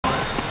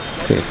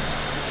Okay,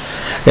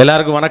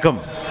 எல்லாருக்கும் வணக்கம்.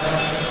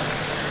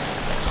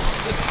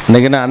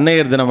 இன்றைக்கி என்ன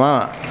அன்னையர் தினமா?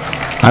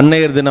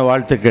 அன்னையர் தின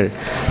வாழ்த்துக்கள்.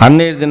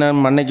 அன்னையர்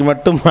தினம் அன்னைக்கு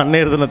மட்டும்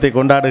அன்னையர் தினத்தை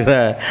கொண்டாடுகிற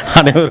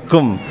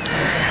அனைவருக்கும்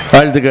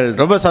வாழ்த்துக்கள்.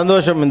 ரொம்ப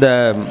சந்தோஷம். இந்த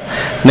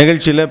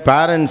நிகழ்ச்சியில்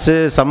பேரண்ட்ஸு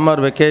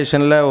சம்மர்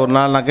வெக்கேஷனில் ஒரு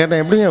நாள் நான்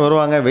கேட்டேன், எப்படிங்க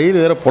வருவாங்க,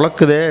 வெயில் வேறு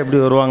புழக்குதே, எப்படி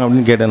வருவாங்க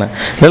அப்படின்னு கேட்டேன்.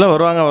 இதெல்லாம்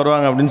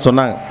வருவாங்க அப்படின்னு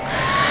சொன்னாங்க.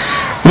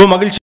 ரொம்ப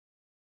மகிழ்ச்சி.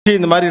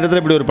 இந்த மாதிரி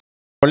இடத்துல இப்படி ஒரு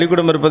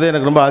பள்ளிக்கூடம் இருப்பதே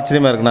எனக்கு ரொம்ப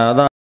ஆச்சரியமாக இருக்கு. நான்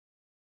அதான்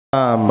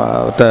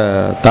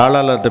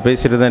தாளாளர்கிட்ட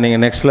பேசிட்டு இருந்தேன்,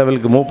 நீங்கள் நெக்ஸ்ட்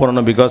லெவலுக்கு மூவ்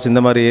பண்ணணும், பிகாஸ்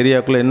இந்த மாதிரி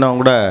ஏரியாவுக்குள்ளே இன்னும்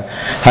கூட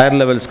ஹையர்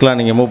லெவல்ஸ்க்கெலாம்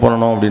நீங்கள் மூவ்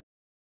பண்ணணும் அப்படின்னு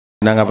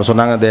நாங்கள் அப்போ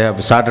சொன்னாங்க. They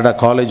have started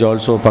college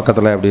also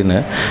பக்கத்தில் அப்படின்னு,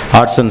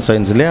 ஆர்ட்ஸ் அண்ட்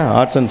சயின்ஸ் இல்லையா,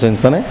 ஆர்ட்ஸ் அண்ட்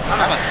சயின்ஸ் தானே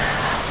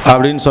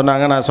அப்படின்னு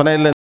சொன்னாங்க. நான் சொன்னேன்,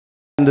 இல்லை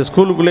இந்த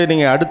ஸ்கூலுக்குள்ளே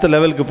நீங்கள் அடுத்த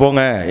லெவலுக்கு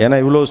போங்க, ஏன்னா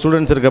இவ்வளோ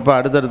ஸ்டூடெண்ட்ஸ் இருக்கப்போ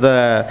அடுத்தடுத்த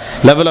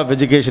level of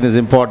education is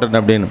important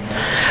அப்படின்னு.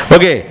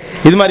 ஓகே,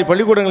 இது மாதிரி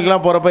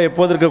பள்ளிக்கூடங்களுக்கெல்லாம் போகிறப்ப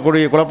எப்போது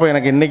இருக்கக்கூடிய குழப்பம்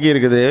எனக்கு இன்றைக்கி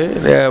இருக்குது.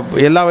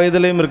 எல்லா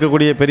வயதிலையும்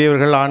இருக்கக்கூடிய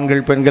பெரியவர்கள்,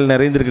 ஆண்கள், பெண்கள்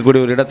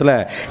நிறைந்திருக்கக்கூடிய ஒரு இடத்துல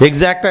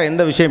எக்ஸாக்டாக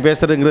எந்த விஷயம்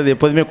பேசுகிறதுங்கிறது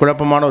எப்போதுமே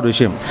குழப்பமான ஒரு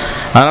விஷயம்.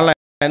 அதனால்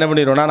என்ன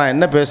பண்ணிடுவோன்னா, நான்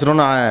என்ன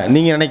பேசுகிறோன்னு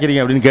நீங்கள் நினைக்கிறீங்க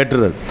அப்படின்னு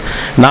கேட்டுறது.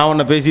 நான்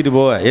ஒன்று பேசிட்டு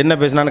போவேன், என்ன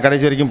பேசினான்னு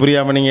கடைசி வரைக்கும்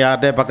புரியாமல் நீங்கள்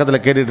யார்கிட்டே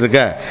பக்கத்தில் கேட்டுட்டு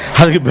இருக்க,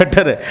 அதுக்கு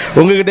பெட்டரு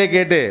உங்ககிட்டே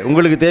கேட்டு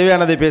உங்களுக்கு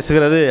தேவையானதை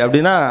பேசுகிறது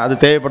அப்படின்னா அது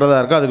தேவைப்படுறதா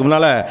இருக்கும். அதுக்கு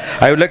முன்னால்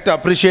I would like to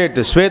appreciate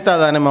Shweta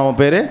தானே அவன்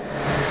பேர்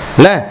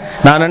இல்லை,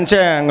 நான்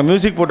நினச்சேன் அங்கே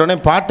மியூசிக் போட்டோடனே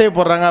பாட்டே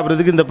போடுறாங்க, அப்புறம்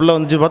இதுக்கு இந்த பிள்ளை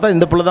வந்துச்சு பார்த்தா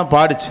இந்த பிள்ளை தான்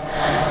பாடிச்சு.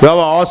 You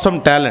have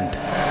awesome talent,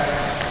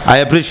 I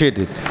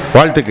appreciate it.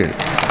 வாழ்த்துக்கள்,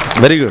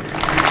 வெரி குட்.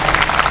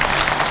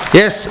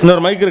 எஸ்,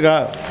 இன்னொரு மைக் இருக்கா?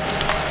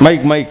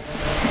 மைக்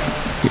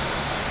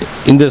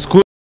இந்த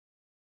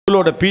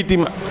ஸ்கூலோட பிடி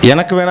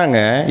எனக்கு வேணாங்க,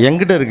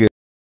 என்கிட்ட இருக்குது,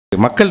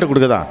 மக்கள்கிட்ட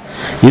கொடுக்கதான்.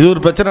 இது ஒரு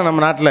பிரச்சனை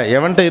நம்ம நாட்டில்.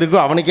 எவன்கிட்ட இருக்கோ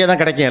அவனுக்கே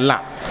தான் கிடைக்கும்,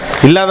 எல்லாம்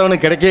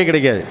இல்லாதவனுக்கு கிடைக்கவே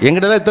கிடைக்காது.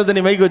 எங்கிட்ட தான் இத்தனை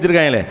தனி மைக்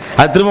வச்சுருக்காங்களே,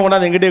 அது திரும்ப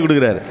கொண்டாந்து எங்கிட்டே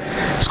கொடுக்குறாரு.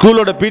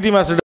 ஸ்கூலோட பிடி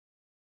மாஸ்டர்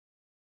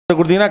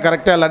கொடுத்தீங்கன்னா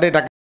கரெக்டாக எல்லாட்டையும்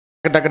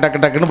டக்கு டக்கு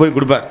டக்கு டக்குன்னு போய்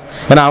கொடுப்பார்.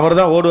 ஏன்னா அவர்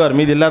தான் ஓடுவார்,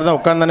 மீதி எல்லோரும் தான்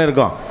உட்காந்தானே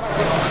இருக்கோம்.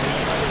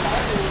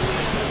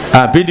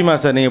 பிடி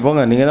மாஸ்டர் நீங்கள்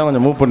போங்க, நீங்கள் தான்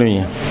கொஞ்சம் மூவ்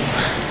பண்ணுவீங்க.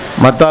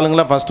 மற்ற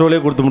ஆளுங்களாம் ஃபஸ்ட் ரோலே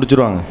கொடுத்து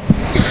முடிச்சுருவாங்க.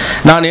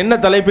 நான் என்ன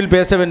தலைப்பில்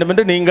பேச வேண்டும்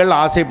என்று நீங்கள்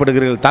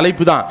ஆசைப்படுகிறீர்கள்?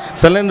 தலைப்பு தான்.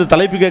 சில இந்த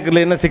தலைப்பு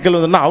கேட்கறதுல என்ன சிக்கல்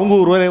வந்துன்னா அவங்க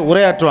ஒரு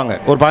உரையாற்றுவாங்க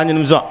ஒரு 15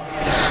 நிமிஷம்,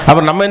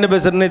 அப்புறம் நம்ம என்ன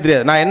பேசுகிறதுனே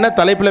தெரியாது. நான் என்ன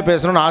தலைப்பில்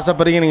பேசணும்னு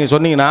ஆசைப்படுறீங்க நீங்கள்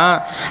சொன்னீங்கன்னா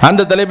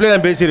அந்த தலைப்பில்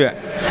நான் பேசிடுவேன்.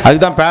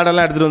 அதுக்கு தான்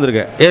பேடெல்லாம் எடுத்துகிட்டு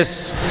வந்திருக்கேன். எஸ்,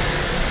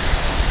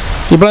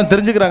 இப்போலாம்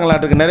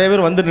தெரிஞ்சுக்கிறாங்களாட்டுருக்கு. நிறைய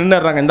பேர் வந்து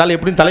நின்றுறாங்க, இருந்தாலும்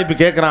எப்படியும் தலைப்பு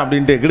கேட்குறான்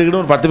அப்படின்ட்டு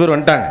கிடுக்கிட்டு ஒரு 10 பேர்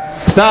வந்துட்டாங்க.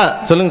 சார்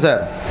சொல்லுங்கள்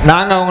சார்.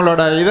 நாங்கள்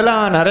அவங்களோட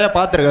இதெல்லாம் நிறைய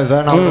பார்த்துருக்கேன்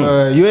சார். நான்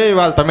யுஏஇ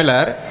வாழ்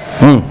தமிழர்.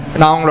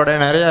 நான் உங்களோட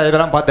நிறைய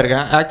இதெல்லாம்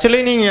பார்த்துருக்கேன். ஆக்சுவலி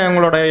நீங்கள்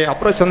உங்களோட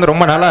அப்ரோச் வந்து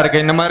ரொம்ப நல்லா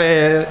இருக்குது. இந்த மாதிரி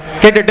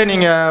கேட்டுட்டு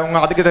நீங்கள்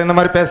அதுக்கு தகுந்த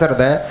மாதிரி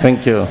பேசுகிறது.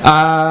 தேங்க்யூ.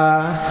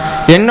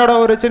 என்னோட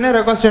ஒரு சின்ன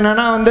ரெக்வஸ்ட்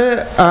என்னென்னா வந்து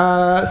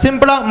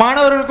சிம்பிளாக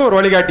மாணவர்களுக்கு ஒரு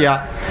வழிகாட்டியா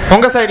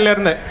உங்கள்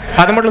சைட்லேருந்து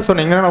அது மட்டும்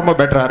சொன்னீங்கன்னா ரொம்ப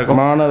பெட்டராக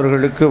இருக்கும்.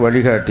 மாணவர்களுக்கு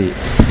வழிகாட்டி.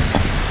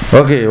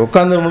 ஓகே,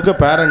 உட்காந்து முழுக்க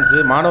பேரண்ட்ஸு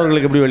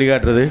மாணவர்களுக்கு எப்படி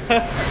வழிகாட்டுறது?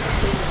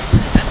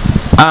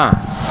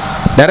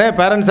 நிறைய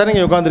பேரண்ட்ஸ் தானே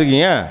இங்கே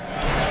உட்காந்துருக்கீங்க.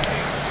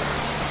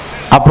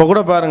 அப்போ கூட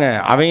பாருங்கள்,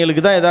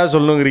 அவங்களுக்கு தான் ஏதாவது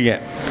சொல்லணுங்கிறீங்க.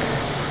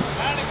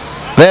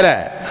 வேற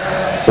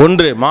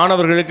ஒன்று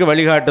மாணவர்களுக்கு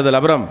வழிகாட்டுதல்.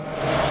 அப்புறம்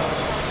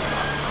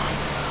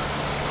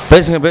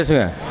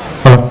பேசுங்க.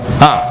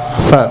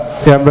 சார்,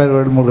 என் பேர்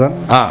வேல்முருகன்.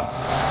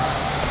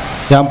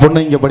 என்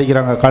பொண்ணு இங்கே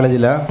படிக்கிறாங்க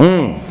காலேஜில்.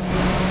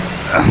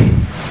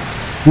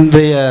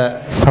 இன்றைய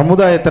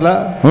சமுதாயத்தில்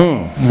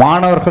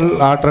மாணவர்கள்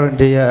ஆற்ற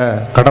வேண்டிய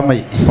கடமை,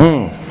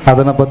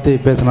 அதனை பற்றி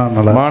பேசினா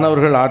நல்லா.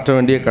 மாணவர்கள் ஆற்ற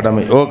வேண்டிய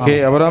கடமை. ஓகே,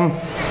 அப்புறம்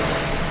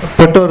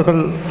பெற்றோர்கள்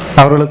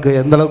அவர்களுக்கு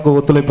எந்த அளவுக்கு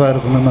ஒத்துழைப்பாக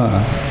இருக்கணும்னு.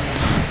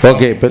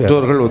 ஓகே,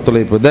 பெற்றோர்கள்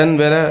ஒத்துழைப்பு. தென்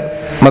வேற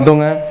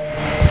மற்றவங்க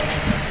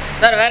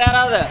சார், வேற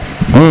யாராவது?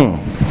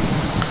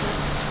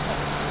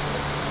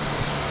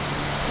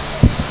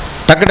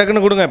 டக்கு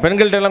டக்குன்னு கொடுங்க,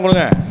 பெண்கள்கிட்ட எல்லாம்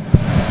கொடுங்க.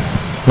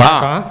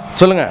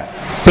 சொல்லுங்க.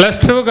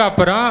 +2க்கு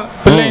அப்புறம்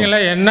பிள்ளைங்களை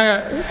என்ன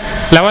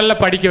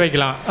லெவலில் படிக்க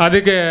வைக்கலாம்,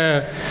 அதுக்கு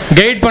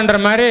கைட் பண்ணுற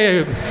மாதிரி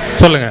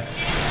சொல்லுங்கள்.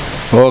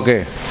 ஓகே,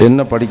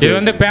 என்ன படிக்க இது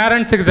வந்து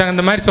பேரண்ட்ஸுக்கு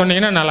தகுந்த மாதிரி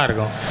சொன்னீங்கன்னா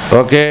நல்லாயிருக்கும்.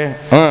 Okay,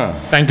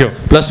 thank you.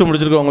 +2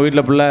 முடிச்சிருக்கோம் உங்கள்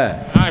வீட்டில் பிள்ளை?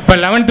 இப்போ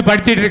 11th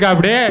படிச்சுட்டு இருக்கா,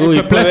 அப்படியே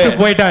 +2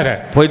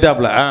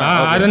 போயிட்டாப்ல.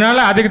 அதனால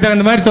அதுக்கு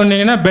தகுந்த மாதிரி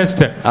சொன்னீங்கன்னா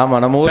பெஸ்ட்டு.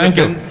 ஆமாம், நம்ம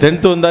ஊருக்கு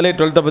 10th வந்தாலே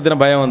 12th பற்றின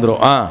பயம்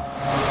வந்துடும்.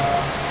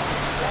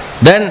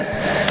 தென்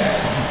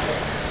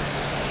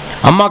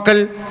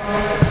அம்மாக்கள்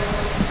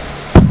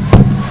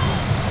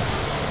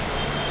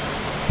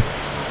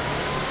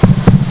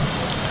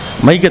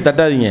மைக்கை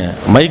தட்டாதீங்க.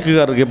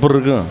 மைக்குக்காரருக்கு எப்படி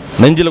இருக்கும்?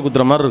 நெஞ்சில்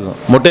குத்துற மாதிரி இருக்கும்.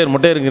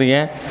 மொட்டையருங்கிறீங்க,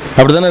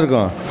 அப்படி தானே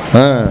இருக்கும்.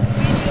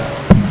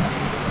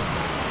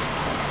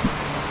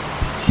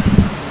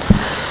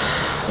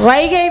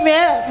 வைகை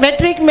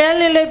மெட்ரிக்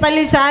மேல்நிலை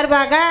பள்ளி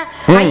சார்பாக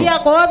ஐயா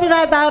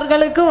கோபிநாத்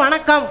அவர்களுக்கு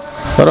வணக்கம்.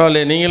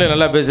 பரவாயில்ல, நீங்களே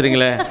நல்லா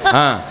பேசுறீங்களே.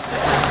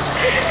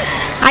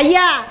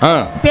 ஐயா,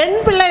 பெண்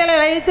பிள்ளைகளை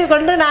வைத்து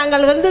கொண்டு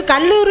நாங்கள் வந்து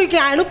கல்லூரிக்கு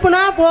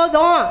அனுப்புனா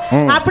போதும்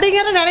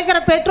அப்படிங்கிற நினைக்கிற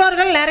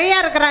பெற்றோர்கள்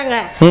நிறைய இருக்கிறாங்க.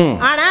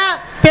 ஆனா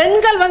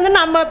பெண்கள் வந்து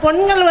நம்ம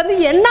பெண்கள் வந்து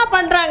என்ன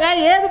பண்றாங்க,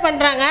 ஏது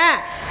பண்றாங்க,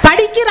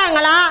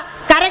 படிக்கிறாங்களா,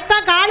 கரெக்டா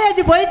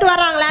காலேஜ் போயிட்டு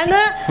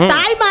வர்றாங்களான்னு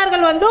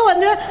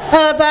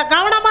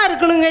கவனமா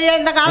இருக்கணுங்க ஐயா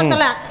இந்த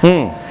காலத்துல.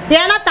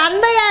 ஏன்னா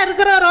தந்தையா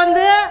இருக்கிறவர்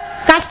வந்து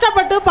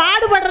கஷ்டப்பட்டு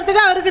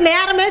பாடுபடுறதுக்கு அவருக்கு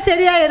நேரமே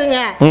சரியாயிருங்க.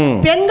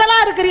 பெண்களா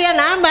இருக்கிறிய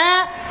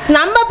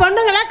நம்ம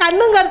பொண்ணுங்களை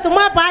கண்ணும்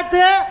கருத்துமா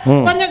பார்த்து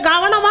கொஞ்சம்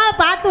கவனமா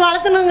பார்த்து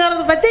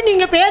வளர்த்தணுங்கிறத பத்தி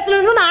நீங்க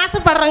பேசணும்னு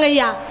ஆசைப்படுறேங்க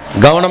ஐயா.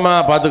 கவனமா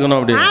பாத்துக்கணும்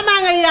அப்படி.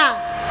 ஆமாங்க ஐயா.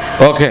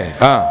 ஓகே.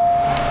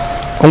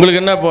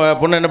 உங்களுக்கு என்ன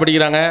பொண்ணு என்ன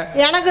படிக்கிறாங்க?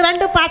 எனக்கு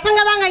 2 பசங்க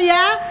தாங்க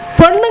ஐயா.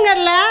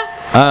 பொண்ணுங்கல்ல.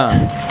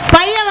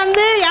 பையன்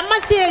வந்து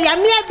எம்எஸ்சி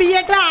எம்ஏ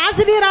பிஎட்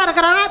ஆசிரியரா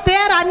இருக்கிறான்.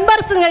 பேர்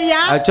அன்பரசுங்க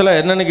ஐயா. ஆக்சுவலா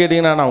என்னன்னு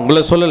கேட்டீங்கன்னா நான்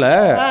உங்களை சொல்லல,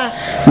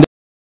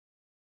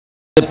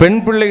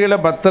 பெண் பிள்ளைகளை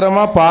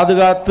பத்திரமா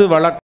பாதுகாத்து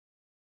வளர்க்கணும்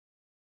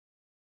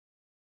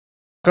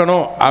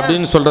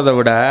அப்படின்னு சொல்றதை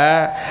விட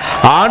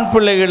ஆண்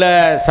பிள்ளைகளை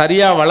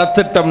சரியா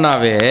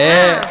வளர்த்துட்டோம்னாவே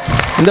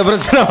இந்த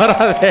பிரச்சனை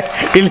வராது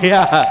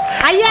இல்லையா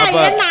ஐயா?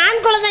 என்ன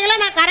ஆண் குழந்தைகளை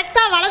நான்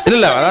கரெக்டா வளர்த்து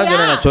இல்ல அதான்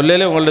சொன்னேன். நான்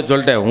சொல்லல, உங்கள்ட்ட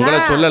சொல்லிட்டேன். உங்களை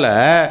சொல்லல.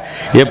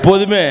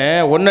 எப்போதுமே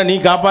ஒன்றை நீ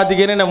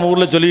காப்பாத்திக்கனே நம்ம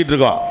ஊர்ல சொல்லிட்டு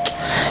இருக்கோம்.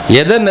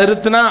 எதை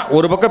நிறுத்தினா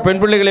ஒரு பக்கம்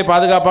பெண் பிள்ளைகளை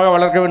பாதுகாப்பாக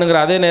வளர்க்க வேணுங்கிற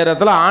அதே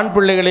நேரத்தில் ஆண்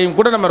பிள்ளைகளையும்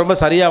கூட நம்ம ரொம்ப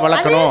சரியா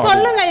வளர்க்கணும்.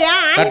 சொல்லுங்க ஐயா.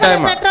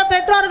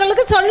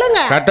 பெற்றோர்களுக்கு சொல்லுங்க.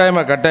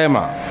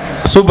 கட்டாயமா.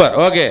 சூப்பர்.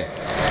 ஓகே,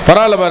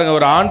 பரவாயில்ல. பாருங்க,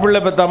 ஒரு ஆண் பிள்ளை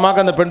பெற்ற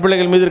அம்மாக்கு அந்த பெண்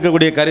பிள்ளைகள் மீது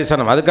இருக்கக்கூடிய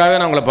கரிசனம், அதுக்காகவே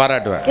நான் உங்களை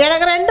பாராட்டுவேன்.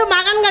 எனக்கு 2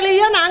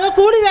 மகன்களையும் நாங்க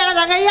கூலி வேலை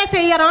தாங்க ஐயா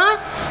செய்யறோம்.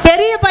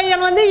 பெரிய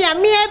பையன் வந்து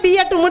எம்ஏ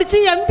பிஎட் முடிச்சு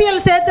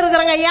எம்பிஎல்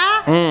சேர்த்துருக்குறங்க ஐயா.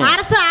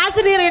 அரசு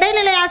ஆசிரியர்,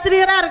 இடைநிலை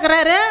ஆசிரியரா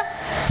இருக்கிறாரு.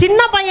 சின்ன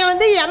பையன்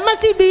வந்து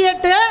எம்எஸ்சி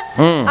பிஎட்,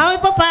 அவன்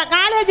இப்ப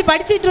காலேஜ்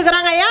படிச்சிட்டு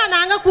இருக்கிறாங்க ஐயா.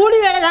 நாங்க கூலி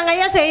வேலை தாங்க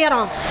ஐயா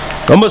செய்யறோம்.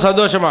 ரொம்ப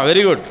சந்தோஷமா.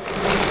 Very good,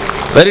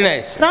 very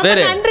nice.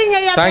 Very நன்றிங்க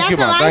ஐயா.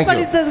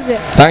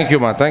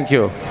 தேங்க்யூமா.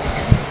 தேங்க்யூ.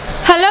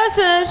 Hello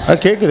sir.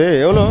 கேக்குது.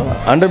 எவ்வளோ?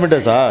 100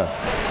 மீட்டர்ஸா?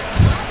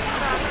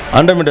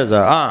 100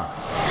 மீட்டர்ஸா?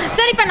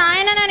 சார், இப்போ நான்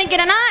என்ன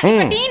நினைக்கிறேன்னா,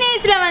 இப்போ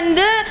டீனேஜ்ல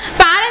வந்து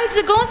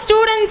பேரண்ட்ஸுக்கும்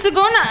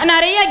ஸ்டூடெண்ட்ஸுக்கும்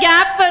நிறைய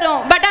கேப்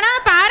வரும். பட் ஆனால்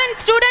பேரண்ட்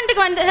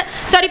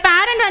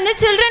வந்து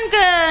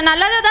சில்ட்ரனுக்கு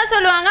நல்லதை தான்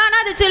சொல்லுவாங்க.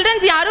 ஆனால் அது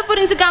சில்ட்ரன்ஸ் யாரும்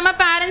புரிஞ்சுக்காம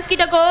பேரண்ட்ஸ்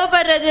கிட்ட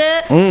கோவப்படுறது,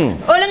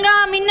 ஒழுங்கா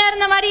முன்ன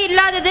இருந்த மாதிரி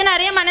இல்லாதது,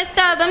 நிறைய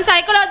மனஸ்தாபம்,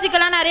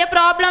 சைக்கலாஜிக்கலாக நிறைய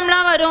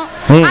ப்ராப்ளம்லாம் வரும்.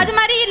 அது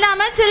மாதிரி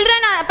இல்லாமல்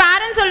சில்ட்ரன்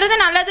பேரண்ட்ஸ் சொல்றது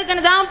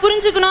நல்லதுக்குன்னு தான்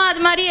புரிஞ்சுக்கணும்.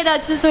 அது மாதிரி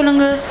ஏதாச்சும்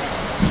சொல்லுங்க.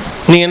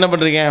 நீங்க என்ன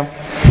பண்றீங்க?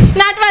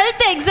 நான்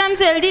 12th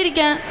எக்ஸாம்ஸ்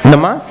எழுதியிருக்கேன்.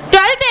 என்னம்மா?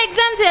 12th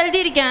எக்ஸாம்ஸ்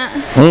எழுதியிருக்கேன்.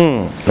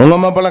 உங்க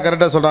அம்மா அப்பா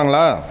கரெக்டா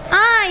சொல்றாங்களா?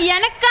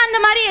 எனக்கு அந்த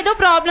மாதிரி ஏதோ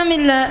ப்ராப்ளம்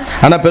இல்லை.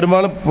 ஆனா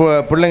பெரும்பாலும்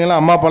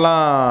பிள்ளைங்களாம் அம்மா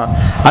அப்பெல்லாம்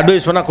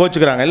அட்வைஸ் பண்ணா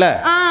கோச்சுக்கிறாங்க இல்ல?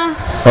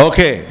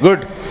 Okay,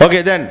 good. ஓகே,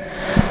 தென்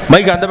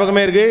மைக் அந்த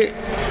பக்கமே இருக்கு,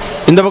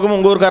 இந்த பக்கமும்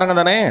உங்க ஊர்க்காரங்க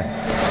தானே?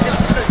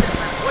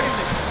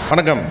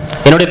 வணக்கம்.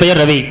 என்னுடைய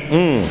பெயர் ரவி.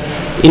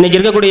 இன்னைக்கு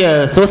இருக்கக்கூடிய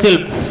சோசியல்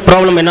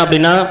ப்ராப்ளம் என்ன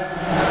அப்படின்னா,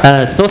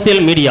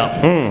 சோசியல் மீடியா.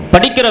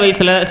 படிக்கிற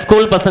வயசுல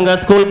ஸ்கூல் பசங்க,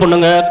 ஸ்கூல்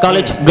பொண்ணுங்க,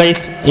 காலேஜ்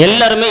கைஸ்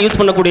எல்லாருமே யூஸ்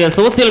பண்ணக்கூடிய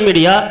சோசியல்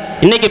மீடியா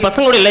இன்னைக்கு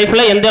பசங்களுடைய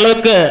லைஃப்ல எந்த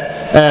அளவுக்கு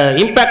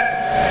இம்பாக்ட்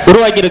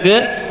உருவாக்கி இருக்கு.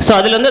 ஸோ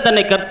அதுல இருந்து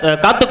தன்னை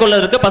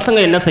காத்துக்கொள்ளறதுக்கு பசங்க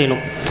என்ன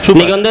செய்யணும்?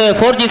 இன்னைக்கு வந்து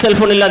 4G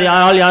செல்போன் இல்லாத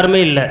ஆள் யாருமே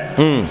இல்லை.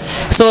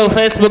 ஸோ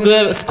ஃபேஸ்புக்,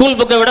 ஸ்கூல்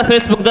புக்கை விட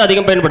ஃபேஸ்புக் தான்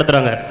அதிகம்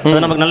பயன்படுத்துறாங்க.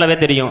 அது நமக்கு நல்லாவே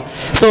தெரியும்.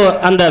 ஸோ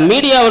அந்த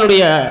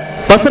மீடியாவுடைய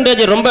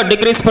பர்சன்டேஜ் ரொம்ப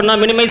டிக்ரீஸ் பண்ணா,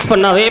 மினிமைஸ்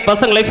பண்ணாவே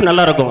பசங்க லைஃப்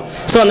நல்லா இருக்கும்.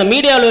 ஸோ அந்த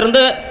மீடியாவில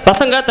இருந்து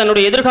பசங்க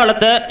தன்னுடைய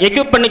எதிர்காலத்தை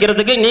எக்யூப்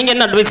பண்ணிக்கிறதுக்கு நீங்க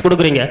என்ன அட்வைஸ்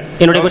கொடுக்குறீங்க?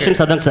 என்னுடைய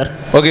क्वेश्चन அதான் sir.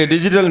 Okay,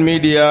 digital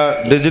media,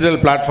 digital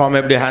platform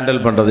எப்படி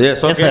ஹேண்டில் பண்றது?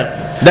 S, okay.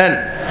 தென்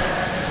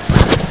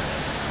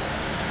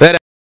வேற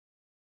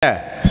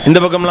இந்த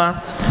பக்கம்லாம்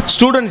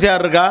ஸ்டூடெண்ட்ஸ்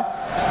யார் இருக்கா?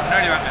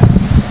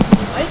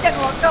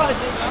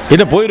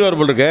 என்ன போயிடுவார்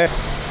போல் இருக்கு.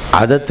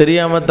 அதை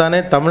தெரியாம தானே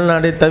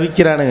தமிழ்நாடே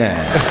தவிக்கிறானுங்க.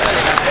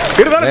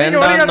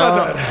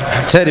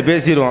 சரி,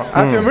 பேசிடுவோம்.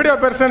 மீடியா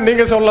பர்சன்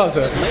நீங்க சொல்லலாம்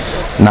சார்.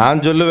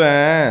 நான்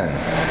சொல்லுவேன்.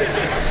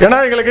 ஏன்னா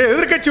எங்களுக்கு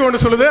எதிர்கட்சி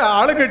ஒன்று சொல்லுது,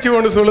 ஆளுங்கட்சி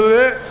ஒன்று சொல்லுது,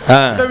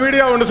 இந்த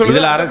மீடியா ஒன்று சொல்லுது.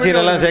 இதில்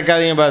அரசியல் எல்லாம்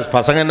சேர்க்காதீங்க.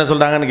 பசங்க என்ன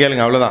சொல்றாங்கன்னு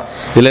கேளுங்க, அவ்வளோதான்.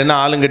 இதில் என்ன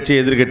ஆளுங்கட்சி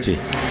எதிர்கட்சி?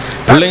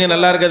 பிள்ளைங்க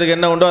நல்லா இருக்கிறதுக்கு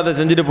என்ன உண்டோ அதை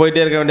செஞ்சுட்டு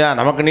போயிட்டே இருக்க வேண்டியா.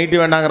 நமக்கு நீட்டி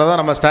வேண்டாங்கிறதா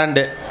நம்ம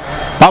ஸ்டாண்டு.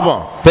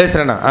 பார்ப்போம்,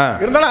 பேசுறேன்னா.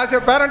 இருந்தாலும் ஆஸ் ஏ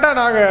பேரண்டா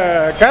நாங்க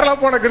கேரளா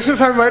போன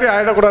கிருஷ்ணசாமி மாதிரி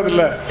ஆயிடக்கூடாது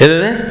இல்ல? எது?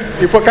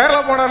 இப்போ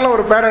கேரளா போனார்ல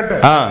ஒரு பேரண்ட்,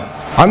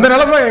 அந்த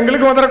நிலைமை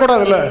எங்களுக்கு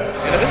வந்துடக்கூடாது இல்ல?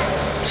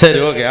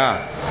 சரி, ஓகே.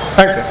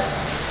 Thanks sir.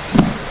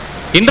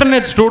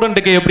 இன்டர்நெட்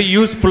ஸ்டூடெண்ட்டுக்கு எப்படி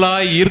யூஸ்ஃபுல்லா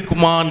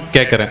இருக்குமான்னு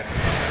கேட்குறேன்.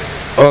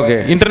 ஓகே,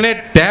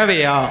 இன்டர்நெட்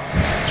தேவையா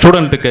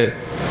ஸ்டூடெண்ட்டுக்கு?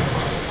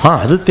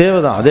 அது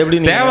தேவைதான். அது எப்படி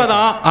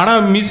தேவைதான்,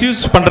 ஆனால்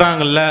மிஸ்யூஸ்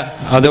பண்ணுறாங்கல்ல.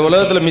 அந்த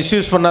உலகத்தில்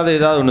மிஸ்யூஸ் பண்ணாத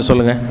ஏதாவது ஒன்று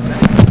சொல்லுங்க.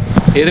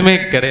 எதுவுமே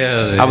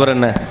கிடையாது. அப்புறம்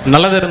என்ன?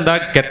 நல்லது இருந்தா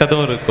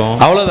கெட்டதும் இருக்கும்,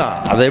 அவ்வளோதான்.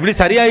 அதை எப்படி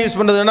சரியா யூஸ்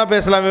பண்ணுறதுன்னா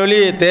பேசலாமே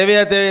வெளியே.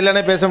 தேவையா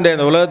தேவையில்லைன்னே பேச முடியாது.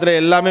 இந்த உலகத்தில்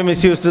எல்லாமே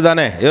மிஸ்யூஸ்டு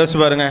தானே. யோசிச்சு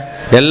பாருங்க,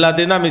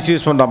 எல்லாத்தையும் தான்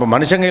மிஸ்யூஸ் பண்ணுறோம். அப்போ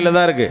மனுஷன் கையில்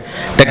தான் இருக்குது,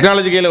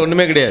 டெக்னாலஜி கையில்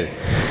ஒன்றுமே கிடையாது.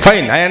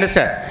 Fine, I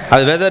understand.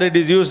 அது whether it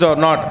is used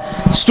R not.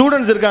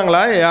 Students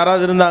இருக்காங்களா?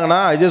 யாராவது இருந்தாங்கன்னா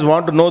I just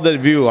want to know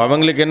Dhar view.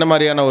 அவங்களுக்கு என்ன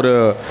மாதிரியான ஒரு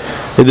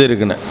இது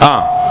இருக்குன்னு.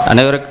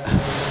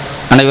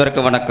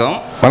 அனைவருக்கும் வணக்கம்.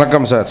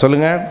 வணக்கம் சார்,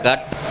 சொல்லுங்கள்.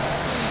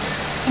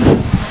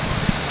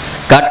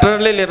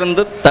 கற்றலில்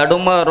இருந்து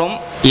தடுமாறும்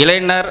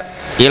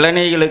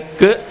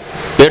இளைஞர்களுக்கு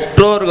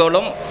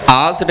பெற்றோர்களும்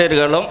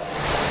ஆசிரியர்களும்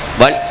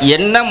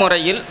என்ன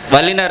முறையில்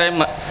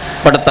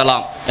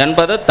வழிநடைப்படுத்தலாம்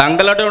என்பது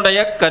தங்களுடைய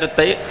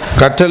கருத்தை.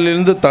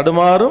 கற்றலிலிருந்து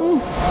தடுமாறும்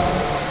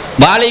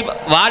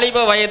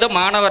வாலிப வயது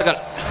மாணவர்கள்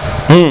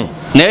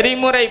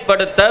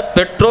நெறிமுறைப்படுத்த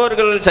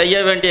பெற்றோர்கள் செய்ய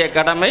வேண்டிய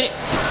கடமை,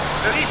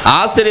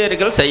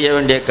 ஆசிரியர்கள் செய்ய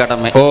வேண்டிய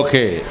கடமை.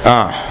 ஓகே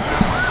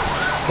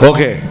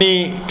ஓகே, நீ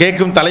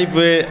கேட்கும்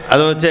தலைப்பு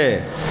அதை வச்சு.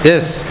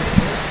 S,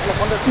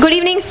 good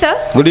evening sir.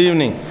 Good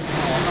evening.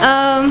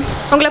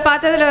 உங்களை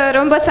பார்த்ததுல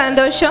ரொம்ப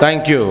சந்தோஷம்.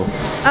 தேங்க்யூ.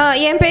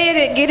 என் பேர்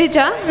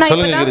கிரிஜா. நான்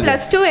இப்போ தான்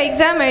 +2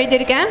 எக்ஸாம்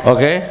எழுதியிருக்கேன்.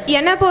 ஓகே.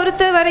 என்னை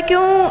பொறுத்த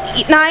வரைக்கும்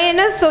நான்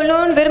என்ன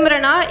சொல்லணும்னு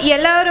விரும்புகிறேன்னா,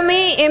 எல்லாருமே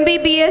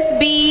MBBS,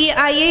 BE,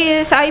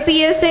 IAS,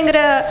 IPSங்கிற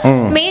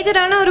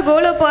மேஜரான ஒரு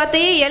கோலை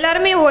பார்த்து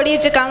எல்லாருமே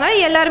ஓடிட்டு இருக்காங்க,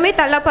 எல்லாருமே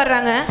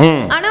தள்ளப்படுறாங்க.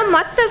 ஆனால்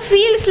மற்ற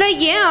ஃபீல்ட்ஸில்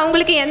ஏன்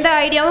அவங்களுக்கு எந்த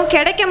ஐடியாவும்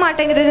கிடைக்க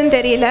மாட்டேங்குதுன்னு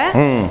தெரியல.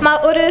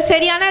 ஒரு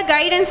சரியான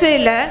கைடன்ஸ்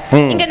இல்லை.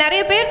 இங்கே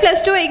நிறைய பேர்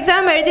 +2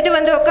 எக்ஸாம் எழுதிட்டு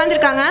வந்து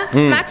உட்காந்துருக்காங்க.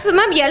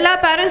 மேக்ஸிமம் எல்லா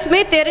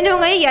பேரண்ட்ஸுமே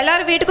தெரிஞ்சவங்க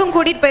எல்லாரும் வீட்டுக்கும்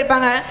கூட்டிகிட்டு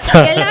போயிருப்பாங்க.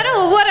 எல்லாரும்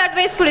ஒவ்வொரு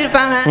அட்வைஸ்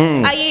கொடுப்பாங்க.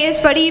 IAS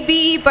படி, BE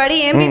படி,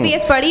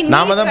 MBBS படி.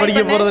 நாம தான்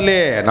படிக்க போறது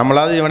இல்லையே,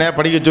 நம்மளாவது இவனையா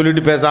படிக்க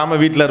சொல்லிட்டு பேசாம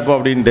வீட்ல இருப்போம்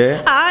அப்படின்ட்டு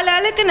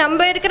ஆளாளுக்கு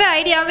நம்ம இருக்கிற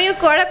ஐடியாவையும்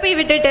குழப்பி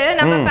விட்டுட்டு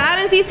நம்ம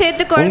பேரண்ட்ஸையும்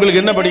சேர்த்து.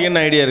 உங்களுக்கு என்ன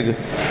படிக்கணும்னு ஐடியா இருக்கு?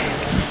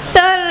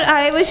 Sir,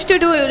 I wish to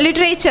do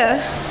literature.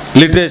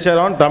 Literature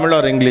on Tamil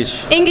or English?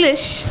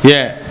 English.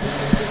 Yeah.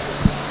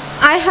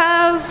 I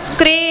have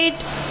great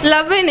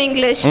love in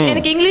English.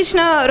 எனக்கு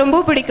இங்கிலீஷ்னா ரொம்ப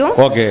பிடிக்கும்.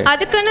 ஓகே.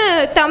 அதுக்குன்னு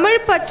தமிழ்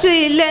பற்று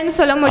இல்லைன்னு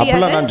சொல்ல முடியாது.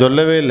 அப்பலாம் நான்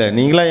சொல்லவே இல்லை,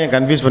 நீங்களா ஏன்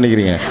கன்ஃபியூஸ்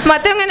பண்ணிக்கிறீங்க?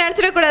 மற்றவங்க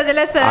நினச்சிட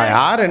கூடாதுல்ல சார்.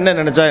 யார் என்ன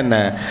நினைச்சா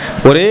என்ன,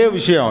 ஒரே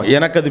விஷயம்,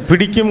 எனக்கு அது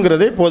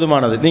பிடிக்குங்கிறதே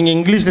போதுமானது. நீங்கள்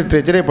இங்கிலீஷ்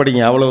லிட்ரேச்சரே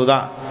படிங்க,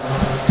 அவ்வளவுதான்.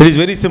 It is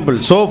very simple.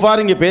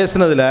 So far இங்கே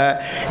பேசுனதில்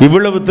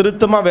இவ்வளவு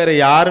திருத்தமாக வேறு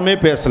யாருமே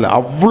பேசலை,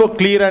 அவ்வளோ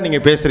கிளியராக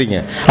நீங்கள் பேசுகிறீங்க.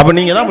 அப்போ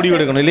நீங்கள் தான் முடிவு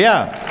எடுக்கணும் இல்லையா?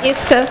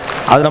 Yes sir.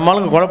 அது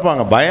நம்மளுக்கு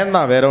குழப்பாங்க,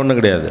 பயம்தான், வேற ஒன்றும்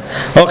கிடையாது.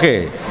 Okay,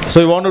 so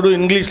you want to to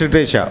English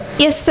literature?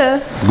 Yes sir.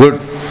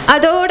 Good.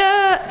 அதோட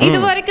இது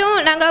வரைக்கும்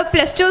நாங்கள்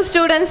 +2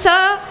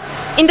 ஸ்டூடெண்ட்ஸாக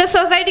இந்த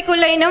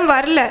சொசைட்டிக்குள்ளே இன்னும்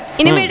வரல.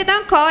 இனிமேட்டு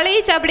தான்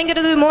காலேஜ்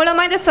அப்படிங்கிறது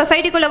மூலமாக இந்த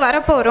சொசைட்டிக்குள்ளே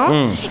வரப்போகிறோம்.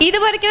 இது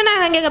வரைக்கும்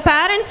நாங்கள் எங்கள்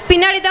பேரண்ட்ஸ்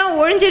பின்னாடி தான்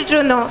ஒழிஞ்சிட்டு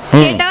இருந்தோம்.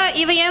 கேட்டால்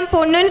இவ ஏன்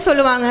பொண்ணுன்னு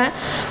சொல்லுவாங்க.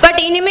 பட்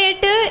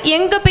இனிமேட்டு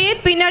எங்கள்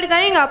பேர் பின்னாடி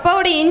தான் எங்கள்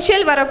அப்பாவோட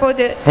இனிஷியல்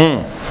வரப்போகுது.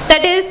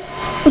 தட் இஸ்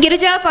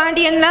கிரிஜா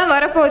பாண்டியன்லாம்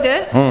வரப்போகுது.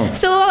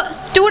 ஸோ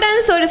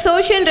ஸ்டூடெண்ட்ஸ் ஒரு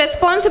சோஷியல்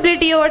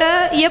ரெஸ்பான்சிபிலிட்டியோட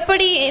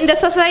எப்படி இந்த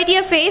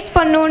சொசைட்டியை ஃபேஸ்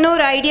பண்ணணுன்னு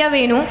ஒரு ஐடியா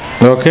வேணும்.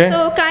 ஸோ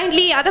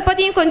கைண்ட்லி அதை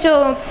பற்றியும்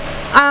கொஞ்சம்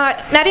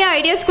நிறைய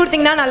ஐடியாஸ்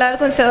கொடுத்தீங்கன்னா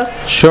நல்லாயிருக்கும் சார்.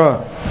 ஷோர்.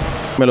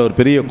 மேலே ஒரு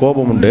பெரிய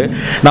கோபம் உண்டு,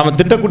 நம்ம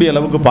திட்டக்கூடிய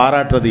அளவுக்கு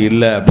பாராட்டுறது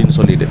இல்லை அப்படின்னு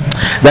சொல்லிட்டு.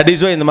 தட்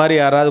இஸ் வை இந்த மாதிரி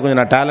யாராவது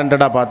கொஞ்சம் நான்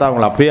டேலண்டடாக பார்த்தா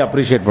அவங்கள அப்பயே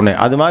அப்ரிஷியேட்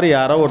பண்ணேன். அது மாதிரி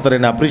யாரோ ஒருத்தர்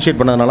என்னை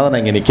அப்ரிஷியேட் பண்ணதுனால தான்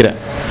நான் இங்கே நிற்கிறேன்.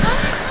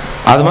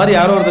 அது மாதிரி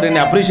யாரோ ஒருத்தர்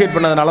என்னை அப்ரிஷியேட்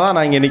பண்ணதுனால தான்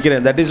நான் இங்கே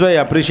நிற்கிறேன். That is why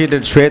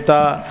appreciated Shweta,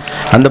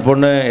 அந்த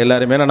பொண்ணு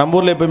எல்லாருமே. ஏன்னா நம்ம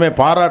ஊரில் எப்பவுமே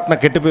பாராட்டினா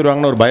கெட்டு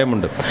போயிடுவாங்கன்னு ஒரு பயம்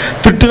உண்டு.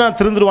 திட்டுனா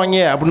திருந்துருவாங்க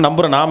அப்படின்னு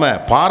நம்புகிறோம். நாம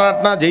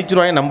பாராட்டினா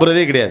ஜெயிச்சிருவாங்க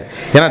நம்புறதே கிடையாது.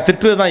 ஏன்னா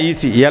திட்டுறது தான்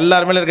ஈஸி.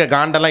 எல்லார் மேலே இருக்க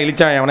காண்டெல்லாம்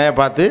இழிச்சான் எவனையா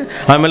பார்த்து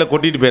அவன் மேலே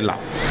கொட்டிட்டு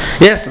போயிடலாம்.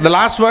 S, the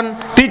last one.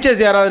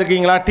 Teachers யாராவது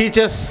இருக்கீங்களா?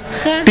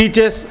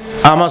 டீச்சர்ஸ்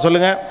ஆமாம்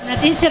சொல்லுங்கள்.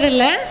 நான் டீச்சர்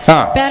இல்லை,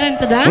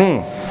 பேரண்ட் தான்.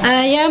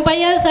 என்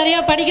பையன் சரியா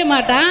படிக்க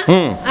மாட்டான்,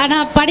 ஆனா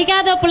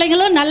படிக்காத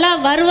பிள்ளைங்களும் நல்லா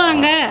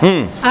வருவாங்க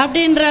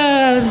அப்படின்ற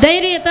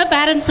தைரியத்தை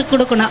பேரண்ட்ஸுக்கு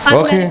கொடுக்கணும்.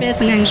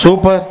 பேசுங்க.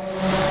 சூப்பர்.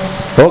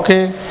 ஓகே.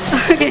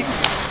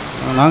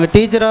 நாங்கள்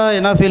டீச்சராக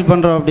என்ன ஃபீல்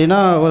பண்ணுறோம் அப்படின்னா,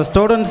 ஒரு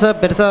ஸ்டூடெண்ட்ஸை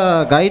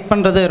பெருசாக கைட்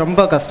பண்ணுறது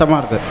ரொம்ப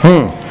கஷ்டமாக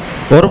இருக்குது.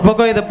 ஒரு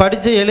பக்கம் இதை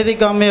படித்து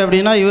எழுதிக்காமே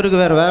அப்படின்னா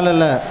இவருக்கு வேறு வேலை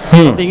இல்லை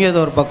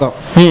அப்படிங்கிறது ஒரு பக்கம்.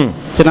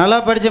 சரி, நல்லா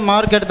படித்து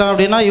மார்க் எடுத்தோம்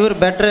அப்படின்னா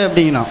இவர் பெட்டரு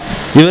அப்படிங்கிறோம்,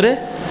 இவர்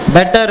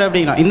பெட்டர்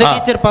அப்படிங்கிறோம், இந்த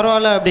டீச்சர்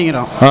பரவாயில்ல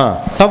அப்படிங்கிறோம்.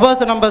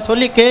 சப்போஸ் நம்ம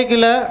சொல்லி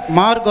கேட்கல,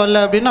 மார்க் வரல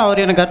அப்படின்னா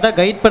அவர் எனக்கு கரெக்டாக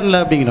கைட்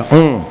பண்ணல அப்படிங்கிறோம்.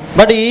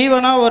 பட்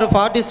ஈவனாக ஒரு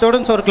 40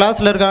 ஸ்டூடெண்ட்ஸ் ஒரு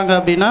கிளாஸில் இருக்காங்க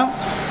அப்படின்னா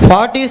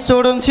 40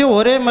 ஸ்டூடெண்ட்ஸையும்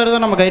ஒரே மாதிரி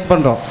தான் நம்ம கைட்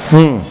பண்ணுறோம்.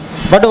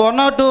 பட் 1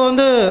 or 2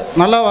 வந்து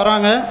நல்லா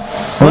வராங்க,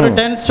 ஒரு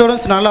 10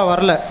 ஸ்டூடெண்ட்ஸ் நல்லா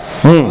வரல.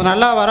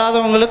 நல்லா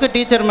வராதவங்களுக்கு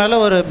டீச்சர் மேலே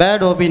ஒரு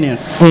பேட் ஒப்பீனியன்.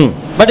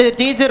 பட் இது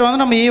டீச்சர்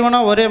வந்து நம்ம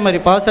ஈவனாக ஒரே மாதிரி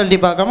பார்சாலிட்டி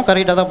பார்க்காம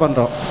கரெக்டாக தான்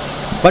பண்ணுறோம்.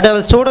 பட் அது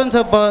ஸ்டூடெண்ட்ஸை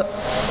இப்போ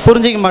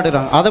புரிஞ்சிக்க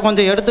மாட்டேங்கிறாங்க, அதை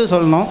கொஞ்சம் எடுத்து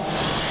சொல்லணும்.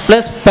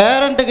 ப்ளஸ்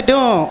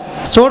பேரண்ட்டுக்கிட்டையும்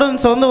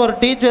ஸ்டூடெண்ட்ஸ் வந்து ஒரு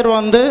டீச்சர்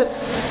வந்து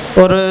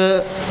ஒரு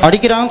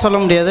அடிக்கிறாங்கன்னு சொல்ல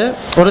முடியாது,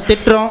 ஒரு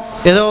திட்டுறோம்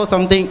ஏதோ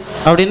சம்திங்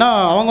அப்படின்னா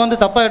அவங்க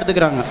வந்து தப்பாக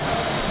எடுத்துக்கிறாங்க.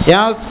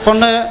 என்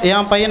பொண்ணு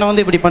என் பையனை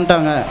வந்து இப்படி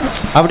பண்ணிட்டாங்க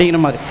அப்படிங்கிற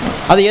மாதிரி.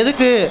 அது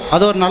எதுக்கு,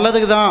 அது ஒரு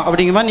நல்லதுக்கு தான்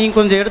அப்படிங்கிற மாதிரி நீங்கள்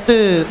கொஞ்சம் எடுத்து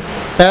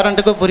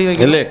பேரண்ட்டுக்கு புரிய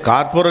வைக்க. இல்லை,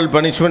 corporal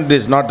punishment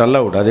is not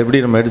allowed. அது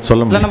எப்படி நம்ம எடுத்து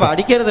சொல்ல முடியும்? நம்ம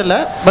அடிக்கிறது இல்லை,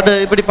 பட்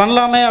இப்படி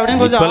பண்ணலாமே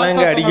அப்படின்னு கொஞ்சம். இப்போலாம்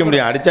எங்கே அடிக்க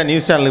முடியும்? அடித்தா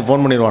நியூஸ் சேனலுக்கு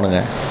ஃபோன்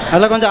பண்ணிடுவானுங்க.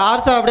 அதில் கொஞ்சம்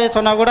ஆர்ஸா அப்படியே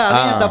சொன்னால் கூட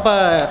அதையும்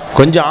தப்பாக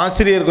கொஞ்சம்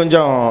ஆசிரியர்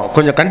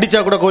கொஞ்சம்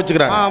கண்டிச்சா கூட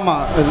கோச்சுக்கிறாங்க.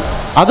 ஆமாம்,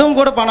 அதுவும்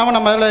கூட பண்ணாமல்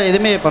நம்மளால்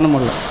எதுவுமே பண்ண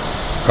முடியல.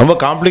 ரொம்ப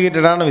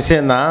காம்ப்ளிகேட்டடான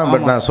விஷயந்தான்.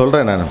 பட் நான்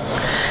சொல்கிறேன், நான்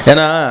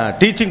ஏன்னா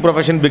teaching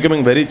profession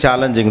becoming very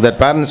challenging. That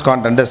parents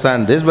can't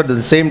understand this. But at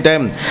the same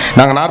time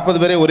நாங்கள் 40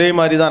 பேரே ஒரே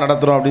மாதிரி தான்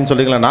நடத்துகிறோம் அப்படின்னு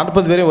சொல்லிக்கலாம்.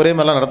 40 பேரே ஒரே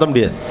மாதிரிலாம் நடத்த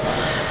முடியாது.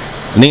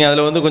 நீங்கள்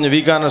அதில் வந்து கொஞ்சம்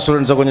வீக்கான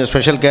ஸ்டூடெண்ட்ஸை கொஞ்சம்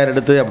ஸ்பெஷல் கேர்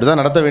எடுத்து அப்படி தான்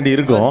நடத்த வேண்டி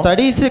இருக்கும்.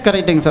 ஸ்டடீஸு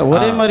கரெக்டுங்க சார்.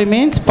 ஒரே மாதிரி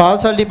மீன்ஸ்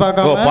பார்ஷாலிட்டி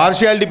பார்க்காம.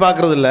 பார்ஷியாலிட்டி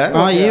பார்க்குறது இல்லை,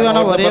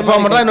 ஈவனாக ஒரே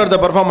பெர்ஃபார்ம் பண்ணுறா இன்னொருத்த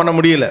பெர்ஃபார்ம் பண்ண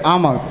முடியல.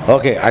 ஆமாம்.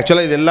 ஓகே,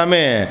 ஆக்சுவலாக இது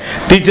எல்லாமே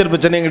டீச்சர்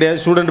பிரச்சனையும் கிடையாது,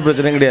 ஸ்டூடெண்ட்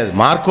பிரச்சனையும் கிடையாது,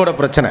 மார்க்கோட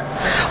பிரச்சனை.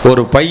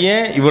 ஒரு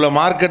பையன் இவ்வளோ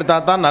மார்க்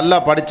எடுத்தால் தான் நல்லா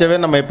படித்தவே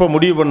நம்ம எப்போ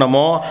முடிவு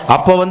பண்ணமோ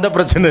அப்போ வந்த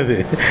பிரச்சனை இது.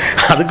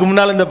 அதுக்கு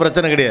முன்னால் இந்த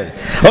பிரச்சனை கிடையாது.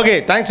 Okay,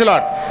 thanks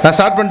lot. நான்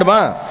ஸ்டார்ட்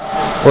பண்ணட்டுமா?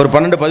 ஒரு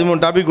 12-13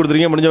 டாபிக்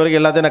கொடுத்துருக்கீங்க. முடிஞ்ச வரைக்கும்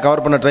எல்லாத்தையும் நான்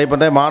கவர் பண்ண ட்ரை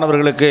பண்ணுறேன்.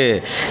 மாணவர்களுக்கு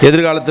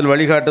எதிர்காலத்தில்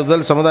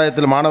வழிகாட்டுதல்,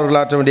 சமுதாயத்தில் மாணவர்கள்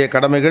ஆற்ற வேண்டிய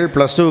கடமைகள்,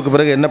 +2க்கு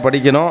பிறகு என்ன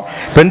படிக்கணும்,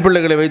 பெண்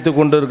பிள்ளைகளை வைத்து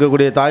கொண்டு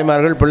இருக்கக்கூடிய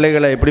தாய்மார்கள்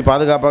பிள்ளைகளை எப்படி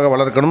பாதுகாப்பாக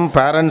வளர்க்கணும்,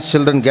 parents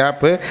children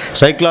gap,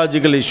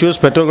 psychological issues,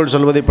 பெற்றோர்கள்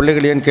சொல்வதை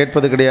பிள்ளைகள் ஏன்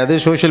கேட்பது கிடையாது,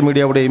 social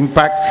மீடியாவுடைய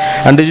impact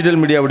and digital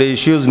மீடியாவுடைய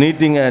issues,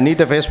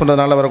 நீட்டை ஃபேஸ்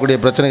பண்ணுறதுனால வரக்கூடிய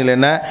பிரச்சனைகள்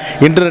என்ன,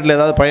 இன்டர்நெட்டில்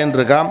ஏதாவது பயன்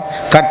இருக்கா,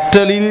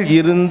 கற்றலில்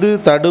இருந்து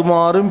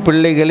தடுமாறும்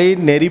பிள்ளைகளை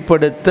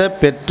நெறிப்படுத்த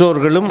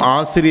பெற்றோர்களும்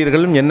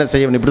ஆசிரியர்களும் என்ன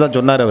செய்ய வேண்டும், இப்படி தான்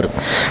சொன்னார் அவர்.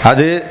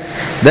 அது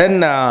தென்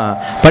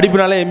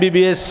படிப்புனால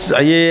MBBS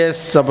IAS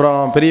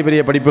அப்புறம் பெரிய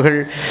பெரிய படிப்புகள்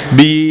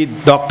BE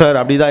டாக்டர்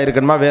அப்படி தான்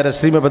இருக்கணுமா, வேறு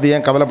ஸ்ட்ரீமை பற்றி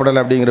ஏன் கவலைப்படலை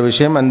அப்படிங்கிற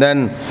விஷயம். அண்ட்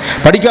தென்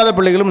படிக்காத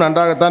பிள்ளைகளும்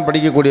நன்றாகத்தான்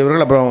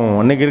படிக்கக்கூடியவர்கள். அப்புறம்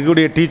இன்றைக்கி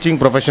இருக்கக்கூடிய டீச்சிங்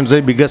ப்ரொஃபஷன்ஸ்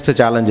பிக்கஸ்ட்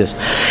சேலஞ்சஸ்.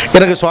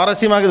 எனக்கு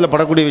சுவாரஸ்யமாக இதில்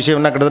படக்கூடிய விஷயம்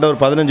என்ன, கிட்டத்தட்ட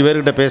ஒரு 15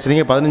 பேர்கிட்ட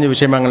பேசுகிறீங்க, 15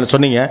 விஷயமாக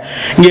சொன்னீங்க.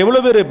 இங்கே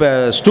எவ்வளோ பேர் இப்போ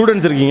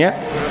ஸ்டூடெண்ட்ஸ் இருக்கீங்க?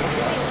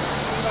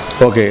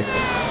 Okay,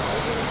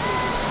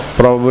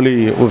 probably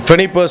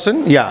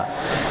 20%. யா,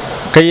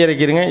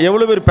 கையறைக்கிறீங்க.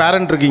 எவ்வளோ பேர்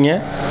பேரண்ட் இருக்கீங்க?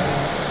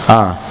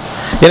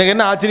 எனக்கு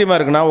என்ன ஆச்சரியமாக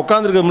இருக்குன்னா,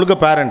 உட்காந்துருக்க முழுக்க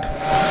பேரண்ட்,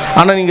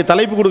 ஆனால் நீங்கள்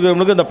தலைப்பு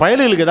கொடுக்குறவங்களுக்கு இந்த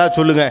பயல்களுக்கு எதாவது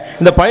சொல்லுங்கள்,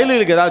 இந்த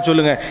பயல்களுக்கு எதாவது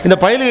சொல்லுங்கள், இந்த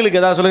பயல்களுக்கு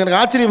எதாவது சொல்லுங்கள்.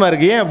 எனக்கு ஆச்சரியமாக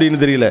இருக்கு, ஏன் அப்படின்னு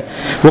தெரியல.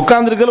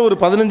 உட்காந்துருக்கிற ஒரு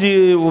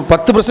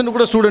 10%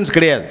 கூட ஸ்டூடெண்ட்ஸ்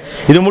கிடையாது.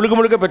 இது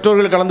முழுக்க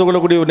பெற்றோர்கள் கலந்து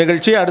கொள்ளக்கூடிய ஒரு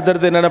நிகழ்ச்சி.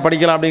 அடுத்தடுத்து என்னென்ன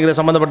படிக்கலாம் அப்படிங்கிற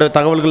சம்மந்தப்பட்ட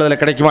தகவல்கள்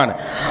அதில் கிடைக்குமான்னு.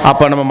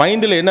 அப்போ நம்ம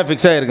மைண்டில் என்ன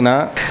ஃபிக்ஸ் ஆகிருக்குன்னா,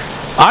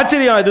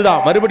 ஆச்சரியம்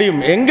இதுதான்.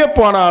 மறுபடியும் எங்கே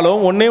போனாலும்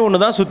ஒன்று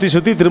தான்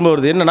சுற்றி திரும்ப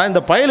வருது. என்னன்னா,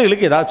 இந்த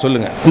பயல்களுக்கு ஏதாவது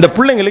சொல்லுங்கள், இந்த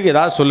பிள்ளைங்களுக்கு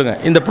ஏதாவது சொல்லுங்கள்,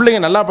 இந்த பிள்ளைங்க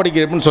நல்லா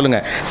படிக்க எப்படின்னு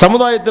சொல்லுங்கள்,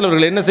 சமுதாயத்தில்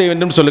அவர்கள் என்ன செய்ய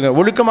வேண்டும் சொல்லுங்கள்,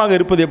 ஒழுக்கமாக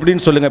இருப்பது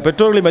எப்படின்னு சொல்லுங்கள்,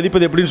 பெற்றோர்களை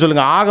மதிப்பது எப்படின்னு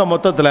சொல்லுங்கள். ஆக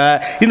மொத்தத்தில்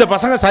இந்த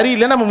பசங்க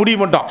சரியில்லைன்னு நம்ம முடிவு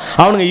பண்ணிட்டோம்.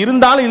 அவனுங்க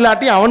இருந்தாலும்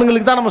இல்லாட்டி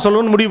அவனுங்களுக்கு தான் நம்ம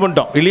சொல்லணும்னு முடிவு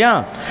பண்ணிட்டோம் இல்லையா?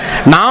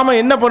 நாம்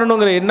என்ன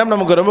பண்ணணுங்கிற எண்ணம்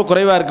நமக்கு ரொம்ப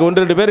குறைவாக இருக்குது.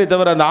 1-2 பேரை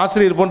தவிர அந்த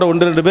ஆசிரியர் போன்ற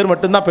 1-2 பேர்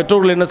மட்டும்தான்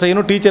பெற்றோர்கள் என்ன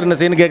செய்யணும், டீச்சர் என்ன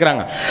செய்யணும்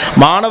கேட்குறாங்க.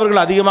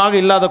 மாணவர்கள் அதிகமாக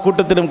இல்லாத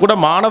கூட்டத்திலும் கூட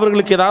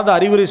மாணவர்களுக்கு ஏதாவது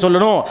அறிவுரை சொல்லணும்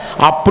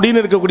அப்படின்னு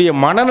இருக்கக்கூடிய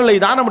மனநிலை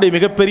தான் நம்முடைய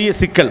மிகப்பெரிய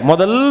சிக்கல்.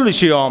 முதல்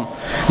விஷயம்,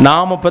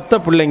 நாம பெற்ற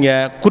பிள்ளைங்க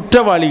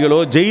குற்றவாளிகளோ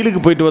ஜெயிலுக்கு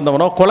போயிட்டு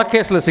வந்தவனோ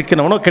கொலைகேஸில்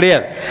சிக்கினவனோ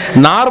கிடையாது.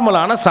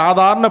 நார்மலான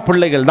சாதாரண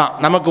பிள்ளைகள் தான்.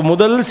 நமக்கு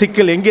முதல்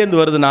சிக்கல்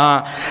எங்கேருந்து வருதுன்னா,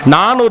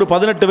 நான் ஒரு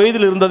 18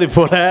 வயதில் இருந்ததை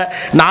போல,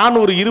 நான்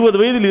ஒரு 20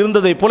 வயதில்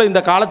இருந்ததை போல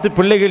இந்த காலத்து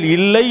பிள்ளைகள்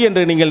இல்லை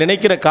என்று நீங்கள்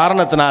நினைக்கிற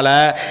காரணத்தினால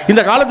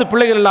இந்த காலத்து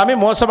பிள்ளைகள் எல்லாமே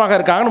மோசமாக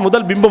இருக்காங்கன்னு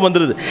முதல் பிம்பம்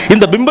வந்துடுது.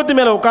 இந்த பிம்பத்து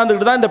மேலே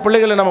உட்காந்துக்கிட்டு தான் இந்த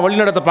பிள்ளைகளை நம்ம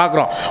வழிநடத்த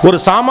பார்க்குறோம். ஒரு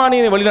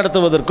சாமானியனை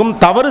வழிநடத்துவதற்கும்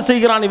தவறு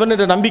செய்கிறான் இவன்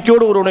என்ற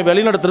நம்பிக்கையோடு ஒருவனை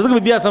வழிநடத்துறதுக்கு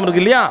வித்தியாசம்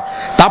இருக்கு இல்லையா?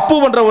 தப்பு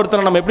பண்ற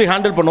ஒருத்தரை நம்ம எப்படி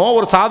ஹேண்டில் பண்ணுவோம்,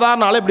 ஒரு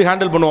சாதாரண ஆளை எப்படி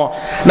ஹேண்டில் பண்ணுவோம்?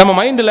 நம்ம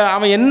மைண்டில்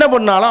அவன் என்ன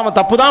பண்ணாலும் அவன்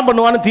தப்பு தான்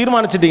பண்ணுவான்னு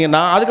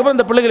தீர்மானிச்சிட்டிங்கன்னா அதுக்கப்புறம்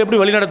இந்த பிள்ளைகள்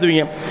எப்படி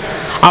வழிநடத்துவீங்க?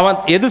 அவன்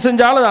எது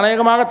செஞ்சாலும்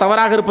அநேகமாக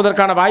தவறாக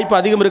இருப்பதற்கான வாய்ப்பு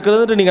அதிகம்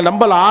இருக்கிறது என்று நீங்கள்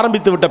நம்ப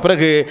ஆரம்பித்து விட்ட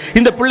பிறகு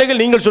இந்த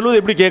பிள்ளைகள் நீங்கள் சொல்வது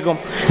எப்படி கேட்கும்?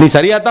 நீ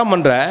சரியா தான்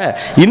பண்ற,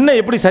 இன்னும்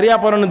எப்படி சரியா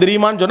பண்ணணும்னு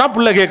தெரியுமான்னு சொன்னா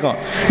பிள்ளை கேட்கும்.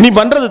 நீ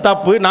பண்றது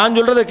தப்பு, நான்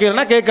சொல்றதை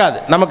கேட்கனா கேட்காது.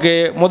 நமக்கு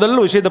முதல்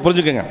விஷயத்தை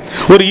புரிஞ்சுக்கங்க.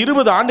 ஒரு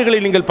 20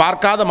 ஆண்டுகளில் நீங்கள்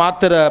பார்க்காத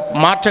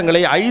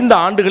மாற்றங்களை 5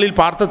 ஆண்டுகளில்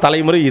பார்த்த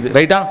தலைமுறை இது.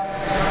 ரைட்டா?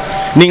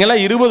 நீங்களாம்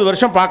 20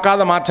 வருஷம்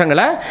பார்க்காத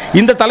மாற்றங்களை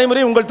இந்த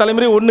தலைமுறை உங்கள்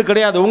தலைமுறை ஒன்று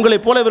கிடையாது. உங்களை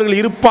போல இவர்கள்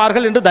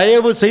இருப்பார்கள் என்று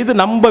தயவு செய்து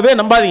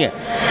நம்பாதீங்க.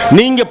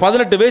 நீங்க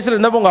 18 வயசுல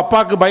இருந்தப்போ உங்க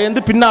அப்பாவுக்கு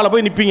பயந்து பின்னால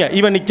போய் நிற்பீங்க,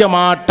 இவன் நிற்க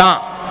மாட்டான்,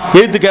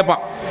 எதிர்த்து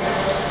கேட்பான்.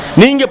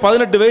 நீங்க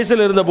 18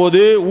 வயசுல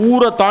இருந்தபோது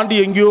ஊரை தாண்டி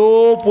எங்கேயோ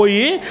போய்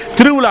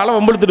திருவிழாவில்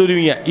வம்பிழுத்துட்டு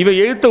வருவீங்க, இவன்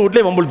எழுத்த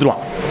வீட்டிலே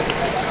வம்பிழுத்துருவான்.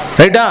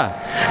 ரைட்டா?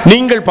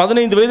 நீங்கள்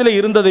 15 வயதில்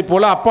இருந்ததை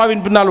போல,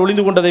 அப்பாவின் பின்னால்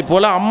ஒளிந்து கொண்டதை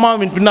போல,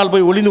 அம்மாவின் பின்னால்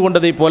போய் ஒளிந்து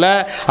கொண்டதை போல,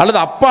 அல்லது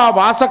அப்பா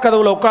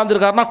வாசக்கதவுல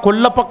உட்கார்ந்துருக்காருன்னா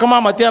கொல்ல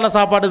பக்கமாக மத்தியான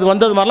சாப்பாட்டுக்கு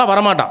வந்தது மாதிரிலாம்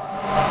வரமாட்டான்.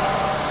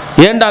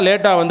 ஏண்டா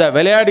லேட்டாக வந்த,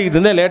 விளையாடிக்கிட்டு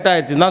இருந்தேன் லேட்டாக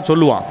ஆயிடுச்சுன்னு தான்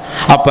சொல்லுவான்.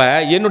 அப்போ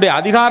என்னுடைய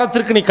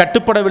அதிகாரத்திற்கு நீ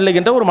கட்டுப்படவில்லை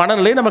என்ற ஒரு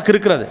மனநிலை நமக்கு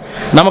இருக்கிறது.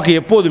 நமக்கு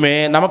எப்போதுமே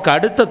நமக்கு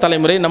அடுத்த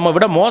தலைமுறை நம்ம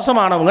விட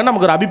மோசமானவங்க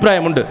நமக்கு ஒரு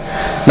அபிப்பிராயம் உண்டு.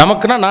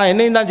 நமக்குன்னா நான்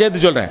என்னையும் தான்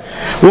சேர்த்து சொல்கிறேன்.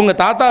 உங்கள்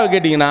தாத்தாவை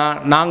கேட்டிங்கன்னா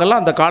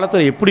நாங்கள்லாம் அந்த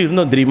காலத்தில் எப்படி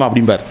இருந்தோம் தெரியுமா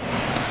அப்படிம்பார்.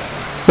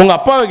 உங்கள்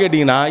அப்பாவை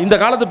கேட்டிங்கன்னா இந்த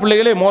காலத்து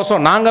பிள்ளைகளே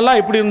மோசம், நாங்கள்லாம்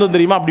எப்படி இருந்தோம்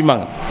தெரியுமா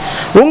அப்படிம்பாங்க.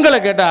 உங்களை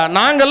கேட்டால்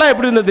நாங்கள்லாம்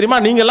எப்படி இருந்தோம் தெரியுமா,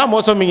 நீங்கள்லாம்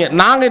மோசமிங்க.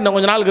 நாங்கள் இன்னும்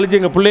கொஞ்ச நாள் கழிச்சு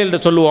எங்கள்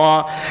பிள்ளைகள்கிட்ட சொல்லுவோம்,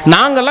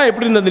 நாங்கள்லாம்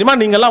எப்படி இருந்தோம் தெரியுமா,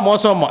 நீங்கள்லாம்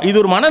மோசமா. இது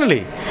ஒரு மனநிலை.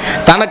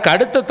 தனக்கு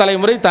அடுத்த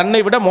தலைமுறை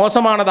தன்னை விட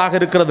மோசமானதாக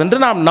இருக்கிறது என்று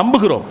நாம்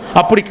நம்புகிறோம்.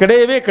 அப்படி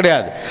கிடையவே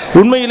கிடையாது.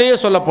 உண்மையிலேயே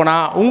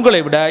சொல்லப்போனால்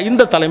உங்களை விட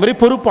இந்த தலைமுறை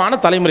பொறுப்பான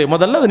தலைமுறை.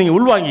 முதல்ல அதை நீங்கள்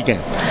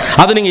உள்வாங்கிக்கங்க.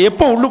 அதை நீங்கள்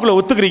எப்போ உள்ளுக்குள்ளே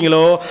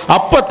ஒத்துக்கிறீங்களோ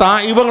அப்போ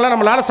தான் இவங்களாம்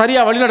நம்மளால்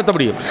சரியாக வழிநடத்த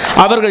முடியும்.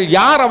 அவர்கள்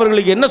யார்,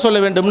 அவர்களுக்கு என்ன சொல்ல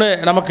வேண்டும்னு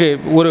நமக்கு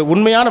ஒரு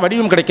உண்மையான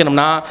வடிவம்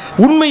கிடைக்கணும்னா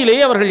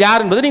உண்மையிலேயே அவர்கள்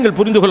யார் என்பதை நீங்கள்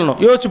புரிந்து கொள்ளணும்.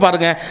 யோசிச்சு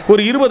பாருங்கள்,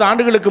 ஒரு 20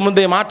 ஆண்டுகளுக்கு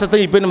முந்தைய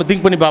மாற்றத்தை இப்போ நம்ம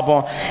திங்க் பண்ணி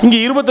பார்ப்போம். இங்கே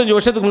 25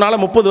 வருஷத்துக்கு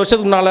முன்னால் 30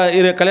 வருஷத்துக்கு முன்னால்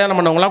கல்யாணம்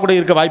பண்ணவங்களாம் கூட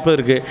இருக்க வாய்ப்பு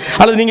இருக்குது,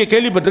 அல்லது நீங்கள்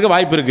கேள்விப்பட்டிருக்க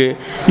வாய்ப்பு இருக்குது.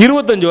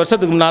 25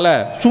 வருஷத்துக்கு முன்னால்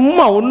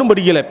சும்மா ஒன்றும்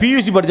படிக்கலை,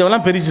 பியூசி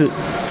படித்தவங்களாம் பெருசு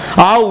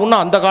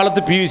இன்னும் அந்த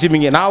காலத்து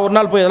பியூசிமிங்க. நான் ஒரு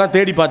நாள் போய் அதெல்லாம்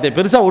தேடி பார்த்தேன்,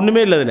 பெருசாக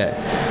ஒன்றுமே இல்லை அதில்.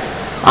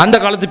 அந்த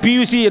காலத்து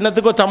பியூசி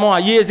என்னத்துக்கோ சமம்,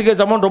 ஐஏஎஸ்க்கே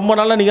சமம், ரொம்ப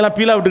நாளாக நீங்களாம்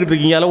பீலாக விட்டுக்கிட்டு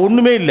இருக்கீங்க, அதில்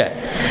ஒன்றுமே இல்லை.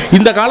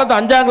 இந்த காலத்து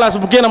 5ஆம் கிளாஸ்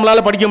புக்கே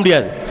நம்மளால் படிக்க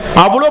முடியாது,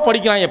 அவ்வளோ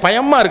படிக்கிறாங்க.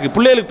 பயமாக இருக்குது,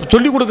 பிள்ளைகளுக்கு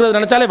சொல்லிக் கொடுக்குறது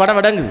நினச்சாலே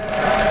வடங்குது.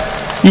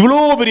 இவ்வளோ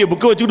பெரிய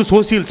புக்கை வச்சுக்கிட்டு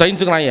சோசியல்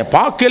சயின்ஸுக்குறாங்க,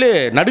 பார்க்கலே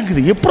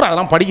நடுங்குது, எப்படி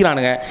அதெல்லாம்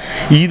படிக்கிறானுங்க.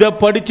 இதை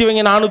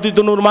படித்தவங்க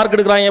 490 மார்க்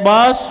எடுக்கிறாங்க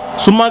பாஸ்,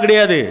 சும்மா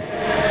கிடையாது.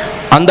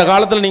 அந்த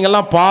காலத்தில்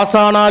நீங்கள்லாம் பாஸ்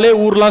ஆனாலே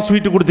ஊர்லாம்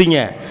ஸ்வீட்டு கொடுத்தீங்க,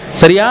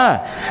 சரியா?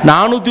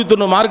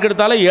 490 மார்க்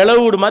எடுத்தாலே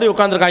இளவுடு மாதிரி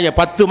உட்காந்துருக்காங்க.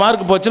 10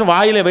 மார்க் போச்சுன்னு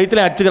வாயில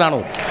வயிற்றுல அடிச்சுக்கிறானோ.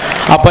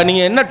 அப்போ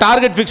நீங்கள் என்ன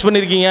டார்கெட் ஃபிக்ஸ்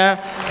பண்ணியிருக்கீங்க?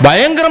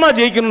 பயங்கரமாக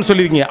ஜெயிக்கணும்னு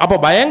சொல்லியிருக்கீங்க. அப்போ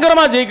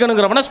பயங்கரமாக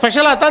ஜெயிக்கணுங்கிறவனா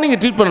ஸ்பெஷலாக தான் நீங்கள்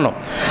ட்ரீட் பண்ணணும்.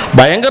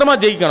 பயங்கரமாக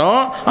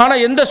ஜெயிக்கணும்,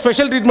 ஆனால் எந்த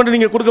ஸ்பெஷல் ட்ரீட்மெண்ட்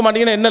நீங்கள் கொடுக்க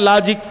மாட்டீங்கன்னா என்ன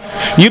லாஜிக்?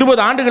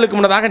 20 ஆண்டுகளுக்கு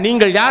முன்னதாக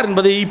நீங்கள் யார்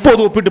என்பதை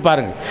இப்போது ஒப்பிட்டு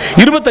பாருங்கள்.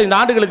 25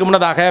 ஆண்டுகளுக்கு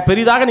முன்னதாக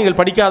பெரிதாக நீங்கள்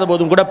படிக்காத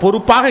போதும் கூட,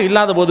 பொறுப்பாக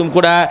இல்லாத போதும்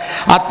கூட,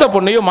 அத்தை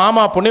பொண்ணையோ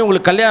மாமா பொண்ணையோ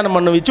உங்களுக்கு கல்யாணம்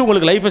பண்ண வச்சு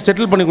உங்களுக்கு லைஃப்பை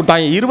செட்டில் பண்ணி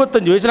கொடுத்தாங்க.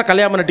 25 வயசில்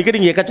கல்யாணம் பண்ண டிக்கெட்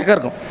இங்கே எக்கச்சக்கம்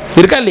இருக்கும்,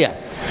 இருக்கா இல்லையா?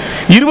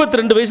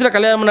 22 வயசில்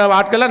கல்யாணம் பண்ண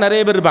ஆட்கள்லாம்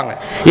நிறைய பேர் இருப்பாங்க.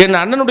 என்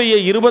அண்ணனுடைய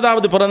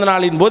 20வது பிறந்த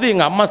நாளின் போது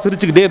எங்கள் அம்மா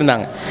சிரிச்சுக்கிட்டே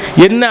இருந்தாங்க.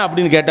 என்ன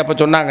அப்படின்னு கேட்டப்ப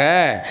சொன்னாங்க,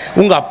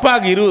 உங்கள்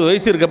அப்பாவுக்கு 20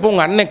 வயசு இருக்கப்போ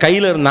உங்கள் அண்ணன்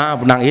கையில் இருந்தான்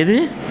அப்படின்னாங்க. எது?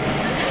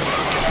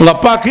 உங்கள்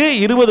அப்பாவுக்கு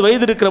 20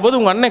 வயது இருக்கிற போது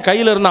உங்கள் அண்ணன்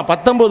கையில் இருந்தான்,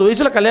 19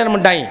 வயசில் கல்யாணம்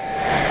பண்ணிட்டாங்க.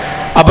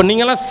 அப்போ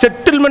நீங்களாம்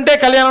செட்டில்மெண்ட்டே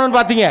கல்யாணம்னு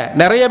பார்த்தீங்க.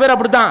 நிறைய பேர்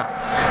அப்படி தான்,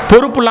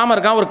 பொறுப்பு இல்லாமல்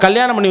இருக்கான். ஒரு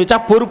கல்யாணம் பண்ணி வச்சா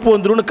பொறுப்பு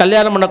வந்துடும்,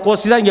 கல்யாணம் பண்ண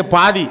கோசி தான் இங்கே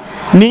பாதி.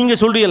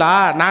 நீங்கள் சொல்கிறீங்களா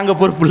நாங்கள்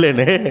பொறுப்பு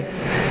இல்லைன்னு?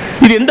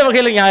 இது எந்த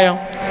வகையில் நியாயம்?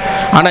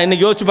 ஆனால்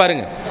இன்னைக்கு யோசிச்சு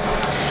பாருங்க,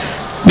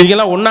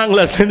 நீங்கள்லாம் 1ஆம்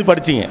கிளாஸ்லேருந்து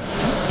படிச்சிங்க,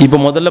 இப்போ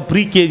முதல்ல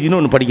ப்ரீ கேஜின்னு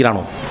ஒன்று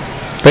படிக்கிறானோ,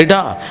 ரைட்டா?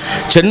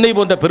 சென்னை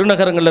போன்ற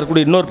பெருநகரங்களில்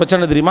இருக்கக்கூடிய இன்னொரு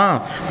பிரச்சனை தெரியுமா?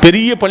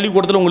 பெரிய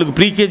பள்ளிக்கூடத்தில் உங்களுக்கு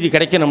ப்ரீ கேஜி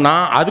கிடைக்கணும்னா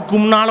அதுக்கு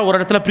முன்னால் ஒரு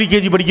இடத்துல ப்ரீ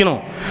கேஜி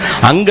படிக்கணும்.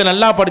 அங்கே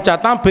நல்லா படித்தா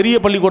தான் பெரிய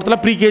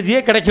பள்ளிக்கூடத்தில் ப்ரீ கேஜியே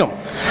கிடைக்கும்.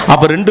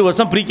 அப்போ 2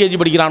 வருஷம் ப்ரீ கேஜி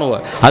படிக்கிறானுவோ,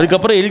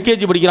 அதுக்கப்புறம்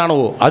எல்கேஜி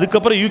படிக்கிறானுவோ,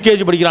 அதுக்கப்புறம்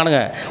யூகேஜி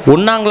படிக்கிறானுங்க.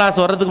 1ஆம் கிளாஸ்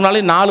வர்றதுக்கு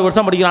முன்னாலே 4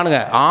 வருஷம் படிக்கிறானுங்க.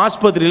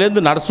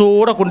 ஆஸ்பத்திரியிலேருந்து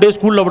நர்ஸோடு கொண்டே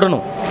ஸ்கூலில்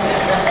விடணும்,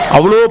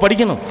 அவ்வளோ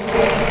படிக்கணும்.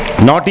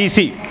 Not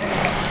easy.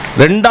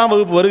 2ஆம்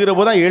வகுப்பு வருகிற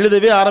போது தான்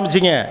எழுதவே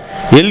ஆரம்பிச்சிங்க.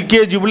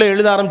 எல்கேஜிக்குள்ளே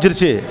எழுத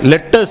ஆரம்பிச்சிருச்சு,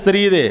 லெட்டர்ஸ்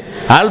தெரியுது,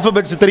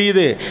 ஆல்ஃபபெட்ஸ்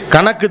தெரியுது,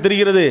 கணக்கு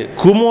தெரிகிறது,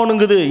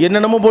 குமோனுங்குது,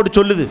 என்னென்னமோ போட்டு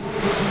சொல்லுது.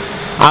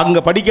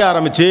 அங்கே படிக்க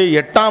ஆரம்பித்து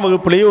 8ஆம்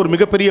வகுப்புலேயே ஒரு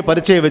மிகப்பெரிய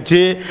பரீட்சையை வச்சு,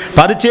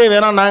 பரீட்சையே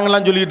வேணாம்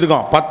நாங்கள்லாம் சொல்லிகிட்டு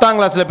இருக்கோம். 10ஆம்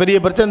கிளாஸில் பெரிய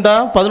பரீட்சை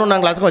இருந்தால்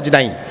 11ஆம் கிளாஸுக்கு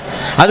வச்சுட்டாங்க.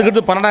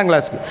 அதுக்கடுத்து 12ஆம்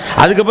கிளாஸுக்கு,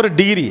 அதுக்கப்புறம்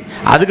டிகிரி,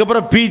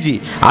 அதுக்கப்புறம் பிஜி,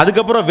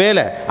 அதுக்கப்புறம்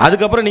வேலை,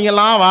 அதுக்கப்புறம்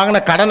நீங்கள்லாம்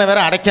வாங்கின கடனை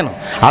வேறு அடைக்கணும்.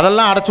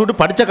 அதெல்லாம் அடைச்சி விட்டு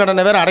படித்த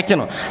கடனை வேறு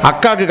அடைக்கணும்.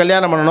 அக்காவுக்கு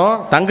கல்யாணம் பண்ணணும்,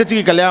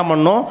 தங்கச்சிக்கு கல்யாணம்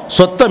பண்ணணும்,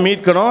 சொத்தை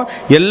மீட்கணும்,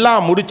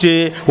 எல்லாம் முடித்து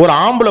ஒரு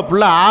ஆம்பளை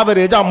புள்ள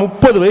ஆவரேஜாக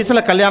 30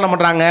 வயசில் கல்யாணம்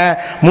பண்ணுறாங்க.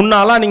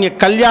 முன்னாலாம் நீங்கள்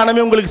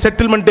கல்யாணமே உங்களுக்கு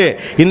செட்டில்மெண்ட்டு,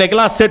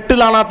 இன்றைக்கெல்லாம்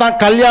செட்டில் ஆனால் தான்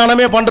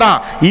கல்யாணமே பண்ணுறான்.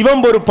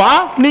 இவன் பொறுப்பா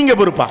நீங்கள்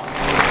பொறுப்பா?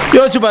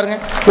 யோசிச்சு பாருங்க.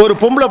 ஒரு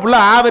பொம்பளை புள்ள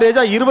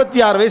ஆவரேஜாக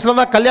 26 வயசில்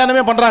தான்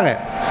கல்யாணமே பண்ணுறாங்க.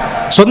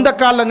 சொந்த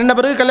காலில் நின்ன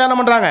பிறகு கல்யாணம்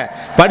பண்ணுறாங்க.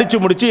 படித்து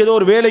முடித்து ஏதோ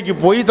ஒரு வேலைக்கு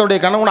போய் தன்னுடைய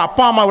கணவன்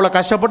அப்பா அம்மா இவ்வளோ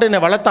கஷ்டப்பட்டு என்னை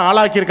வளர்த்து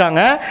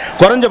ஆளாக்கியிருக்காங்க,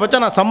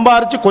 குறைஞ்சபட்சம் நான்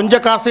சம்பாரித்து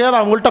கொஞ்சம் காசையாவது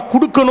அவங்கள்ட்ட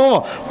கொடுக்கணும்,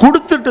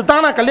 கொடுத்துட்டு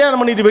தான் நான்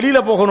கல்யாணம் பண்ணிட்டு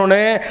வெளியில்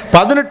போகணும்னு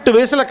 18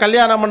 வயசில்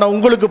கல்யாணம் பண்ண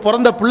உங்களுக்கு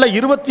பிறந்த பிள்ளை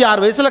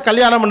 26 வயசில்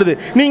கல்யாணம் பண்ணுது.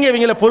 நீங்கள்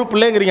இவங்கள பொறுப்பு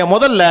இல்லைங்கிறீங்க.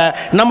 முதல்ல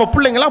நம்ம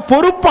பிள்ளைங்களாம்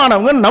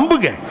பொறுப்பானவங்க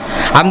நம்புங்க.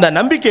 அந்த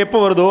நம்பிக்கை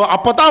எப்போ வருதோ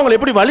அப்போ தான் அவங்களை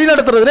எப்படி வழி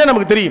நடத்துறதுனே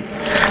நமக்கு தெரியும்.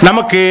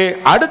 நமக்கு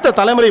அடுத்த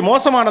தலைமுறை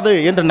மோசமானது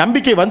என்ற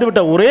நம்பிக்கை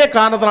வந்துவிட்ட ஒரே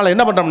காரணத்தினால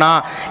என்ன பண்ணுறோம்னா,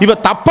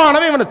 இவன்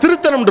தப்பானவே இவனை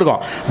திருத்தணும்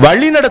இருக்கோம்.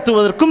 வழி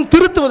நடத்துவதற்கும்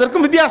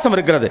திருத்துவதற்கும் வித்தியாசம்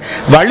இருக்கிறது.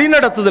 வழி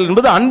நடத்துதல்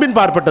என்பது அன்பின்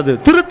பார்ப்பட்டது,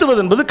 திருத்துவது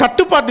என்பது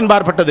கட்டுப்பாட்டின்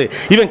பார்ப்பட்டது.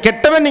 இவன்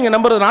கெட்டவன் நீங்க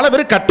நம்புறதுனால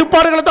வெறும்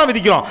கட்டுப்பாடுகளை தான்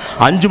விதிக்கிறோம்.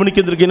 5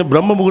 மணிக்கு எந்திரிக்கணும்,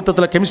 பிரம்ம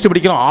முகூர்த்தத்தில் கெமிஸ்ட்ரி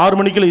படிக்கணும், 6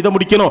 மணிக்கு இதை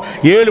முடிக்கணும்,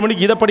 7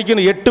 மணிக்கு இதை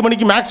படிக்கணும், 8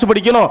 மணிக்கு மேக்ஸ்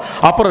படிக்கணும்,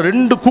 அப்புறம்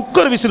 2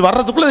 குக்கர் விசில்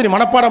வர்றதுக்குள்ள நீ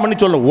மனப்பாடம் பண்ணி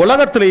சொல்லணும்.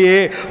 உலகத்திலேயே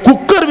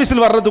குக்கர்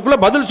விசில் வர்றதுக்குள்ள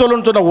பதில்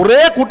சொல்லணும்னு சொன்ன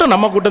ஒரே கூட்டம்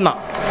நம்ம கூட்டம் தான்.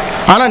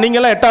 ஆனா நீங்க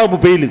எல்லாம் 8ஆம்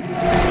வகுப்பு பெயில்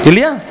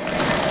இல்லையா?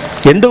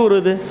 எந்த ஒரு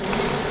இது?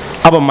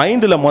 அப்போ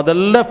மைண்டில்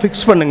முதல்ல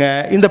ஃபிக்ஸ் பண்ணுங்க,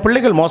 இந்த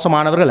பிள்ளைகள்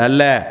மோசமானவர்கள்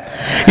அல்ல,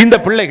 இந்த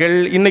பிள்ளைகள்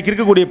இன்னைக்கு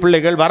இருக்கக்கூடிய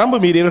பிள்ளைகள் வரம்பு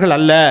மீறியவர்கள்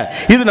அல்ல,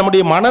 இது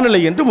நம்முடைய மனநிலை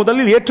என்று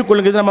முதலில்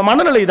ஏற்றுக்கொள்ளுங்க. இது நம்ம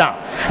மனநிலை தான்.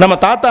 நம்ம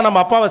தாத்தா நம்ம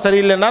அப்பாவை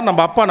சரியில்லைன்னா,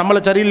 நம்ம அப்பா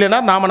நம்மளை சரியில்லைன்னா,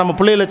 நாம நம்ம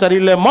பிள்ளைகளை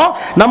சரியில்லைமோ,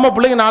 நம்ம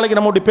பிள்ளைங்க நாளைக்கு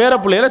நம்மளுடைய பேர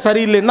பிள்ளைகளை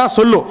சரியில்லைன்னா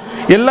சொல்லும்.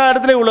 எல்லா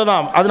இடத்துலையும்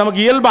உள்ளதான். அது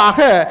நமக்கு இயல்பாக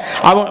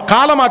அவங்க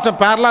காலமாற்றம்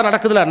பேரலாக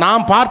நடக்குதுல,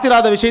 நாம்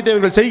பார்த்திராத விஷயத்தை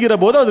இவர்கள் செய்கிற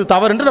போது அது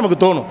தவறு என்று நமக்கு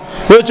தோணும்.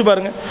 யோசிச்சு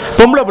பாருங்க,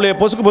 பொம்பளை பிள்ளைய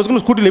பொசுக்கு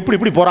பொசுக்குன்னு ஸ்கூட்டியில்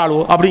இப்படி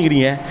போறாளோ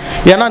அப்படிங்கிறீங்க.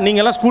 ஏன்னா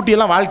நீங்கள்லாம்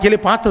ஸ்கூட்டியெல்லாம் வாழ்க்கையிலே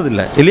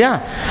பார்த்ததில்லை இல்லையா?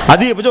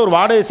 அதிகபட்சம் ஒரு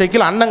வாடகை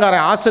சைக்கிள்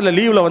அண்ணங்காரன் ஹாஸ்டலில்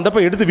லீவில் வந்தப்போ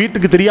எடுத்து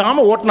வீட்டுக்கு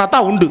தெரியாமல் ஓட்டினா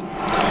தான் உண்டு,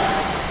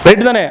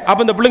 ரைட்டு தானே?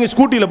 அப்போ இந்த பிள்ளைங்க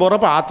ஸ்கூட்டியில்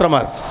போகிறப்ப ஆத்திரமா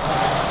இருக்கு.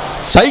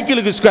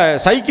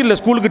 சைக்கிளில்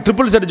ஸ்கூலுக்கு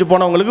ட்ரிபிள்ஸ் அடிச்சு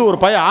போனவங்களுக்கு ஒரு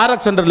பையன் RX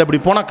சென்டரில்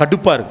இப்படி போனால்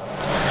கடுப்பாக இருக்கு.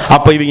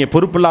 அப்போ இவங்க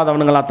பொறுப்பு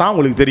இல்லாதவனுங்களாக தான்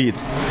உங்களுக்கு தெரியுது.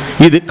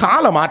 இது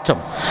கால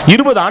மாற்றம்.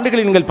 20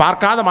 ஆண்டுகளில் நீங்கள்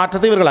பார்க்காத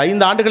மாற்றத்தை இவர்கள்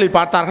 5 ஆண்டுகளில்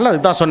பார்த்தார்கள்.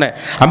 அதுதான் சொன்னேன்,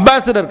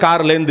 அம்பாசிடர்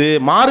கார்லேருந்து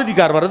மாருதி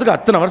கார் வர்றதுக்கு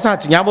அத்தனை வருஷம்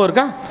ஆச்சு. ஞாபகம்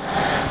இருக்கா?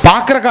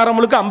 பார்க்குற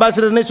காரங்களுக்கு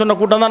அம்பாசிடர்னே சொன்ன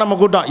கூட்டம் தான் நம்ம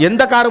கூட்டம்.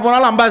 எந்த கார்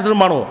போனாலும்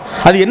அம்பாசிடர் பண்ணுவோம்.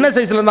 அது என்ன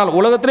சைஸில் இருந்தாலும்.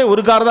 உலகத்திலே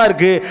ஒரு கார் தான்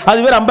இருக்குது, அது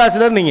வேறு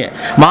அம்பாசிடர். நீங்கள்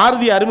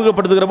மாருதி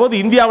அறிமுகப்படுத்துகிற போது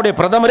இந்தியாவுடைய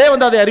பிரதமரே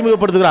வந்து அதை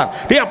அறிமுகப்படுத்துகிறார்.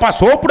 அப்பா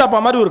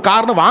சோப்புடாப்பா மாதிரி ஒரு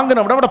கார்னு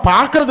வாங்கின விட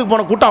பார்க்கறதுக்கு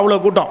போன கூட்டம் அவ்வளோ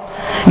கூட்டம்.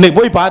 இன்னைக்கு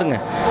போய் பாருங்க,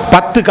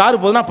 10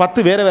 கார் போதுன்னா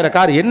 10 வேறு வேறு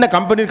கார். என்ன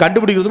கம்பெனி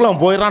கண்டுபிடிக்கிறதுக்குள்ள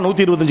அவன் போயிடறான்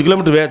 125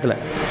 கிலோமீட்டர் வேகத்தில்.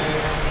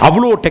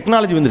 அவ்வளோ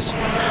டெக்னாலஜி வந்துருச்சு.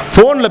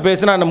 ஃபோனில்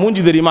பேசினா என்ன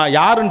மூஞ்சி தெரியுமா,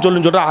 யாருன்னு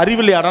சொல்லுன்னு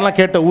அறிவில் யாரெல்லாம்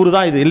கேட்ட ஊர்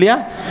தான் இது இல்லையா?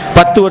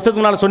 10 வருஷத்துக்கு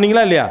முன்னால்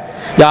சொன்னீங்களா இல்லையா?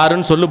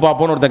 யாருன்னு சொல்லு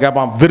பார்ப்போன்னு ஒருத்தன்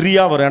கேட்பான்.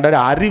 வெறியா வரும்,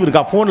 அறிவு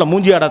இருக்கா? ஃபோனில்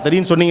மூஞ்சி ஆடா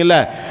தெரியும்னு சொன்னீங்கல்ல.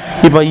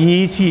 இப்போ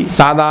ஈஸி,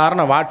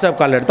 சாதாரண வாட்ஸ்அப்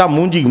கால் எடுத்தால்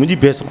மூஞ்சிக்கு மூஞ்சி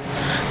பேசணும்.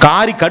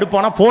 காரி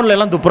கடுப்பானா ஃபோனில்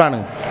எல்லாம்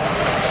துப்புறானுங்க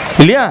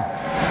இல்லையா?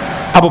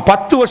 அப்போ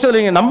 10 வருஷத்தில்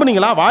நீங்கள்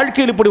நம்புனீங்களா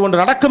வாழ்க்கையில் இப்படி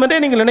ஒன்று நடக்கும்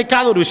என்றே நீங்கள்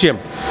நினைக்காத ஒரு விஷயம்.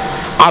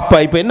 அப்போ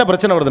இப்போ என்ன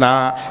பிரச்சனை வருதுன்னா,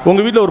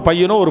 உங்கள் வீட்டில் ஒரு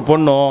பையனோ ஒரு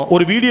பொண்ணோ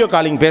ஒரு வீடியோ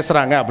காலிங்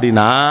பேசுகிறாங்க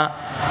அப்படின்னா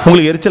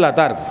உங்களுக்கு எரிச்சலாக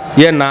தான் இருக்கும்.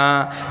 ஏன்னா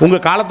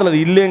உங்கள் காலத்தில் அது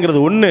இல்லைங்கிறது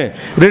ஒன்று.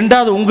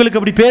 ரெண்டாவது, உங்களுக்கு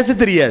அப்படி பேச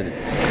தெரியாது.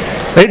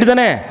 ரைட்டு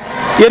தானே?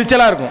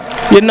 எரிச்சலாக இருக்கும்.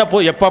 என்ன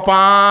எப்போ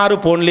பாரு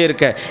ஃபோன்லேயே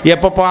இருக்க,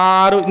 எப்போ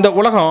பாரு. இந்த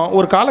உலகம்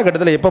ஒரு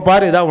காலகட்டத்தில் எப்போ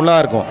பாரு ஏதாவது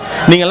ஒன்றா இருக்கும்.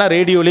 நீங்கள்லாம்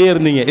ரேடியோலேயே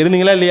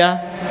இருந்தீங்களா இல்லையா?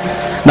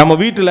 நம்ம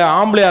வீட்டில்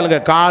ஆம்பளை ஆளுங்க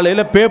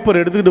காலையில் பேப்பர்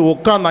எடுத்துக்கிட்டு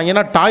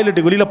உட்காந்தாங்கன்னா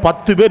டாய்லெட்டுக்கு வெளியில்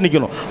 10 பேர்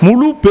நிற்கணும்.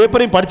 முழு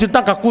பேப்பரையும் படிச்சுட்டு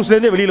தான்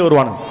கக்கூஸ்லேருந்தே வெளியில்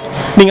வருவானுங்க.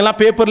 நீங்கள்லாம்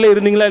பேப்பர்லேயே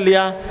இருந்தீங்களா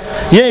இல்லையா?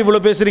 ஏன்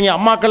இவ்வளோ பேசுகிறீங்க?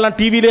 அம்மாக்கள்லாம்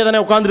டிவிலே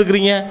தானே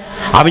உட்காந்துருக்குறீங்க.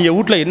 அவங்க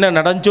வீட்டில் என்ன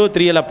நடந்துச்சோ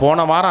தெரியலை.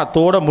 போன வாரம்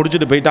அத்தோடு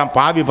முடிச்சுட்டு போயிட்டான்,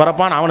 பாவி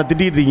பரப்பான்னு அவனை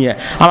திட்டிகிட்டு இருக்கீங்க.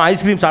 அவன்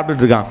ஐஸ்கிரீம்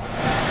சாப்பிட்டுட்டு இருக்கான்.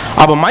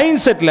 அப்போ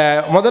மைண்ட் செட்டில்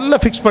முதல்ல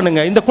ஃபிக்ஸ்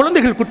பண்ணுங்கள், இந்த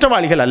குழந்தைகள்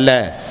குற்றவாளிகள் அல்ல,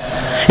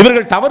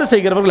 இவர்கள் தவறு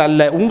செய்கிறவர்கள்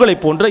அல்ல. உங்களை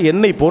போன்ற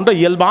என்னை போன்ற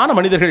இயல்பான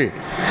மனிதர்கள்,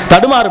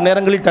 தடுமாறும்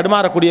நேரங்களில்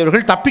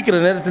தடுமாறக்கூடியவர்கள், தப்பிக்கிற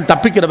நேரத்தில்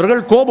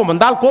தப்பிக்கிறவர்கள், கோபம்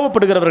வந்தால்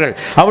கோபப்படுகிறவர்கள்,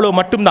 அவ்வளோ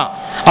மட்டும்தான்.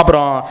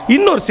 அப்புறம்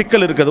இன்னொரு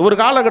சிக்கல் இருக்குது. ஒரு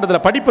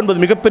காலகட்டத்தில் படிப்பு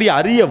என்பது மிகப்பெரிய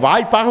அரிய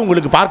வாய்ப்பாக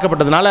உங்களுக்கு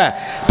பார்க்கப்பட்டதுனால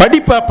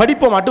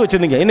படிப்பை மட்டும்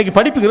வச்சுருந்தீங்க. இன்றைக்கி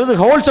படிப்புங்கிறது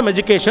ஹோல்சம்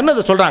எஜுகேஷன்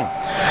அதை சொல்கிறாங்க.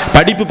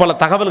 படிப்பு பல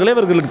தகவல்களை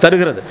இவர்களுக்கு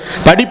தருகிறது.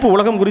 படிப்பு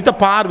உலகம் குறித்த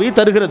பார்வையை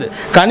தருகிறது.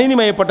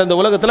 கணினிமயப்பட்ட இந்த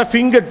உலகத்தில்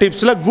ஃபிங்கர்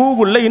டிப்ஸில்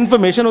கூகுளில்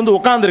இன்ஃபர்மேஷன் வந்து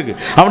உட்காந்துருக்கு.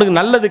 அவனுக்கு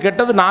நல்லது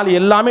கெட்டது நாலு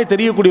எல்லாமே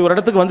தெரியக்கூடிய ஒரு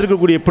இடத்துக்கு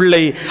வந்திருக்கக்கூடிய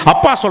பிள்ளை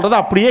அப்பா சொல்கிறத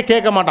அப்படியே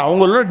கேட்க மாட்டான்.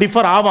 அவங்களோட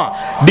டிஃபர் ஆவான்.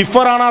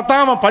 டிஃபர் ஆனால்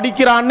தான் அவன்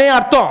படிக்கிறான்னே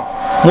அர்த்தம்.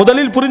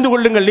 முதலில் புரிந்து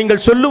கொள்ளுங்கள்,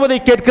 நீங்கள் சொல்லுவதை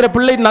கேட்கிற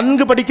பிள்ளை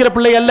நன்கு படிக்கிற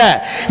பிள்ளை அல்ல.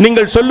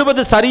 நீங்கள்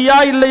சொல்லுவது சரியா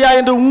இல்லையா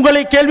என்று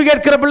உங்களை கேள்வி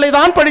கேட்கிற பிள்ளை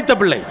தான் படித்த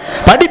பிள்ளை.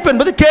 படிப்பு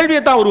என்பது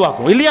கேள்வியை தான்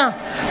உருவாக்கும் இல்லையா?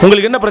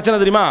 உங்களுக்கு என்ன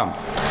பிரச்சனை தெரியுமா?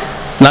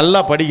 நல்லா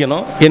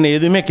படிக்கணும், என்னை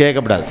எதுவுமே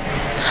கேட்கக்கூடாது.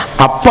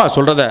 அப்பா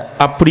சொல்கிறத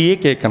அப்படியே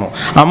கேட்கணும்,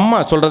 அம்மா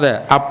சொல்கிறத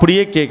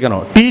அப்படியே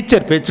கேட்கணும்.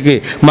 டீச்சர் பேச்சுக்கு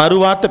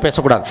மறுவார்த்தை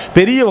பேசக்கூடாது.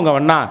 பெரியவங்க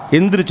வேணா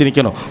எந்திரிச்சு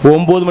நிற்கணும்.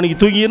 9 மணிக்கு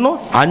தூங்கிடணும்,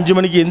 5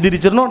 மணிக்கு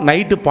எந்திரிச்சிடணும்,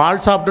 நைட்டு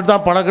பால் சாப்பிட்டுட்டு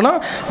தான் பழகணும்.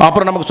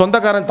 அப்புறம் நமக்கு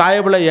சொந்தக்காரன்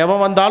தாய பிள்ளை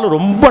எவன் வந்தாலும்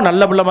ரொம்ப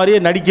நல்ல பிள்ளை மாதிரியே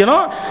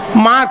நடிக்கணும்,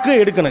 மார்க்கு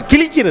எடுக்கணும்.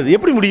 கிழிக்கிறது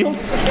எப்படி முடியும்?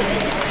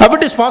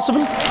 அப்படி இஸ்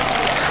பாசிபிள்?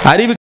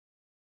 அறிவு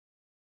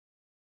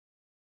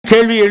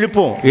கேள்வி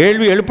எழுப்போம்.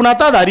 கேள்வி எழுப்புனா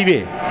தான் அது அறிவே.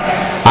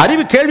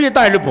 அறிவு கேள்வியை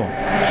தான் எழுப்போம்.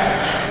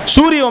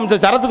 சூரிய வம்ச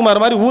சரத்குமார்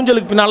மாதிரி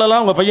ஊஞ்சலுக்கு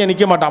பின்னாலலாம் உங்கள் பையன்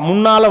நிற்க மாட்டான்.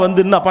 முன்னால்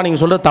வந்துன்னு அப்பா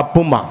நீங்கள் சொல்கிற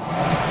தப்புமா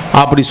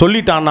அப்படி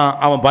சொல்லிட்டான்னா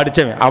அவன்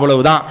படித்தவன்,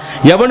 அவ்வளவுதான்.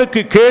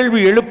 எவனுக்கு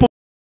கேள்வி எழுப்பும்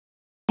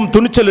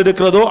துணிச்சல்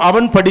இருக்கிறதோ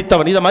அவன்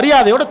படித்தவன். இதை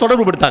மரியாதையோடு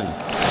தொடர்புபடுத்தாதீங்க.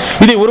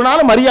 இதை ஒரு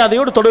நாள்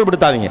மரியாதையோடு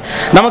தொடர்புபடுத்தாதீங்க.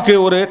 நமக்கு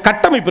ஒரு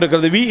கட்டமைப்பு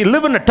இருக்கிறது. We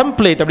live in a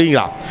template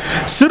அப்படிங்கிறா.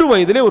 சிறு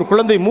வயதிலே ஒரு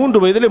குழந்தை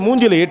 3 வயதிலே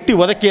மூஞ்சில எட்டி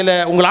உதைக்கல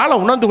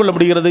உங்களால் உணர்ந்து கொள்ள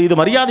முடிகிறது. இது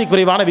மரியாதை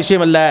குறைவான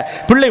விஷயம் அல்ல,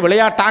 பிள்ளை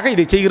விளையாட்டாக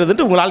இதை செய்கிறது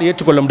என்று உங்களால்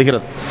ஏற்றுக்கொள்ள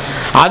முடிகிறது.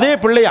 அதே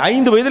பிள்ளை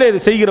 5 வயதிலே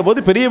இதை செய்கிற போது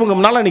பெரியவங்க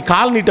முன்னால் நீ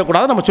கால்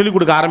நீட்டக்கூடாது நம்ம சொல்லிக்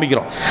கொடுக்க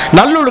ஆரம்பிக்கிறோம்.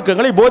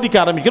 நல்லொழுக்கங்களை போதிக்க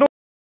ஆரம்பிக்கிறோம்.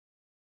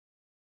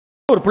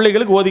 ஒரு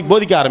பிள்ளைகளுக்கு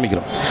போதிக்க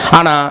ஆரம்பிக்கிறோம்.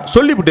 ஆனால்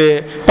சொல்லிவிட்டு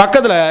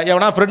பக்கத்தில்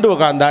எவனா ஃப்ரெண்டு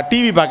உட்காந்தா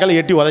டிவி பார்க்கல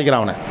எட்டி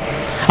உதைக்கிறான் அவனை.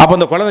 அப்போ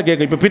அந்த குழந்தை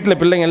கேட்க, இப்போ வீட்டில்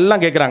பிள்ளைங்க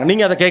எல்லாம் கேட்குறாங்க,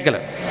 நீங்கள் அதை கேட்கல,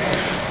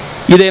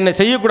 இதை என்ன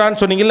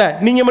செய்யக்கூடாதுன்னு சொன்னீங்கல்ல,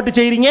 நீங்கள் மட்டும்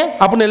செய்கிறீங்க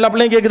அப்படின்னு எல்லா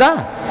பிள்ளையும் கேட்குதா?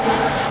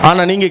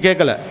 ஆனால் நீங்கள்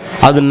கேட்கல.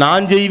 அது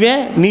நான்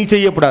செய்வேன், நீ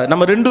செய்யக்கூடாது.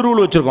 நம்ம 2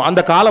 ரூல் வச்சுருக்கோம்.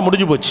 அந்த காலம்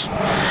முடிஞ்சு போச்சு.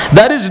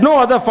 there is no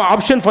other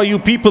option for you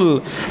people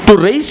to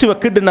raise your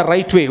kid in a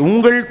right way.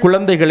 உங்கள்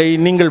குழந்தைகளை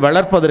நீங்கள்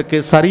வளர்ப்பதற்கு,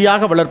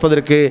 சரியாக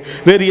வளர்ப்பதற்கு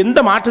வேறு எந்த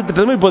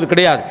மாற்றுத்திட்டமும் இப்போது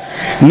கிடையாது.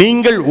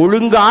 நீங்கள்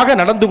ஒழுங்காக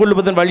நடந்து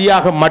கொள்வதன்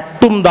வழியாக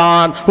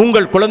மட்டும்தான்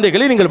உங்கள்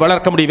குழந்தைகளை நீங்கள்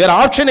வளர்க்க முடியும். வேறு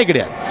ஆப்ஷனே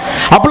கிடையாது.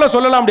 அப்பெல்லாம்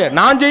சொல்லலாம் முடியாது.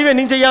 நான் செய்வேன்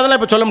நீ செய்யாதெல்லாம்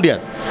இப்போ சொல்ல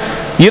முடியாது.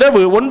 இரவு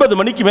 9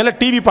 மணிக்கு மேலே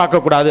டிவி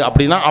பார்க்கக்கூடாது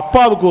அப்படின்னா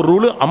அப்பாவுக்கு ஒரு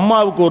ரூலு,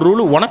 அம்மாவுக்கு ஒரு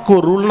ரூலு, உனக்கு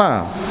ஒரு ரூல்னா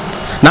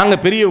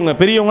நாங்கள்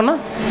பெரியவங்கன்னா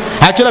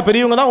ஆக்சுவலாக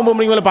பெரியவங்க தான் 9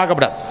 மணிக்கு மேலே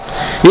பார்க்கப்படாது.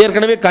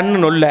 ஏற்கனவே கண்ணு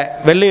நொல்ல,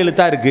 வெள்ளை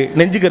எழுத்தாக இருக்குது,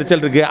 நெஞ்சு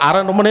கரிச்சல்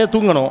இருக்குது, ரொம்ப நேரம்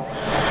தூங்கணும்,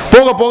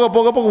 போக போக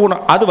போக போக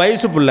போகணும். அது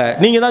வயசு பிள்ளை.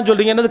 நீங்கள் தான்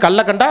சொல்கிறீங்க என்னது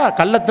கல்லை கண்டா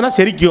கள்ளத்தினா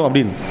செரிக்கும்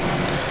அப்படின்னு.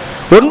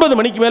 9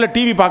 மணிக்கு மேலே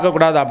டிவி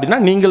பார்க்கக்கூடாது அப்படின்னா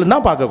நீங்களும்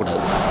தான்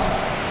பார்க்கக்கூடாது.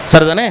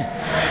 சரிதானே?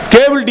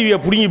 கேபிள் டிவியை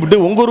பிடுங்கிவிட்டு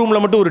உங்கள்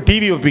ரூமில் மட்டும் ஒரு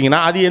டிவி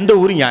வைப்பீங்கன்னா அது எந்த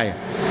ஊர் நியாயம்?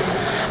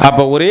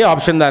 அப்போ ஒரே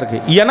ஆப்ஷன் தான்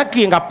இருக்குது. எனக்கு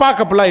எங்கள் அப்பா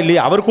கப்பலாம் இல்லையே,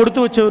 அவர்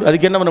கொடுத்து வச்சவர்,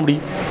 அதுக்கு என்ன பண்ண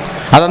முடியும்?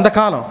 அது அந்த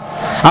காலம்.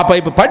 அப்போ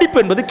இப்போ படிப்பு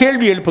என்பது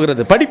கேள்வி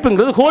எழுப்புகிறது.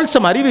 படிப்புங்கிறது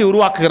ஹோல்சம் அறிவை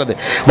உருவாக்குகிறது.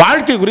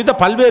 வாழ்க்கை குறித்த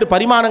பல்வேறு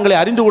பரிமாணங்களை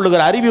அறிந்து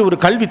கொள்ளுகிற அறிவை ஒரு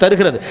கல்வி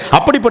தருகிறது.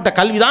 அப்படிப்பட்ட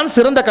கல்விதான்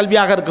சிறந்த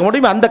கல்வியாக இருக்க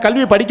முடியும். அந்த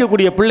கல்வியை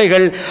படிக்கக்கூடிய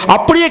பிள்ளைகள்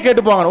அப்படியே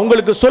கேட்டுப்பாங்க.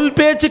 உங்களுக்கு சொல்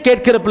பேச்சு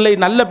கேட்கிற பிள்ளை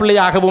நல்ல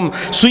பிள்ளையாகவும்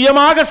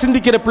சுயமாக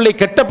சிந்திக்கிற பிள்ளை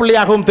கெட்ட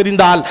பிள்ளையாகவும்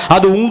தெரிந்தால்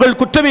அது உங்கள்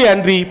குற்றமே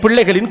அன்றி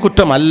பிள்ளைகளின்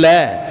குற்றம் அல்ல.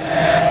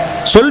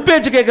 சொல்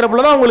பேச்சு கேட்கிற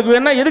பிள்ளை தான் உங்களுக்கு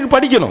வேணா, எதுக்கு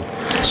படிக்கணும்?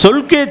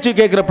 சொல் பேச்சு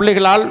கேட்கிற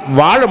பிள்ளைகளால்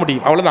வாழ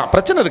முடியும், அவ்வளோதான்,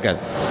 பிரச்சனை இருக்காது,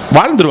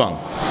 வாழ்ந்துருவாங்க,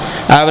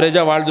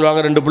 ஆவரேஜாக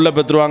வாழ்ந்துருவாங்க, 2 பிள்ளை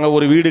பெற்றுருவாங்க,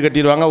 ஒரு வீடு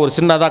கட்டிடுவாங்க, ஒரு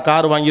சின்னதாக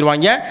கார்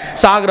வாங்கிடுவாங்க,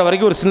 சாகிற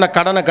வரைக்கும் ஒரு சின்ன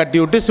கடனை கட்டி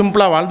விட்டு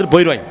சிம்பிளாக வாழ்ந்துட்டு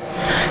போயிடுவாங்க.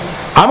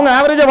 அவங்க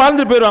ஆவரேஜாக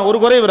வாழ்ந்துட்டு போயிடுவாங்க,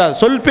 ஒரு குறை வராது.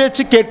 சொல்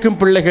பேச்சு கேட்கும்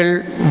பிள்ளைகள்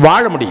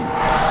வாழ முடியும்.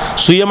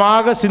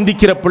 சுயமாக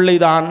சிந்திக்கிற பிள்ளை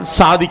தான்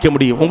சாதிக்க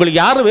முடியும்.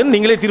 உங்களுக்கு யார் வேணும்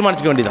நீங்களே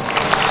தீர்மானிச்சுக்க வேண்டியதான்.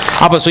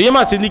 அப்போ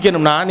சுயமாக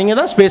சிந்திக்கணும்னா நீங்கள்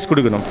தான் ஸ்பேஸ்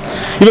கொடுக்கணும்.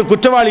 இவன்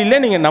குற்றவாளி இல்லை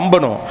நீங்கள்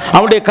நம்பணும்.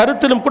 அவனுடைய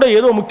கருத்திலும் கூட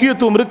ஏதோ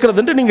முக்கியத்துவம் இருக்கிறது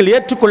என்று நீங்கள்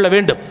ஏற்றுக்கொள்ள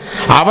வேண்டும்.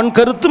 அவன்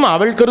கருத்தும்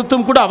அவள்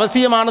கருத்தும் கூட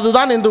அவசியமானது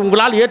தான் என்று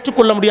உங்களால்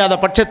ஏற்றுக்கொள்ள முடியாத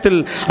பட்சத்தில்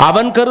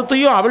அவன்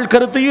கருத்தையும் அவள்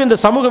கருத்தையும் இந்த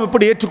சமூகம்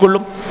எப்படி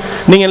ஏற்றுக்கொள்ளும்?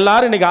 நீங்கள்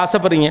எல்லாரும் இன்றைக்கி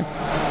ஆசைப்படுறீங்க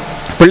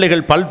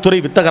பிள்ளைகள்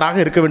பல்துறை வித்தகராக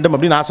இருக்க வேண்டும்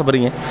அப்படின்னு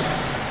ஆசைப்படுறீங்க,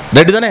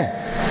 ரெடி தானே?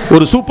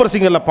 ஒரு சூப்பர்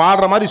சிங்கரில்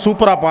பாடுற மாதிரி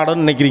சூப்பராக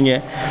பாடணும்னு நினைக்கிறீங்க,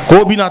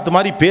 கோபிநாத்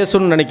மாதிரி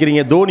பேசணும்னு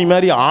நினைக்கிறீங்க, தோனி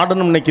மாதிரி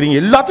ஆடணும்னு நினைக்கிறீங்க,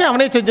 எல்லாத்தையும்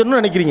அவனே செஞ்சணும்னு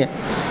நினைக்கிறீங்க.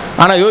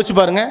 ஆனால் யோசிச்சு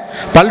பாருங்கள்,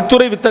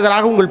 பல்துறை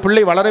வித்தகராக உங்கள்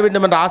பிள்ளை வளர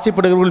வேண்டும் என்று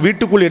ஆசைப்படுகிறவர்கள்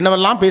வீட்டுக்குள்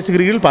என்னவெல்லாம்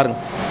பேசுகிறீர்கள்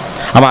பாருங்கள்.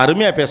 அவன்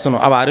அருமையாக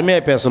பேசணும், அவள்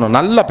அருமையாக பேசணும்,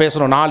 நல்லா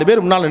பேசணும், 4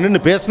 பேர் முன்னால்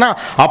நின்று பேசினா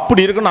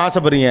அப்படி இருக்குன்னு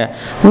ஆசைப்படுறீங்க.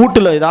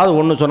 வீட்டில் ஏதாவது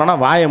ஒன்று சொன்னா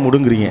வாயை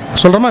முடுங்குறீங்க.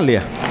 சொல்கிறோமா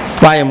இல்லையா?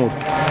 வாயை மூடு,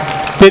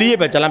 பெரிய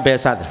பேச்செல்லாம்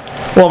பேசாது,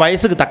 உன்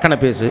வயசுக்கு தக்கன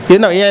பேசு.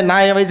 என்ன ஏன்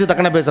நான் என் வயசுக்கு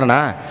தக்கன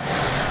பேசுகிறேன்னா,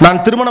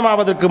 நான் திருமணம்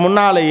ஆவதற்கு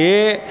முன்னாலேயே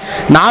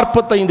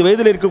 45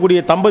 வயதில் இருக்கக்கூடிய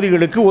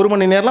தம்பதிகளுக்கு 1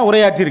 மணி நேரம்லாம்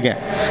உரையாற்றிருக்கேன்.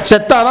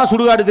 செத்தாதான்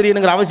சுடுகாடு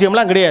தெரியணுங்கிற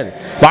அவசியம்லாம் கிடையாது.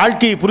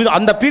 வாழ்க்கையை புரிந்து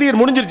அந்த பீரியட்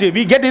முடிஞ்சிருச்சு.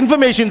 We get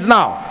informations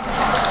now.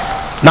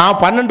 நான்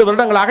 12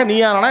 வருடங்களாக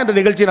நீயானா என்ற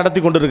நிகழ்ச்சியை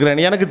நடத்தி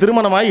கொண்டிருக்கிறேன். எனக்கு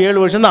திருமணமாகி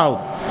 7 வருஷம் தான்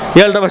ஆகுது,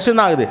 7.5 வருஷம்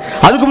தான் ஆகுது.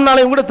 அதுக்கு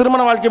முன்னாலேயும் கூட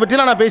திருமண வாழ்க்கை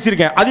பற்றிலாம் நான்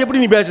பேசியிருக்கேன். அது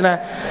எப்படி நீ பேசின?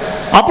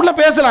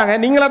 அப்படிலாம் பேசுகிறாங்க,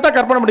 நீங்களாக தான்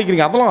கற்பனை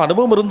பண்ணிக்கிறீங்க. அதெல்லாம்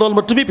அனுபவம் இருந்தால்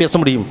மட்டுமே பேச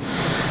முடியும்.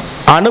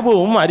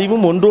 அனுபவமும்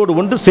அறிவும் ஒன்றோடு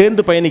ஒன்று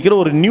சேர்ந்து பயணிக்கிற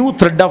ஒரு நியூ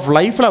த்ரெட் ஆஃப்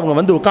லைஃப்பில் அவங்க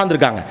வந்து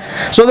உட்காந்துருக்காங்க.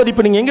 ஸோ தட்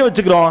இப்போ நீங்கள் எங்கே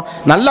வச்சுக்கிறோம்,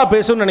 நல்லா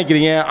பேசணும்னு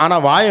நினைக்கிறீங்க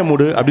ஆனால் வாய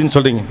மூடு அப்படின்னு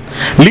சொல்கிறீங்க.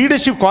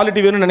 லீடர்ஷிப்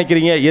குவாலிட்டி வேணும்னு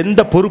நினைக்கிறீங்க,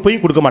 எந்த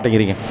பொறுப்பையும் கொடுக்க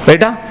மாட்டேங்கிறீங்க.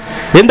 ரைட்டா?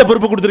 எந்த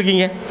பொறுப்பு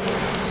கொடுத்துருக்கீங்க?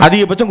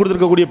 அதிகபட்சம்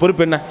கொடுத்துருக்கக்கூடிய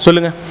பொறுப்பு என்ன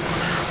சொல்லுங்கள்?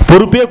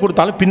 பொறுப்பே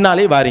கொடுத்தாலும்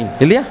பின்னாலே வாரீங்க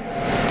இல்லையா?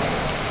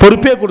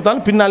 பொறுப்பே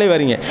கொடுத்தாலும் பின்னாலே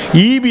வரீங்க.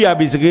 இபி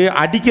ஆஃபீஸுக்கு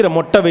அடிக்கிற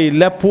மொட்டை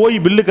வெயிலில் போய்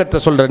பில்லு கட்ட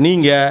சொல்கிற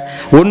நீங்கள்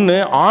ஒன்று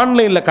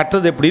ஆன்லைனில்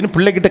கட்டுறது எப்படின்னு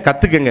பிள்ளைகிட்ட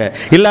கற்றுக்குங்க,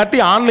 இல்லாட்டி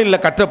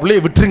ஆன்லைனில் கட்டுற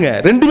பிள்ளையை விட்டுருங்க.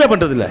 ரெண்டுமே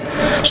பண்ணுறதில்ல,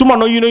 சும்மா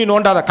நொய்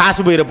நோண்டாத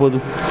காசு போயிட போகுது.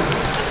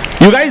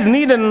 You guys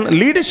need a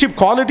leadership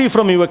quality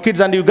from your kids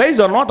and you guys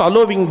are not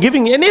allowing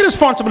giving any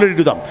responsibility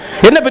to them.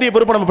 என்ன பெரிய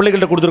பொறுப்பு நம்ம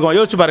பிள்ளைகள்ட்ட கொடுத்துருக்கோம்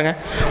யோசிச்சு பாருங்கள்.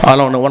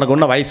 அதெல்லாம் உனக்கு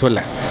ஒன்றும் வயசு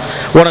இல்லை,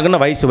 உனக்கு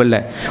இன்னும் வயசு இல்லை,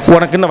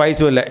 உனக்கு இன்னும்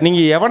வயசு இல்லை.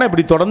 நீங்கள் எவனை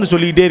இப்படி தொடர்ந்து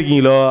சொல்லிக்கிட்டே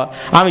இருக்கீங்களோ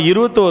அவன்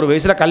 21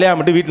 வயசில் கல்யாணம்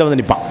பண்ணிட்டு வீட்டில் வந்து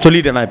நிற்பான்.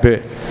 சொல்லிட்டேன் நான் இப்போ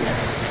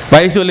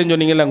வயசு இல்லைன்னு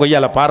சொன்னீங்கல்ல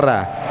கொய்யால பாடுறா,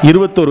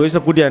 21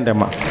 வயசில்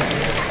கூட்டியான்ட்டேம்மா.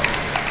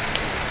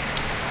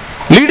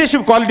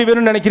 லீடர்ஷிப் குவாலிட்டி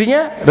வேணும்னு நினைக்கிறீங்க,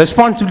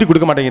 ரெஸ்பான்சிபிலிட்டி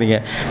கொடுக்க மாட்டேங்கிறீங்க.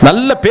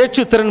 நல்ல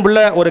பேச்சு திறன் உள்ள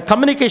ஒரு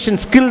கம்யூனிகேஷன்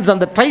ஸ்கில்ஸ்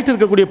அந்த ட்ரைட்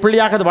இருக்கக்கூடிய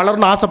பிள்ளையாக அது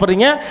வளரணும்னு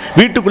ஆசைப்படுறீங்க.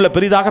 வீட்டுக்குள்ளே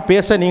பெரிதாக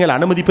பேச நீங்கள்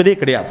அனுமதிப்பதே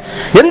கிடையாது.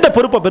 எந்த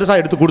பொறுப்பை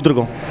பெருசாக எடுத்து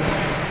கொடுத்துருக்கோம்?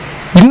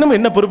 இன்னும்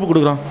என்ன பொறுப்பு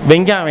கொடுக்குறோம்?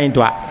 வெங்காயம்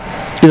வாங்கிட்டு வா,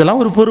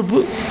 இதெல்லாம் ஒரு பொறுப்பு?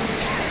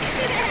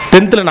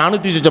 10th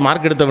 400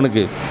 மார்க்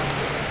எடுத்தவனுக்கு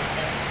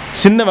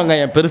சின்ன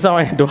வெங்காயம் பெருசாக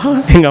வாங்கிட்டு வா,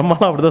 எங்கள்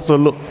அம்மாலாம் அப்படி தான்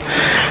சொல்லும்.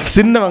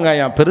 சின்ன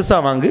வெங்காயம்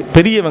பெருசாக வாங்கு,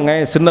 பெரிய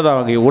வெங்காயம் சின்னதாக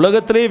வாங்கு.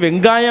 உலகத்திலே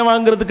வெங்காயம்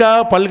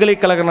வாங்குறதுக்காக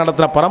பல்கலைக்கழகம்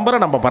நடத்துகிற பரம்பரை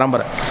நம்ம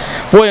பரம்பரை.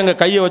 போய் எங்கள்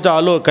கையை வச்சா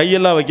அலோ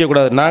கையெல்லாம்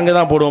வைக்கக்கூடாது, நாங்கள்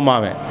தான் போடுவோமா.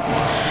 அவன்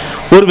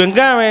ஒரு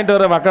வெங்காயம் வாங்கிட்டு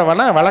வர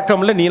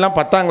வழக்கம் இல்லை. நீலாம்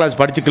 10ஆம் கிளாஸ்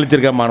படித்து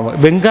கிழிச்சிருக்க மாணவன்.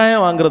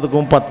 வெங்காயம்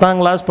வாங்குறதுக்கும்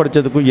 10ஆம் கிளாஸ்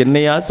படித்ததுக்கும்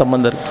என்னையா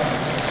சம்மந்தம் இருக்கு?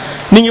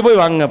 நீங்கள்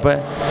போய் வாங்குங்க.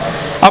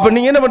 அப்போ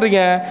நீங்கள் என்ன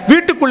பண்ணுறீங்க?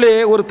 வீட்டுக்குள்ளே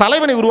ஒரு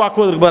தலைவனை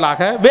உருவாக்குவதற்கு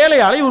பதிலாக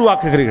வேலையாளை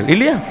உருவாக்குகிறீர்கள்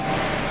இல்லையா?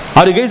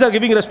 Are you guys are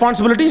giving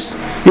responsibilities?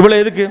 இவ்வளோ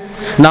எதுக்கு?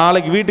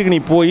 நாளைக்கு வீட்டுக்கு நீ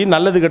போய்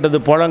நல்லது கெட்டது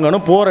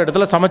புழங்கணும், போகிற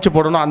இடத்துல சமைச்சு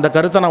போடணும். அந்த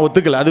கருத்தை நான்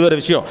ஒத்துக்கல, அது வேறு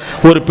விஷயம்.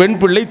 ஒரு பெண்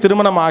பிள்ளை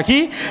திருமணமாகி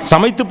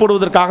சமைத்து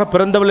போடுவதற்காக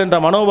பிறந்தவள் என்ற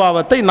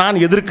மனோபாவத்தை நான்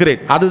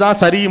எதிர்க்கிறேன். அதுதான்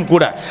சரியும்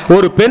கூட.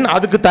 ஒரு பெண்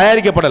அதுக்கு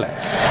தயாரிக்கப்படலை.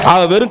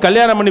 அவள் வெறும்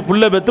கல்யாணம் பண்ணி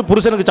புள்ள பெற்று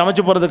புருஷனுக்கு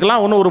சமைச்சு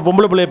போகிறதுக்கெல்லாம் ஒன்றும் ஒரு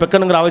பொம்பளை பிள்ளையை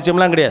பெக்கணுங்கிற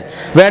அவசியம்லாம் கிடையாது.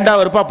 வேண்டாம்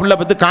வெறுப்பா புள்ள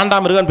பெற்று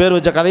காண்டாமிருகன் பேர்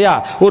வச்ச கதையா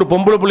ஒரு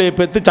பொம்பளை பிள்ளையை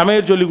பெற்று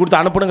சமையல் சொல்லி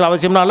கொடுத்து அனுப்புணுங்கிற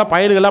அவசியம்னா இல்லை.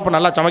 பயல்கள்லாம் இப்போ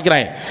நல்லா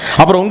சமைக்கிறாங்க.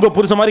 அப்புறம் உங்கள்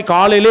புருஷன் மாதிரி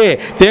காலையிலே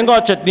தேங்காய்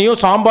சட்னியும்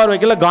சாம்பார்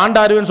வைக்கல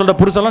காண்டாருவேன்னு சொல்கிற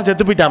புருஷெல்லாம்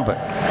செத்து போயிட்டான்.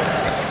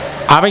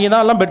 அவங்க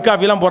தான் எல்லாம் பெட்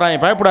காஃபிலாம் போகிறாங்க.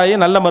 பயப்படாதே,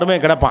 நல்ல மருமையை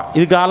கிடப்பான்.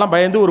 இதுக்காகலாம்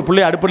பயந்து ஒரு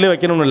பிள்ளையை அடுப்பிலே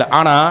வைக்கணும்னு இல்லை.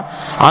 ஆனால்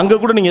அங்கே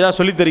கூட நீங்கள் ஏதாவது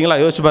சொல்லி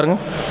தரீங்களா? யோசிச்சு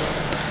பாருங்கள்.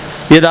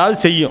 ஏதாவது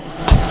செய்யும்,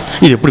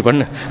 இது எப்படி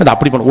பண்ணு, அது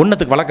அப்படி பண்ணு,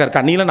 ஒன்றத்துக்கு வழக்கம்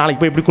இருக்கா, நீலாம்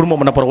நாளைக்கு போய் எப்படி குடும்பம்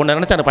பண்ண போகிற, ஒன்று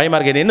நினச்சா அந்த பயமாக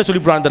இருக்கேன், என்ன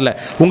சொல்லிவிடுவான்னு தெரியல.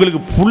 உங்களுக்கு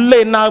புள்ள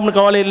என்ன ஆகும்னு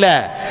கவலை இல்லை,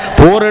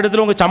 போகிற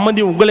இடத்துல உங்கள்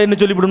சம்மந்தி உங்களை என்ன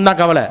சொல்லிவிடும் தான்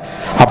கவலை.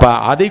 அப்போ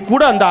அதை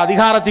கூட அந்த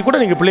அதிகாரத்தை கூட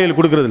நீங்கள்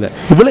பிள்ளைகளுக்கு கொடுக்குறதில்ல.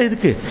 இவ்வளோ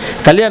இதுக்கு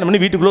கல்யாணம்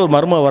பண்ணி வீட்டுக்குள்ளே ஒரு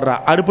மருமக வர்றா,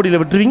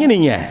 அடுப்படியில் விட்டுருவீங்க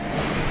நீங்கள்.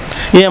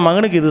 என்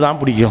மகனுக்கு இதுதான்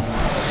பிடிக்கும்,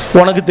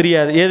 உனக்கு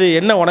தெரியாது. எது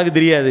என்ன உனக்கு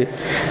தெரியாது?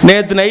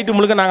 நேற்று நைட்டு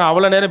முழுக்க நாங்கள்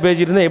அவ்வளோ நேரம்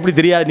பேசிட்டு இருந்தோம், எப்படி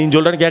தெரியாது நீ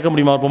சொல்கிறேன்னு கேட்க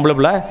முடியுமா ஒரு பொம்பளை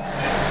பிள்ளை?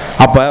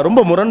 அப்போ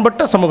ரொம்ப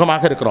முரண்பட்ட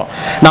சமூகமாக இருக்கிறோம்.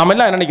 நாம்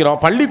எல்லாம் என்ன நினைக்கிறோம்?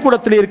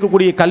 பள்ளிக்கூடத்தில்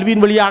இருக்கக்கூடிய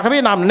கல்வியின் வழியாகவே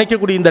நாம்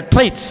நினைக்கக்கூடிய இந்த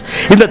ட்ரைட்ஸ்,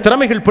 இந்த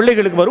திறமைகள்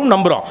பிள்ளைகளுக்கு வரும்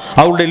நம்புகிறோம்.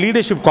 அவருடைய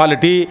லீடர்ஷிப்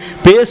குவாலிட்டி,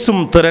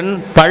 பேசும் திறன்,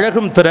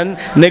 பழகும் திறன்,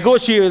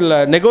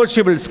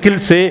 நெகோஷியபிள்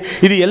ஸ்கில்ஸு,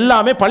 இது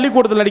எல்லாமே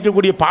பள்ளிக்கூடத்தில்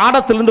நடிக்கக்கூடிய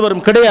பாடத்திலிருந்து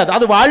வரும் கிடையாது,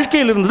 அது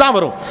வாழ்க்கையிலிருந்து தான்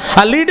வரும்.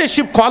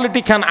 Leadership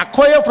quality can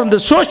acquire from the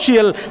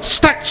social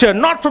structure,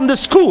 not from the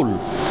school.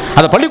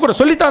 அதை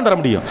பள்ளிக்கூடம் சொல்லித்தான் தர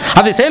முடியும்.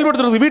 அதை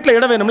செயல்படுத்துறதுக்கு வீட்டில்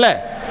இடம் வேணும்ல.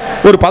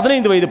 ஒரு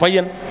 15 வயது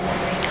பையன்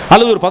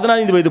அல்லது ஒரு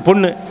 15 வயது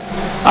பொண்ணு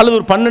அல்லது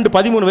ஒரு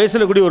 12-13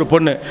 வயசில் கூடிய ஒரு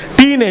பொண்ணு,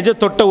 டீனேஜர்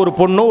தொட்ட ஒரு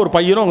பொண்ணோ ஒரு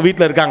பையனோ அவங்க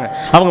வீட்டில் இருக்காங்க.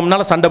 அவங்க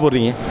முன்னால் சண்டை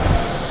போடுறீங்க,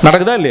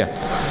 நடக்குதா இல்லையா?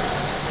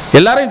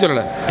 எல்லாரையும்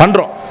சொல்லலை,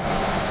 பண்ணுறோம்.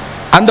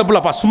 அந்த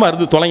பிள்ளைப்பா சும்மா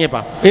இருந்து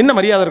தொலைங்கப்பா, என்ன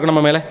மரியாதை இருக்கு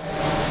நம்ம மேலே?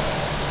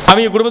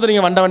 அவங்க குடும்பத்தை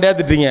நீங்கள் வண்டையாக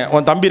திட்டுறீங்க.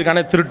 உன் தம்பி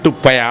இருக்கானே திருட்டு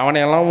பையன்,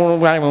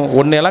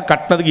 ஒன்னையெல்லாம்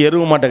கட்டினதுக்கு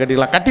எருவ மாட்டை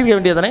கட்டிக்கலாம், கட்டிருக்க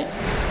வேண்டியதானே?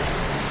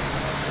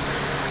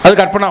 அது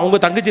கற்பனா.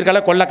 உங்கள் தங்கச்சி இருக்கால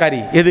கொள்ளக்காரி,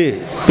 எது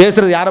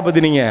பேசுகிறது யாரை பற்றி?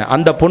 நீங்கள்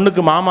அந்த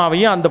பொண்ணுக்கு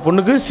மாமாவையும் அந்த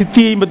பொண்ணுக்கு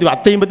சித்தியையும் பற்றி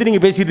அத்தையும் பற்றி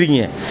நீங்கள் பேசிகிட்டு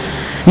இருக்கீங்க.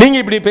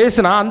 நீங்கள் இப்படி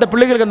பேசுனா அந்த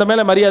பிள்ளைகளுக்கு அந்த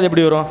மேலே மரியாதை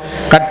எப்படி வரும்?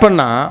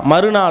 கற்பனா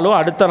மறுநாளோ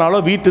அடுத்த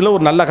நாளோ வீட்டில்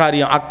ஒரு நல்ல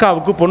காரியம்,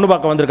 அக்காவுக்கு பொண்ணு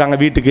பார்க்க வந்திருக்காங்க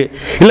வீட்டுக்கு,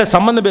 இல்லை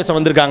சம்மந்தம் பேச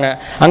வந்திருக்காங்க.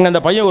 அங்கே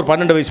அந்த பையன் ஒரு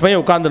 12 வயசு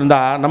பையன்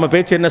உட்காந்துருந்தா நம்ம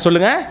பேச்சு என்ன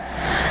சொல்லுங்கள்?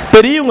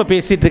 பெரியவங்க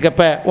பேசிகிட்டு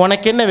இருக்கப்ப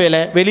உனக்கு என்ன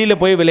வேலை,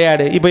 வெளியில் போய்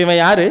விளையாடு. இப்போ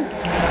இவன் யார்?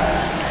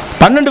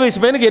 12 வயசு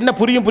பையனுக்கு என்ன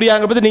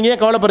புரியாங்க பற்றி நீங்கள் ஏன்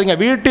கவலைப்படுறீங்க?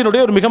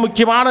 வீட்டினுடைய ஒரு மிக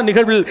முக்கியமான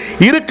நிகழ்வில்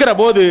இருக்கிற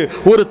போது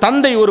ஒரு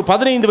தந்தை ஒரு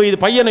 15 வயது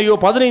பையனையோ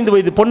 15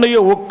 வயது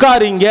பொண்ணையோ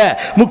உட்காரிங்க,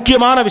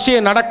 முக்கியமான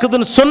விஷயம்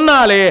நடக்குதுன்னு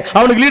சொன்னாலே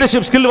அவனுக்கு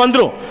லீடர்ஷிப் ஸ்கில்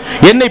வந்துடும்.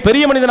 என்னை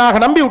பெரிய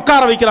மனிதனாக நம்பி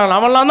உட்கார வைக்கிறான்,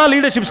 அவன்லாம் தான்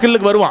லீடர்ஷிப்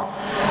ஸ்கில்லுக்கு வருவான்.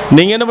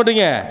 நீங்கள் என்ன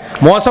பண்ணுறீங்க?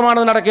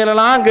 மோசமானது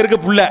நடக்கலாம் அங்கே இருக்க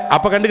புள்ள,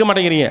 அப்போ கண்டுக்க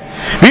மாட்டேங்கிறீங்க.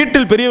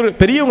 வீட்டில்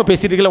பெரியவங்க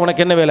பேசிட்டு இருக்கல,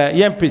 உனக்கு என்ன வேலை?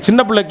 ஏன்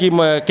சின்ன பிள்ளைக்கு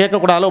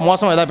கேட்கக்கூடாதோ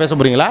மோசமாக ஏதாவது பேச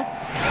போகிறீங்களா?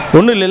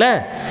 ஒன்றும் இல்லைல்ல.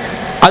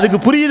 அதுக்கு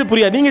புரியாது.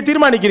 நீங்கள்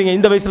தீர்மானிக்கிறீங்க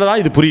இந்த வயசில் தான்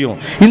இது புரியும்,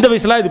 இந்த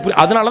வயசில் இது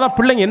புரியும். அதனால தான்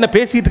பிள்ளைங்க என்ன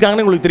பேசிகிட்டு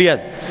இருக்காங்கன்னு உங்களுக்கு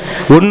தெரியாது.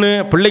 ஒன்று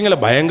பிள்ளைங்களை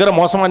பயங்கர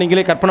மோசமாக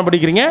நீங்களே கற்பனை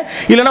பண்ணிக்கிறீங்க,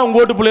 இல்லைனா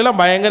உங்கள் வீட்டு பிள்ளைலாம்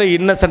பயங்கர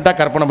இன்னசென்ட்டாக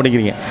கற்பனை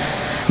பண்ணிக்கிறீங்க.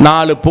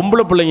 4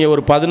 பொம்பளை பிள்ளைங்க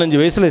ஒரு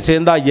 15 வயசில்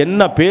சேர்ந்தா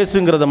என்ன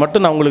பேசுங்கிறத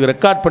மட்டும் நான் உங்களுக்கு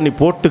ரெக்கார்ட் பண்ணி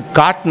போட்டு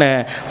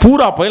காட்டினேன்,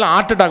 பூரா பையெல்லாம்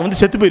ஹார்ட் அட்டாக்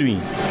வந்து செத்து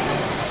போயிடுவீங்க.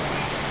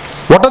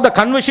 What are the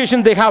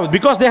conversations they have?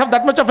 Because they have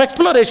that much of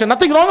exploration.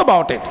 Nothing wrong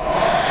about it.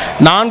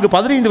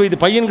 15 வயது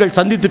பையன்கள்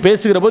சந்தித்து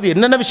பேசுகிற போது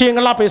என்னென்ன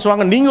விஷயங்கள்லாம்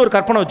பேசுவாங்க நீங்கள் ஒரு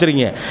கற்பனை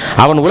வச்சுருங்க.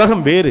 அவன்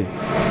உலகம் வேறு.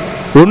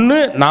 ஒன்று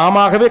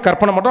நாமவே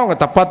கற்பனை பண்ணுறோம், அவங்க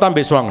தப்பாக தான்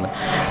பேசுவாங்கன்னு,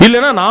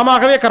 இல்லைன்னா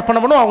நாமவே கற்பனை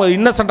பண்ணுவோம் அவங்க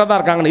இன்னசென்ட்டாக தான்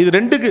இருக்காங்கன்னு. இது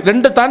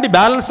ரெண்டு தாண்டி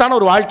பேலன்ஸ்டான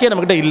ஒரு வாழ்க்கையே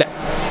நம்மகிட்ட இல்லை.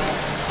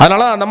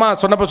 அதனால அந்த அம்மா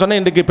சொன்னேன்,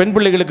 இன்றைக்கு பெண்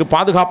பிள்ளைகளுக்கு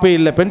பாதுகாப்பே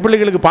இல்லை. பெண்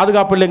பிள்ளைகளுக்கு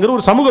பாதுகாப்பு இல்லைங்கிற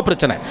ஒரு சமூக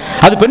பிரச்சனை,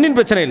 அது பெண்ணின்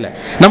பிரச்சனை இல்லை.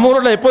 நம்ம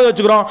ஊரில் எப்போது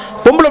வச்சுக்கிறோம்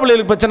பொம்பளை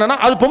பிள்ளைகளுக்கு பிரச்சனைனா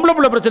அது பொம்பளை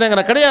பிள்ளை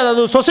பிரச்சனைங்கிற கிடையாது,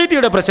 அது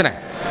சொசைட்டியோட பிரச்சனை.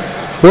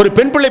 ஒரு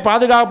பெண் பிள்ளை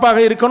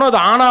பாதுகாப்பாக இருக்கணும், அது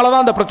ஆனால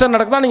தான் அந்த பிரச்சனை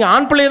நடக்குதா. நீங்கள்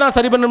ஆண் பிள்ளையை தான்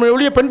சரி பண்ண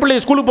முடியும், பெண்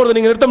பிள்ளையை ஸ்கூலுக்கு போகிறத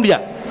நீங்கள் நிறுத்த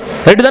முடியாது.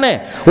 ரைட்டு தானே?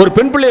 ஒரு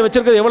பெண் பிள்ளையை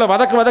வச்சிருக்கிறது எவ்வளோ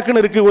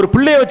வதக்குன்னு இருக்குது, ஒரு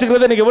பிள்ளையை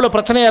வச்சுக்கிறது எனக்கு எவ்வளோ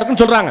பிரச்சனையாக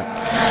இருக்குன்னு சொல்கிறாங்க.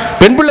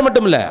 பெண் பிள்ளை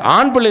மட்டும் இல்லை,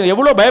 ஆண் பிள்ளை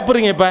எவ்வளோ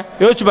பயப்படுறீங்க. இப்போ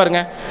யோசிச்சு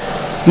பாருங்க,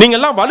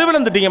 நீங்கள்லாம்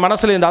வலுவிழந்துட்டீங்க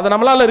மனசுலேருந்து, அதை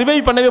நம்மளால்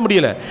ரிவைவ் பண்ணவே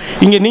முடியல.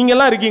 இங்கே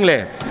நீங்கள்லாம் இருக்கீங்களே,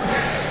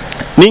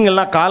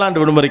 நீங்கள்லாம் காலாண்டு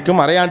விடுமுறைக்கும்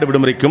அரையாண்டு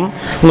விடுமுறைக்கும்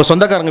உங்கள்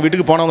சொந்தக்காரங்க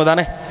வீட்டுக்கு போனவங்க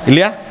தானே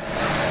இல்லையா?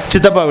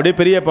 சித்தப்பா வீடு,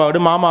 பெரியப்பா வீடு,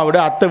 மாமா வீடு,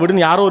 அத்தை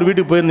வீடுன்னு யாரோ ஒரு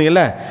வீட்டுக்கு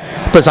போயிருந்தீங்கல்ல.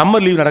 இப்போ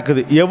சம்மர் லீவ்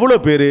நடக்குது, எவ்வளோ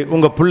பேர்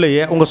உங்கள்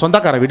பிள்ளைய உங்கள்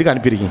சொந்தக்கார வீட்டுக்கு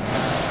அனுப்பியிருக்கீங்க?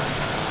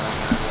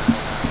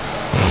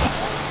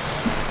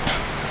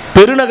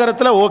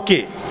 பெருநகரத்தில் ஓகே,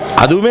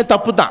 அதுவுமே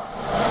தப்பு தான்.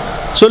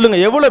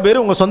 சொல்லுங்கள், எவ்வளோ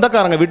பேர் உங்கள்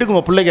சொந்தக்காரங்க வீட்டுக்கு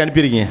உங்கள் பிள்ளைக்கு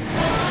அனுப்பியிருக்கீங்க?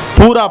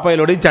 பூரா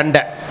பயலோடைய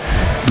சண்டை,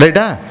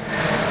 ரைட்டா?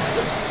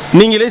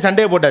 நீங்களே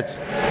சண்டையை போட்டாச்சு.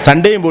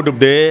 சண்டையும்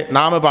போட்டுவிட்டு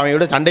நாம் இப்போ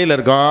அவங்களோட சண்டையில்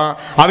இருக்கோம்,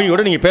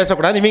 அவங்களோட நீங்கள்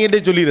பேசக்கூடாது,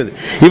 இவங்ககிட்டே சொல்லிடுறது.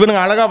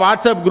 இவனுங்க அழகாக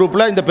வாட்ஸ்அப்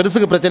குரூப்பில் இந்த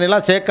பெருசுக்கு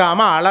பிரச்சனைலாம்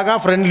சேர்க்காம அழகாக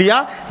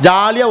ஃப்ரெண்ட்லியாக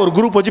ஜாலியாக ஒரு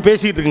குரூப் வச்சு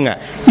பேசிக்கிட்டு இருக்குங்க.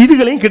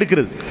 இதுகளையும்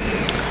கெடுக்கிறது,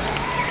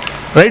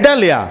 ரைட்டா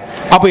இல்லையா?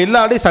 அப்போ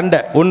எல்லாரையும்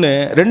சண்டை ஒன்று.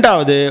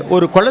 ரெண்டாவது,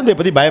 ஒரு குழந்தைய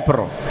பற்றி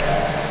பயப்படுறோம்.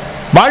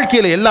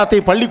 வாழ்க்கையில்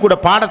எல்லாத்தையும் பள்ளிக்கூட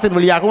பாடத்தின்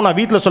வழியாகவும் நான்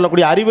வீட்டில்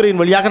சொல்லக்கூடிய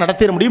அறிவுரையின் வழியாக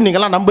நடத்திட முடியும்.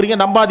 நீங்கள்லாம் நம்புறீங்க,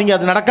 நம்பாதீங்க,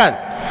 அது நடக்காது.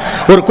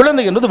 ஒரு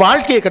குழந்தை என்பது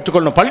வாழ்க்கையை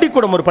கற்றுக்கொள்ளணும்.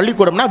 பள்ளிக்கூடம் ஒரு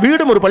பள்ளிக்கூடம்னா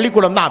வீடும் ஒரு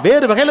பள்ளிக்கூடம் தான்,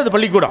 வேறு வகையில் அது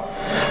பள்ளிக்கூடம்.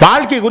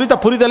 வாழ்க்கை குறித்த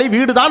புரிதலை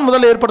வீடு தான்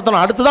முதல்ல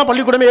ஏற்படுத்தணும், அடுத்து தான்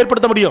பள்ளிக்கூடமே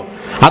ஏற்படுத்த முடியும்.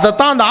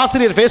 அதைத்தான் அந்த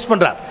ஆசிரியர் ஃபேஸ்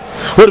பண்ணுறார்.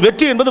 ஒரு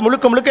வெற்றி என்பது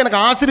முழுக்க எனக்கு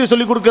ஆசிரியர்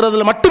சொல்லிக்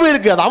கொடுக்கறதுல மட்டுமே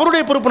இருக்குது, அது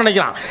அவருடைய பொறுப்பு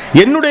நினைக்கிறான்.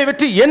 என்னுடைய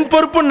வெற்றி என்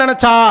பொறுப்புன்னு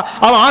நினைச்சா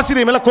அவன்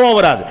ஆசிரியர் மேலே கோவம்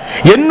வராது.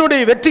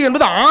 என்னுடைய வெற்றி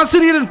என்பது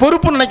ஆசிரியரின்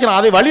பொறுப்புன்னு நினைக்கிறான்,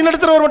 அதை வழி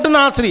நடத்துகிறவர்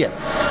மட்டும்தான் ஆசிரியர்.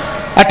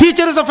 A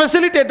teacher is a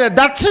facilitator,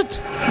 that's it.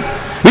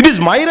 It is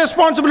my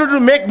responsibility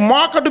to make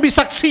mark or to be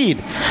succeed.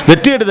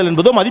 வெற்றி எடுதல்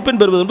என்பதோ மதிப்பெண்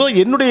பெறுவது என்பதோ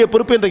என்னுடைய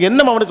பொறுப்பு என்ற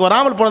எண்ணம் அவனுக்கு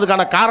வராமல்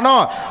போனதுக்கான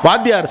காரணம்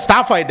வாத்தியார்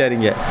ஸ்டாஃப்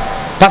ஆகிட்டாருங்க.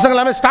 பசங்க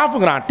எல்லாமே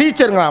ஸ்டாஃபுங்கிறான்,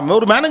 டீச்சருங்கிறான்,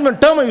 ஒரு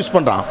மேனேஜ்மெண்ட் டேர்மை யூஸ்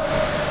பண்ணுறான்.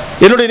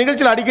 என்னுடைய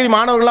நிகழ்ச்சியில் அடிக்கடி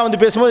மாணவர்கள்லாம்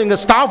வந்து பேசும்போது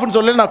எங்கள் ஸ்டாஃப்னு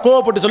சொல்ல, நான்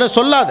கோவப்பட்டு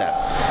சொல்லாத.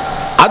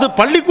 அது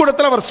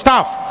பள்ளிக்கூடத்தில் அவர்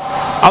ஸ்டாஃப்,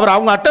 அவர்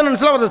அவங்க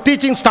அட்டண்டன்ஸில் அவர்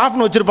டீச்சிங்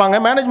ஸ்டாஃப்னு வச்சிருப்பாங்க,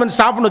 மேனேஜ்மெண்ட்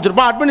ஸ்டாஃப்னு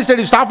வச்சிருப்பாங்க,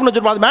 அட்மினிஸ்ட்ரேட்டிவ் ஸ்டாஃப்னு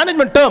வச்சிருப்பாங்க. அது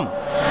மேனேஜ்மெண்ட் டேர்ம்.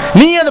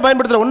 நீ அதை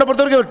பயன்படுத்துகிற. உன்னை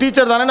பொறுத்த வரைக்கும் ஒரு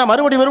டீச்சர் தானே, நான்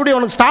மறுபடியும்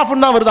அவனுக்கு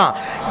ஸ்டாஃப்னு தான் வருதான்.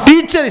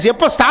 டீச்சர்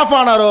எப்போ ஸ்டாஃப்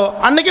ஆனாரோ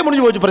அன்னைக்கே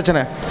முடிஞ்சு போச்சு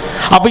பிரச்சனை.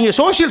 அப்போ இங்கே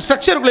சோஷியல்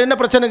ஸ்ட்ரக்சருக்குள்ள என்ன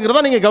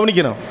பிரச்சனைங்கிறத நீங்கள்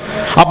கவனிக்கணும்.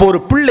 அப்போ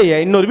ஒரு பிள்ளையை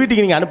இன்னொரு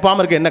வீட்டுக்கு நீங்கள்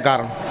அனுப்பாமல் இருக்க என்ன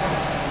காரணம்?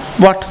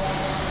 வாட்?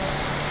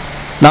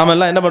 நாம்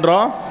எல்லாம் என்ன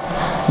பண்ணுறோம்?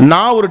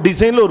 நான் ஒரு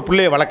டிசைனில் ஒரு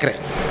பிள்ளையை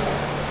வளர்க்குறேன்,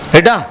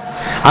 ரைட்டா?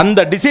 அந்த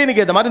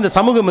டிசைனுக்கு ஏற்ற மாதிரி இந்த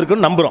சமூகம்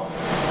இருக்குன்னு நம்புகிறோம்.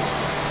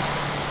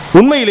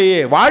 உண்மையிலேயே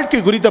வாழ்க்கை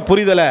குறித்த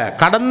புரிதலை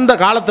கடந்த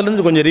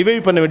காலத்திலேருந்து கொஞ்சம்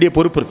ரிவைவ் பண்ண வேண்டிய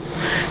பொறுப்பு இருக்கு.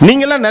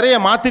 நீங்களாம் நிறைய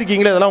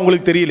மாற்றிருக்கீங்களே, அதெல்லாம்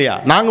உங்களுக்கு தெரியலையா?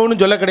 நாங்கள்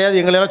ஒன்றும் சொல்ல கிடையாது,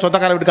 எங்களெல்லாம்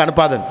சொந்தக்கார வீட்டுக்கு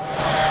அனுப்பாதன்னு.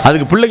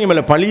 அதுக்கு பிள்ளைங்க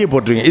மேலே பழியை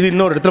போட்டுருவீங்க. இது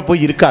இன்னொரு இடத்துல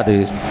போய் இருக்காது,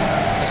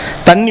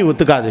 தண்ணி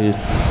ஒத்துக்காது,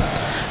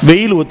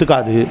 வெயில்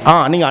ஒத்துக்காது.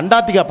 நீங்கள்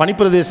அண்டார்டிகா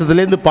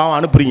பனிப்பிரதேசத்துலேருந்து பாவம்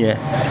அனுப்புறீங்க.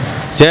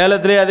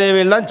 சேலத்திலே அதே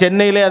வெயில் தான்,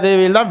 சென்னையிலே அதே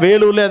வெயில் தான்,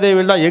 வேலூர்லேயே அதே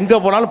வெயில் தான். எங்கே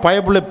போனாலும்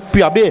பயப்புள்ள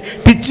அப்படியே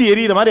பிச்சு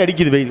எரியிற மாதிரி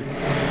அடிக்குது வெயில்.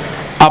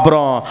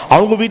 அப்புறம்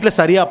அவங்க வீட்டில்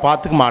சரியாக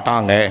பார்த்துக்க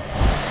மாட்டாங்க,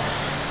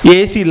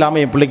 ஏசி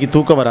இல்லாமல் என் பிள்ளைக்கு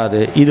தூக்கம் வராது.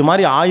 இது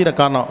மாதிரி 1000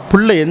 காரணம்.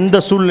 பிள்ளை எந்த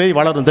சூழ்நிலையும்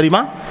வளரும்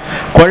தெரியுமா?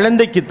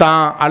 குழந்தைக்கு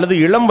தான் அல்லது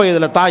இளம்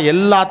வயதில் தான்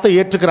எல்லாத்தையும்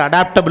ஏற்றுக்கிற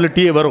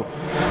அடாப்டபிலிட்டியே வரும்.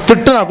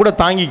 திட்டுனா கூட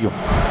தாங்கிக்கும்.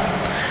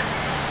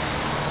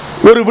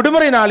 ஒரு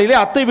விடுமுறை நாளிலே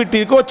அத்தை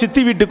வீட்டுக்கோ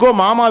சித்தி வீட்டுக்கோ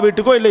மாமா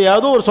வீட்டுக்கோ இல்லை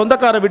ஏதோ ஒரு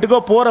சொந்தக்கார வீட்டுக்கோ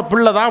போகிற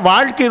பிள்ளை தான்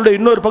வாழ்க்கையுடைய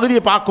இன்னொரு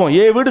பகுதியை பார்க்கும்.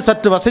 என் வீடு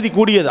சற்று வசதி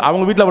கூடியது,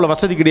 அவங்க வீட்டில் அவ்வளோ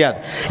வசதி கிடையாது.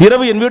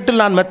 இரவு என் வீட்டில்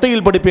நான்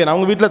மெத்தையில் படுப்பேன்,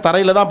 அவங்க வீட்டில்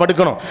தரையில் தான்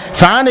படுக்கணும்.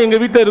 ஃபேன்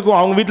எங்கள் வீட்டில் இருக்கும்,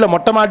 அவங்க வீட்டில்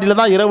மொட்டை மாட்டியில்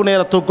தான் இரவு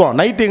நேரம் தூக்கம்.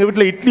 நைட்டு எங்கள்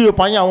வீட்டில் இட்லி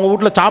வைப்பாங்க, அவங்க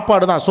வீட்டில்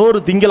சாப்பாடு தான்,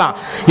 சோறு திங்கலாம்.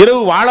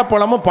 இரவு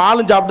வாழைப்பழமும்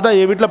பாலும் சாப்பிட்டு தான்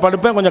என் வீட்டில்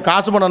படுப்பேன். கொஞ்சம்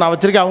காசு பணம் நான்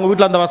வச்சுருக்கேன், அவங்க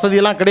வீட்டில் அந்த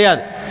வசதியெல்லாம்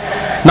கிடையாது.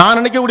 நான்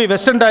நினைக்கக்கூடிய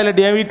வெஸ்டர்ன் டாய்லெட்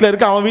என் வீட்டில்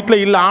இருக்குது, அவன்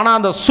வீட்டில் இல்லை. ஆனால்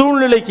அந்த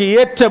சூழ்நிலைக்கு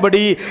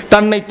ஏற்றபடி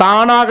தன்னை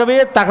தானாகவே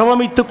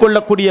தகவமைத்துக்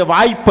கொள்ளக்கூடிய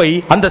வாய்ப்பை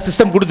அந்த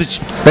சிஸ்டம் கொடுத்துச்சு,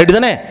 ரைட்டு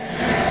தானே?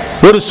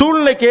 ஒரு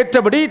சூழ்நிலைக்கு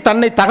ஏற்றபடி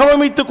தன்னை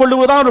தகவமைத்துக்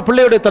கொள்ளுவதுதான் ஒரு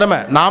பிள்ளையுடைய திறமை.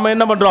 நாம்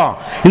என்ன பண்ணுறோம்?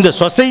 இந்த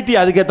சொசைட்டி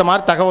அதுக்கேற்ற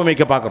மாதிரி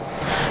தகவமைக்க பார்க்குறோம்.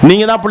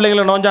 நீங்கள் தான்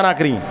பிள்ளைகளை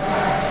நோஞ்சானாக்குறீங்க,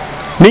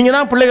 நீங்கள்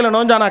தான் பிள்ளைகளை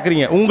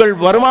நோஞ்சானாக்குறீங்க. உங்கள்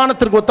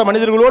வருமானத்திற்கு ஒத்த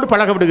மனிதர்களோடு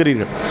பழக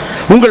விடுகிறீர்கள்.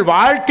 உங்கள்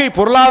வாழ்க்கை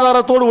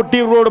பொருளாதாரத்தோடு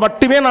ஒட்டியவர்களோடு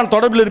மட்டுமே நான்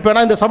தொடர்பில்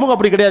இருப்பேனா? இந்த சமூகம்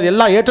அப்படி கிடையாது.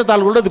 எல்லா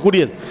ஏற்றத்தாழ்வுகளோடு அது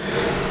கூடியது.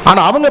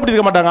 ஆனால் அவங்க அப்படி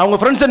இருக்க மாட்டாங்க. அவங்க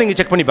ஃப்ரெண்ட்ஸை நீங்கள்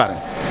செக் பண்ணி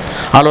பாருங்கள்.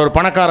 அதில் ஒரு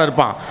பணக்காரன்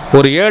இருப்பான்,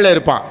 ஒரு ஏழை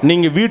இருப்பான்.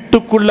 நீங்கள்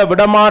வீட்டுக்குள்ளே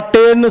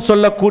விடமாட்டேன்னு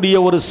சொல்லக்கூடிய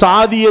ஒரு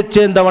சாதியை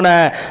சேர்ந்தவனை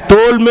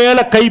தோல்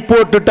மேலே கை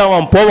போட்டுட்டு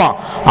அவன் போவான்.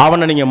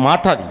 அவனை நீங்கள்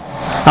மாற்றாதீங்க,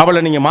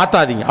 அவளை நீங்கள்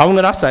மாற்றாதீங்க.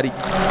 அவங்க தான் சரி.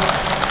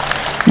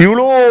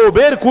 இவ்வளோ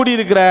பேர்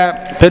கூடியிருக்கிற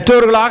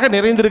பெற்றோர்களாக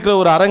நிறைந்திருக்கிற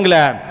ஒரு அரங்கில்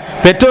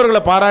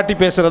பெற்றோர்களை பாராட்டி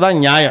பேசுகிறதா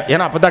நியாயம்.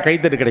 ஏன்னா அப்போ தான்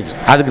கைத்தட்டு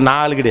கிடைக்கும். அதுக்கு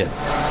 4 கிடையாது.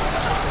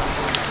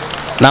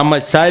 நம்ம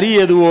சரி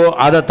எதுவோ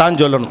அதைத்தான்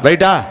சொல்லணும்,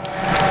 ரைட்டா?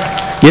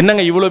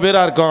 என்னங்க இவ்வளோ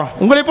பேராக இருக்கோம்,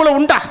 உங்களை போல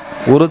உண்டா?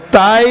 ஒரு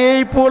தாயை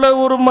போல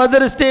ஒரு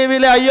மதர்ஸ்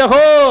டேவில ஐயோ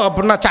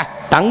அப்படின்னா சா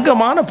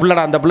தங்கமான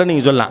பிள்ளைடா அந்த பிள்ளை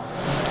நீங்கள் சொல்லலாம்.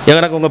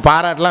 எனக்கு உங்கள்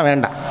பாராட்டெலாம்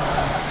வேண்டாம்.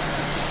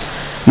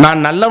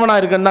 நான் நல்லவனாக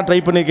இருக்கேன்னு தான் ட்ரை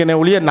பண்ணியிருக்கேனே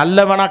ஒழிய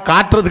நல்லவனாக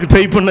காட்டுறதுக்கு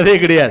ட்ரை பண்ணதே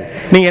கிடையாது.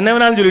 நீங்கள் என்ன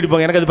வேணாலும் சொல்லிட்டு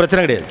போங்க, எனக்கு அது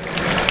பிரச்சனை கிடையாது.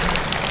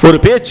 ஒரு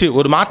பேச்சு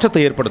ஒரு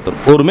மாற்றத்தை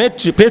ஏற்படுத்தணும், ஒரு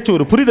பேச்சு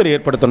ஒரு புரிதலை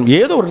ஏற்படுத்தணும்,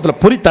 ஏதோ ஒரு இடத்துல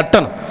பொறி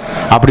தட்டணும்.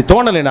 அப்படி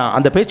தோணலைன்னா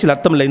அந்த பேச்சில்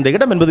அர்த்தம் இல்லை. இந்த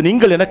இடம் என்பது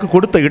நீங்கள் எனக்கு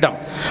கொடுத்த இடம்.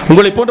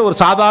 உங்களை போன்ற ஒரு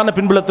சாதாரண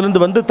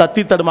பின்புலத்திலிருந்து வந்து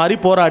தத்தி தடுமாறி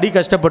போராடி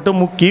கஷ்டப்பட்டு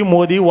முக்கி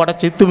மோதி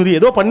உடச்சி திமிரி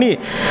ஏதோ பண்ணி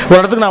ஒரு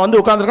இடத்துக்கு நான் வந்து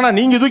உட்காந்துருக்கேன்னா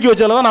நீங்கள் தூக்கி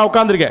வச்சதில் தான் நான்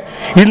உட்காந்துருக்கேன்.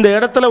 இந்த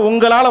இடத்துல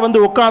உங்களால்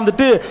வந்து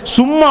உட்காந்துட்டு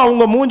சும்மா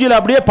உங்கள் மூஞ்சியில்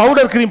அப்படியே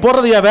பவுடர் கிரீம்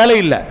போடுறது என் வேலை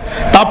இல்லை.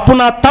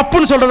 தப்புனா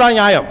தப்புன்னு சொல்கிறதா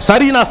நியாயம்,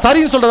 சரினா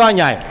சரின்னு சொல்கிறதா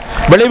நியாயம்.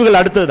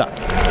 விளைவுகள் அடுத்தது தான்.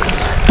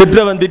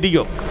 திட்டுறவன்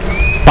திட்டிக்கோ,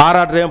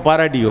 பாராட்டுறேன்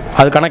பாராட்டியோ,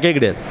 அது கணக்கே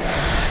கிடையாது.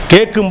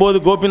 கேட்கும்போது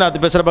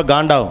கோபிநாத் பேசுகிறப்ப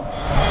காண்டாகும்.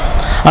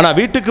 ஆனால்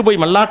வீட்டுக்கு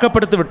போய்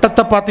மல்லாக்கப்படுத்து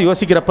விட்டத்தை பார்த்து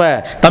யோசிக்கிறப்ப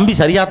தம்பி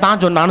சரியாக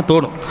தான் சொன்னான்னு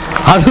தோணும்.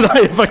 அதுதான்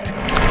effect.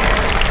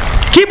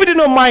 Keep it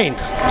in your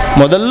mind.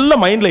 முதல்ல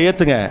மைண்டில்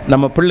ஏற்றுங்க,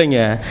 நம்ம பிள்ளைங்க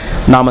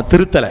நாம்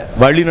திருத்தலை,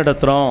 வழி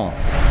நடத்துகிறோம்.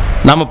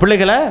 நம்ம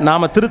பிள்ளைகளை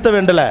நாம் திருத்த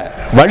வேண்டலை,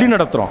 வழி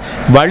நடத்துகிறோம்.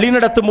 வழி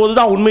நடத்தும் போது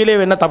தான் உண்மையிலே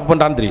என்ன தப்பு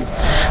பண்ணுறான்னு தெரியும்.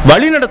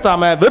 வழி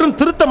நடத்தாமல் வெறும்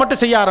திருத்த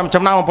மட்டும் செய்ய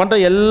ஆரம்பித்தோம்னா அவன் பண்ணுற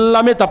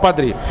எல்லாமே தப்பாக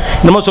தெரியும்.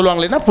 இன்னமும்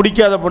சொல்லுவாங்களேன்னா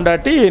பிடிக்காத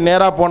பொண்டாட்டி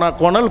நேராக போனால்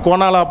கோணல்,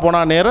 கோணாலாக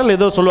போனால் நேரல்,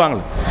 ஏதோ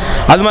சொல்லுவாங்களே.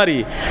 அது மாதிரி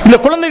இந்த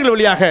குழந்தைகள்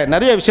வழியாக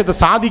நிறைய விஷயத்தை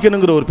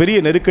சாதிக்கணுங்கிற ஒரு பெரிய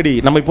நெருக்கடி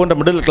நம்ம போன்ற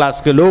மிடில்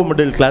கிளாஸ்க்கு, லோ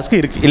மிடில் கிளாஸ்க்கு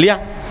இருக்குது இல்லையா?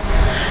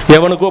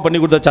 எவனுக்கோ பண்ணி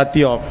கொடுத்த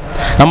சத்தியம்,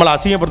 நம்மளை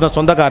அசிங்கப்படுத்த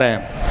சொந்தக்காரன்,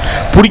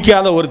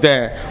 பிடிக்காத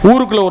ஒருத்தன்,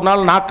 ஊருக்குள்ளே ஒரு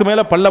நாள் நாக்கு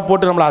மேலே பல்ல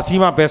போட்டு நம்மளை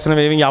அசிங்கமாக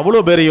பேசினவே, இவங்க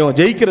அவ்வளோ பேரையும்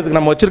ஜெயிக்கிறதுக்கு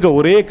நம்ம வச்சுருக்க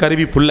ஒரே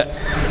கருவி புள்ள.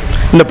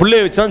 இந்த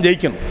பிள்ளையை வச்சு தான்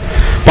ஜெயிக்கணும்.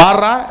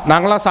 பாடுறா,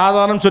 நாங்களாம்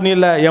சாதாரணம்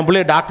சொன்னில்ல, என்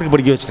பிள்ளைய டாக்டருக்கு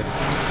படிக்க வச்சிட்டேன்.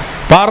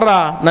 பாடுறா,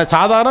 நான்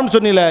சாதாரணம்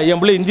சொன்னில்ல, என்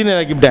பிள்ளை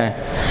இன்ஜினியர் ஆக்கிவிட்டேன்.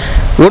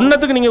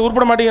 ஒன்றத்துக்கு நீங்கள்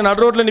உருப்பட மாட்டீங்க,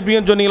 நடு ரோட்டில்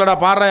நிற்பீங்கன்னு சொன்னீங்களாடா,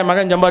 பாடுறா என்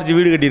மகன் சம்பாரிச்சு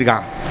வீடு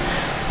கட்டியிருக்கான்.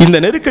 இந்த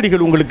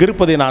நெருக்கடிகள் உங்களுக்கு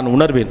இருப்பதை நான்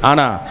உணர்வேன்.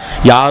 ஆனால்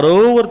யாரோ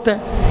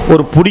ஒருத்தன்,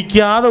 ஒரு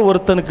பிடிக்காத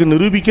ஒருத்தனுக்கு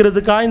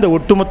நிரூபிக்கிறதுக்காக இந்த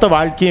ஒட்டுமொத்த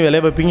வாழ்க்கையும்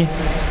விலை வைப்பீங்க?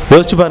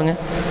 யோசிச்சு பாருங்க.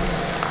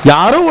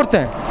 யாரோ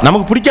ஒருத்தன்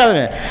நமக்கு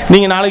பிடிக்காதவன்,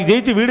 நீங்கள் நாளைக்கு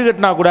ஜெயிச்சு வீடு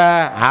கட்டினா கூட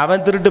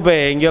அவன் திருட்டு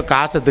போய் எங்கேயோ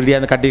காசை திருடி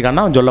அந்த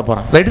கட்டியிருக்கான்னு அவன் சொல்ல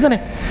போகிறான், ரைட்டு தானே?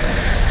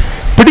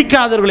 பிடிக்க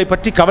பிடிக்காதவர்களை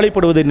பற்றி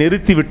கவலைப்படுவதை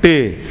நிறுத்திவிட்டு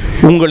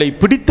உங்களை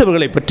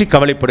பிடித்தவர்களை பற்றி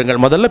கவலைப்படுங்கள்.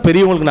 முதல்ல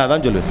பெரியவங்களுக்கு நான்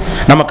தான் சொல்லுவேன்,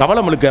 நம்ம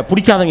கவலை முழுக்க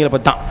பிடிக்காதவங்களை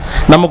பற்றி தான்.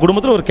 நம்ம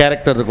குடும்பத்தில் ஒரு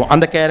கேரக்டர் இருக்கும்,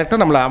 அந்த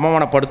கேரக்டர் நம்மளை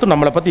அவமானப்படுத்தும்,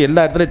 நம்மளை பற்றி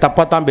எல்லா இடத்துலையும்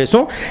தப்பாக தான்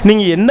பேசும்.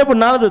 நீங்கள் என்ன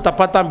பண்ணாலும் அது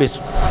தப்பாக தான்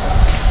பேசும்.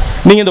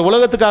 நீங்கள் இந்த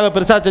உலகத்துக்காக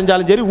பெருசாக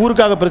செஞ்சாலும் சரி,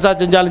 ஊருக்காக பெருசாக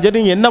செஞ்சாலும் சரி,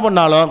 நீங்கள் என்ன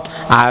பண்ணாலும்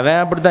அவன்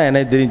அப்படி தான்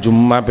எனக்கு தெரியும்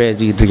சும்மா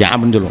பேசிக்கிட்டு இருக்கேன்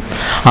அப்படின்னு சொல்லுவோம்.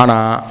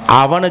 ஆனால்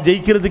அவனை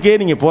ஜெயிக்கிறதுக்கே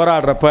நீங்கள்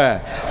போராடுறப்ப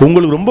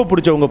உங்களுக்கு ரொம்ப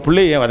பிடிச்ச உங்கள்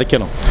பிள்ளையை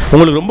வதைக்கணும்,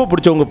 உங்களுக்கு ரொம்ப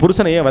பிடிச்ச உங்கள்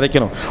புருஷனையே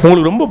வதைக்கணும்,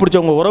 உங்களுக்கு ரொம்ப பிடிச்ச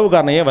உங்கள்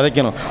உறவுக்காரனையே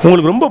வதைக்கணும்,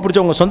 உங்களுக்கு ரொம்ப பிடிச்ச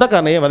உங்கள்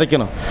சொந்தக்காரனையே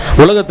வதைக்கணும்.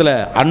 உலகத்தில்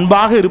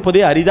அன்பாக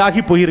இருப்பதே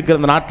அரிதாகி போயிருக்கிற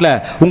இந்த நாட்டில்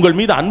உங்கள்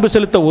மீது அன்பு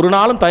செலுத்த ஒரு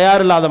நாளும்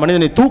தயாரில்லாத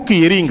மனிதனை தூக்கி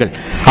எறியுங்கள்.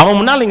 அவன்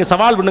முன்னால் நீங்கள்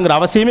சவால் பண்ணுங்கிற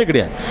அவசியமே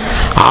கிடையாது.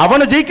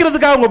 அவனை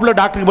ஜெயிக்கிறதுக்காக உங்கள் பிள்ளை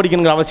டாக்டருக்கு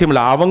படிக்கணுங்கிற அவசியம்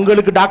இல்லை,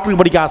 அவங்களுக்கு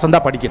டாக்டருக்கு படிக்க ஆசை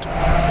தான் படிக்கட்டும்.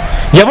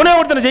 எவனே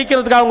ஒருத்தனை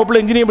ஜெயிக்கிறதுக்காக உங்கள் பிள்ளை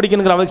இன்ஜினியரிங்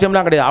படிக்கணுங்கிற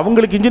அவசியம்லாம் கிடையாது,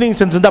 அவங்களுக்கு இன்ஜினியரிங்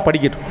சென்ஸ் தான்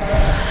படிக்கட்டும்.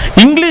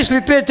 இங்கிலீஷ்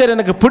லிட்ரேச்சர்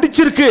எனக்கு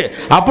பிடிச்சிருக்கு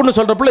அப்படின்னு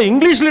சொல்கிறப்பல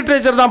இங்கிலீஷ்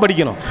லிட்ரேச்சர் தான்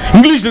படிக்கணும்.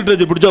 இங்கிலீஷ்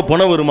லிட்ரேச்சர் பிடிச்சா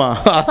பணம் வருமா?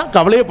 அதான்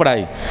கவலையே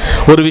படாது.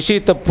 ஒரு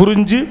விஷயத்தை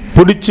புரிஞ்சு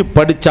பிடிச்சி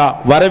படித்தா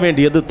வர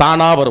வேண்டியது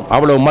தானாக வரும்,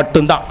 அவ்வளவு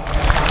மட்டும்தான்.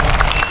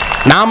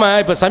 நாம்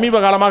இப்போ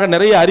சமீப காலமாக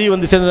நிறைய அறிவு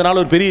வந்து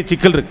சேர்ந்ததுனால ஒரு பெரிய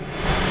சிக்கல் இருக்குது.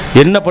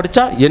 என்ன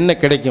படித்தா என்ன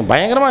கிடைக்கும்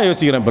பயங்கரமாக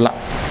யோசிக்கிறேன் இப்போல்லாம்.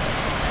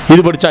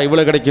 இது படித்தா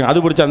இவ்வளோ கிடைக்கும், அது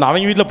படித்தா அந்த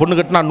அவங்க வீட்டில் பொண்ணு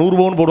கட்டினா 100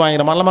 பவுன்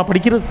போடுவாங்கிற மாதிரிலாம்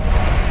படிக்கிறது.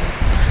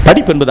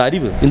 படிப்பு என்பது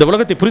அறிவு, இந்த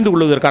உலகத்தை புரிந்து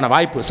கொள்வதற்கான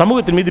வாய்ப்பு,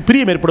 சமூகத்தின் மீது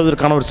பிரியம்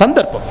ஏற்படுவதற்கான ஒரு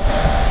சந்தர்ப்பம்.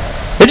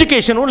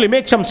 Education only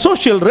makes some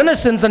social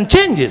renaissance and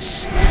changes.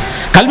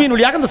 கல்வியின்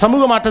வழியாக இந்த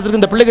சமூக மாற்றத்திற்கு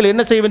இந்த பிள்ளைகள்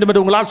என்ன செய்ய வேண்டும்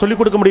என்று உங்களால் சொல்லிக்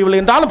கொடுக்க முடியவில்லை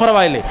என்றாலும்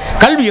பரவாயில்லை.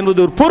 கல்வி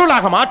என்பது ஒரு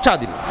பொருளாக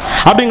மாற்றாதீர்கள்.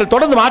 அப்படி நீங்கள்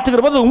தொடர்ந்து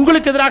மாற்றுகிற போது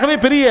உங்களுக்கு எதிராகவே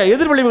பெரிய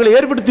எதிர்விளைவுகளை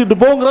ஏற்படுத்திட்டு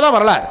போங்கிறதா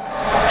வரலாறு.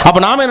 அப்போ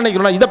நாம என்ன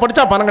நினைக்கிறோம், இதை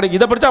படித்தா பணம் கிடைக்கும்,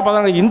 இதை படித்தா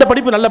பணம் கிடைக்கும், இந்த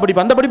படிப்பு நல்ல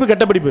படிப்பு, அந்த படிப்பு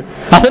கெட்ட படிப்பு.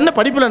 அது என்ன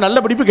படிப்பில் நல்ல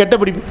படிப்பு கெட்ட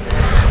படிப்பு?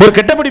 ஒரு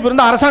கெட்ட படிப்பு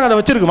இருந்தால் அரசாங்கம் அதை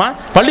வச்சிருக்குமா?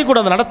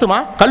 பள்ளிக்கூடம் அதை நடத்துமா?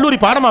 கல்லூரி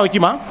பாடமாக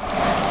வைக்குமா?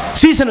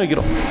 சீசன்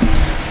வைக்கிறோம்.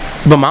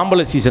 இப்போ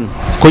மாம்பழ சீசன்,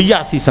 கொய்யா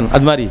சீசன்,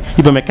 அது மாதிரி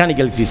இப்போ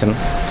மெக்கானிக்கல் சீசன்,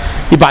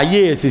 இப்போ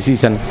ஐஏஎஸ்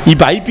சீசன்,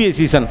 இப்போ ஐபிஎஸ்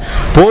சீசன்.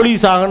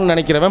 போலீஸ் ஆகணும்னு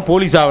நினைக்கிறவன்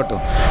போலீஸ்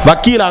ஆகட்டும்,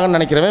 வக்கீல் ஆகணும்னு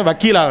நினைக்கிறவன்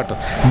வக்கீல் ஆகட்டும்,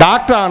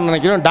 டாக்டர் ஆகணும்னு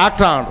நினைக்கிறவன்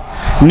டாக்டர் ஆகட்டும்.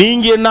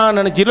 நீங்கள் என்ன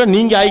நினைச்சீங்களோ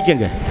நீங்கள்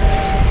ஆயிக்கங்க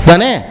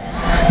தானே.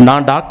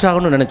 நான் டாக்டர்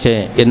ஆகணும்னு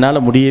நினச்சேன்,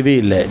 என்னால் முடியவே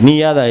இல்லை,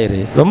 நீயாவது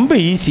ஆயிரு. ரொம்ப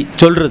ஈஸி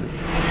சொல்கிறது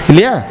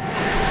இல்லையா?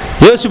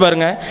 யோசிச்சு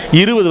பாருங்க,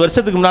 20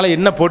 வருஷத்துக்கு முன்னால்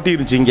என்ன போட்டி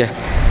இருந்துச்சு இங்கே?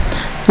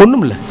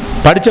 ஒன்றும் இல்லை,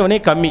 படித்தவனே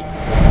கம்மி,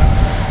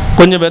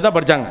 கொஞ்சம் பேர் தான்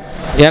படித்தாங்க.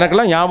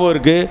 எனக்கெல்லாம் ஞாபகம்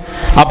இருக்குது,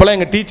 அப்போல்லாம்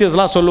எங்கள்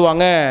டீச்சர்ஸ்லாம்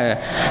சொல்லுவாங்க,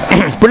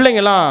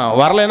 பிள்ளைங்கள்லாம்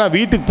வரலைன்னா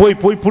வீட்டுக்கு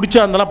போய் பிடிச்சா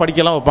இருந்தாலும்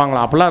படிக்கலாம்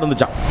வைப்பாங்களாம், அப்படிலாம்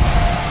இருந்துச்சான்.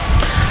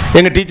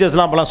 எங்கள்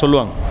டீச்சர்ஸ்லாம் அப்போல்லாம்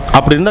சொல்லுவாங்க.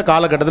 அப்படி இருந்த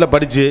காலகட்டத்தில்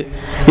படித்து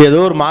ஏதோ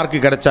ஒரு மார்க்கு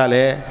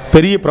கிடைச்சாலே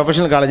பெரிய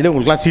ப்ரொஃபஷனல் காலேஜில்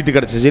உங்களுக்குலாம் சீட்டு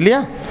கிடச்சிச்சு இல்லையா?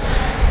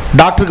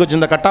 டாக்டருக்கு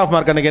வச்சுருந்த கட் ஆஃப்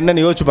மார்க் அன்றைக்கி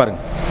என்னென்னு யோசிச்சு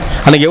பாருங்கள்.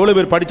 அன்றைக்கி எவ்வளோ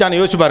பேர் படித்தான்னு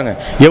யோசிச்சு பாருங்கள்,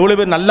 எவ்வளோ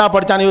பேர் நல்லா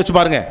படித்தான்னு யோசிச்சு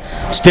பாருங்கள்.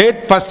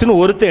 ஸ்டேட் ஃபஸ்ட்டுன்னு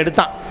ஒருத்தர்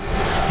எடுத்தான்.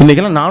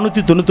 இன்றைக்கெல்லாம்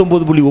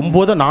 499.9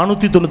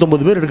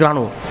 499 பேர்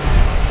எடுக்கிறானோ.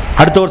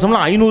 அடுத்த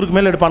வருஷம்லாம் 500க்கு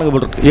மேலே எடுப்பானுங்க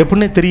போல் இருக்கு,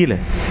 எப்படின்னே தெரியல,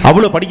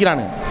 அவ்வளோ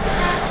படிக்கிறானுங்க.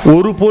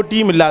 ஒரு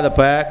போட்டியும்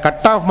இல்லாதப்ப,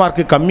 கட் ஆஃப்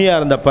மார்க்கு கம்மியாக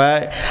இருந்தப்ப,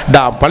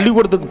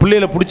 பள்ளிக்கூடத்துக்கு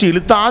பிள்ளைகளை பிடிச்சி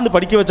இழுத்தாந்து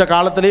படிக்க வச்ச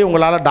காலத்திலே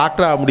உங்களால்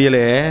டாக்டர் ஆக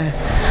முடியலை.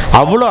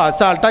 அவ்வளோ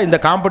அசால்ட்டாக இந்த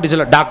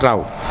காம்படிஷனில் டாக்டர்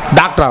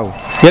ஆகும்.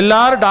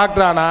 எல்லாரும்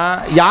டாக்டர்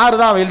ஆனால் யார்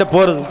தான் அவங்கள்ட்ட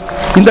போகிறது?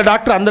 இந்த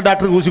டாக்டர் அந்த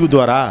டாக்டருக்கு ஊசி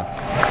குத்துவாரா?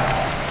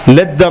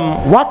 Let them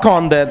walk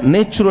on the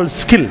natural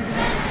skill.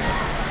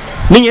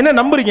 நீங்கள் என்ன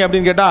நம்புறீங்க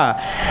அப்படின்னு கேட்டால்,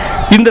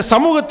 இந்த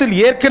சமூகத்தில்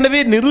ஏற்கனவே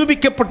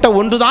நிரூபிக்கப்பட்ட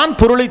ஒன்றுதான்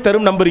பொருளை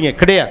தரும் நம்புறீங்க?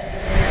 கிடையாது.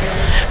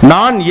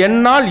 நான்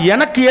என்னால்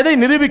எனக்கு எதை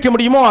நிரூபிக்க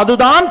முடியுமோ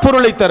அதுதான்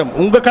பொருளை தரும்.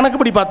 உங்கள்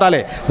கணக்குப்படி பார்த்தாலே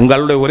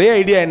உங்களுடைய ஒரே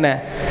ஐடியா என்ன?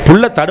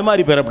 புள்ள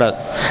தடுமாறி பெறக்கூடாது,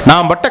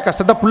 நான் பட்ட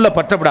கஷ்டத்தை புள்ள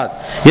பற்றக்கூடாது,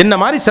 என்ன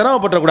மாதிரி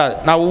சிரமப்பற்றக்கூடாது.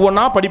 நான்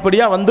ஒவ்வொன்றா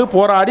படிப்படியாக வந்து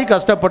போராடி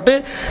கஷ்டப்பட்டு,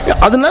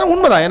 அதனால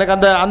உண்மைதான். எனக்கு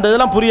அந்த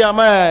இதெல்லாம்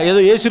புரியாமல்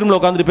ஏதோ ஏசி ரூமில்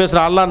உட்காந்துட்டு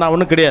பேசுகிற ஆள்லாம் நான்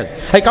ஒன்றும் கிடையாது.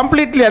 I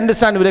completely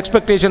understand your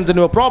expectations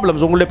and your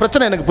problems. உங்களுடைய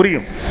பிரச்சனை எனக்கு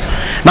புரியும்.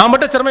 நான்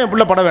மட்டும் சிரமம் என்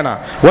பிள்ளை பட வேணாம்.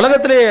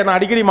 உலகத்திலே நான்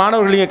அடிக்கடி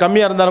மாணவர்கள் நீங்கள்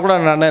கம்மியாக இருந்தாலும் கூட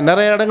நான்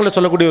நிறைய இடங்களில்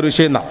சொல்லக்கூடிய ஒரு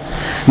விஷயம் தான்,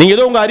 நீங்கள்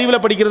ஏதோ உங்கள்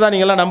அறிவில் படிக்கிறதா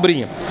நீங்கள்லாம்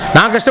நம்புறீங்க.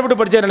 நான் கஷ்டப்பட்டு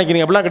படித்தேன்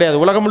நினைக்கிறீங்க, அப்படிலாம் கிடையாது.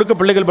 உலகம் முழுக்க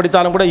பிள்ளைகள்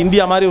படித்தாலும் கூட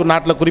இந்தியா மாதிரி ஒரு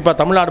நாட்டில், குறிப்பாக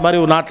தமிழ்நாடு மாதிரி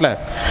ஒரு நாட்டில்,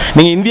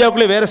 நீங்கள்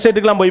இந்தியாவுக்குள்ளே வேறு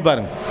ஸ்டேட்டுக்கெலாம் போய்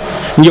பாருங்கள்,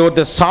 இங்கே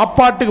ஒருத்தர்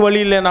சாப்பாட்டுக்கு வழி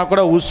இல்லைன்னா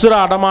கூட உசுரா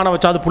அடமான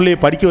வச்சா அது பிள்ளையை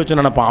படிக்க வச்சு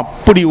நினைப்பான்.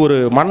 அப்படி ஒரு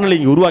மனநிலை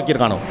இங்கே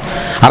உருவாக்கியிருக்கானோ.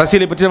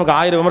 அரசியலை பற்றி நமக்கு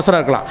 1000 விமர்சனம்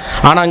இருக்கலாம்,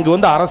 ஆனால் இங்கே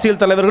வந்து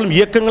அரசியல் தலைவர்களும்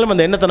இயக்கங்களும்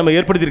அந்த எண்ணத்தை நம்ம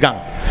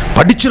ஏற்படுத்தியிருக்காங்க.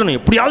 படிச்சிடணும்,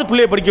 எப்படியாவது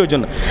பிள்ளையை படிக்க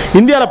வச்சிடணும்.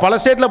 இந்தியாவில் பல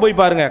ஸ்டேட்டில் போய்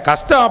பாருங்கள்,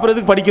 கஷ்டம்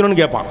அப்புறதுக்கு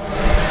படிக்கணும்னு கேட்பான்.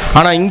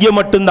 ஆனால் இங்கே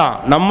மட்டும்தான்,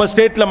 நம்ம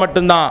ஸ்டேட்டில்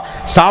மட்டும்தான்,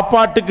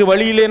 சாப்பாட்டுக்கு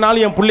வழி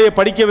இல்லைனாலும் என் பிள்ளையை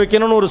படிக்க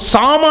வைக்கணும்னு ஒரு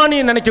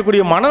சாமானியம்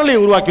நினைக்கக்கூடிய மனநிலையை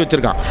உருவாக்கி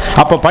வச்சுருக்கான்.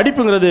 அப்போ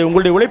படிப்புங்கிறது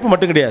உங்களுடைய உழைப்பு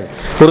மட்டும் கிடையாது,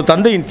 ஒரு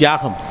தந்தையின்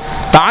தியாகம்.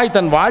 தாய்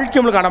தன் வாழ்க்கை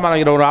முழுக்க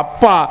அடமானங்கிற ஒரு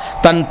அப்பா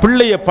தன்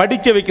பிள்ளையை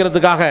படிக்க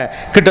வைக்கிறதுக்காக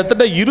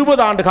கிட்டத்தட்ட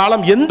 20 ஆண்டு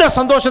காலம் எந்த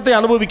சந்தோஷத்தை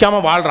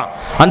அனுபவிக்காமல் வாழ்கிறான்.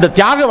 அந்த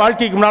தியாக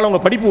வாழ்க்கைக்கு முன்னால்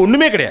உங்கள் படிப்பு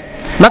ஒன்றுமே கிடையாது,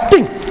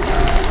 நத்திங்.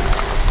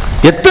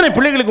 எத்தனை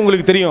பிள்ளைகளுக்கு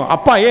உங்களுக்கு தெரியும்,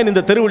 அப்பா ஏன்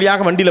இந்த தெரு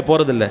வழியாக வண்டியில்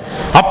போகிறதில்ல,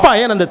 அப்பா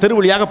ஏன் அந்த தெரு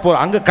வழியாக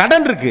போகிறான், அங்கே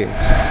கடன் இருக்குது,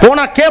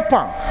 போனால்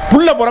கேட்பான்,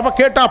 புள்ள போகிறப்ப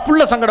கேட்டால்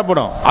புள்ள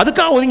சங்கடப்படும்,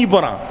 அதுக்காக ஒதுங்கி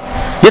போகிறான்.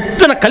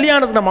 எத்தனை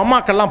கல்யாணத்துக்கு நம்ம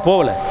அம்மாக்கள்லாம்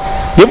போகலை,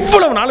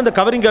 எவ்வளவு நாள் இந்த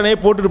கவரிங் கனையை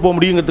போட்டுட்டு போக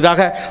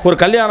முடியுங்கிறதுக்காக ஒரு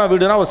கல்யாண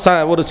வீடுனா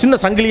ஒரு சின்ன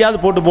சங்கிலியாவது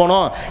போட்டு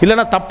போகணும்,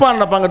 இல்லைன்னா தப்பாக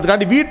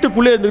நினைப்பாங்கிறதுக்காண்டி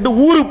வீட்டுக்குள்ளே இருந்துக்கிட்டு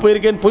ஊருக்கு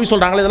போயிருக்கேன்னு போய்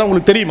சொல்கிறாங்களே, இதெல்லாம்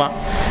உங்களுக்கு தெரியுமா?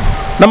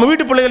 நம்ம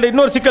வீட்டு பிள்ளைகள்ட்ட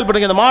இன்னொரு சிக்கல்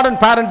பண்ணுங்க, இந்த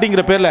மாடர்ன்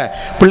பேரண்டிங்கிற பேரில்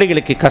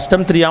பிள்ளைகளுக்கு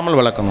கஷ்டம் தெரியாமல்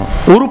வளர்க்கணும்.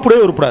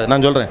 உருப்படாது.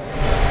 நான் சொல்கிறேன்,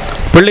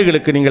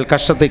 பிள்ளைகளுக்கு நீங்கள்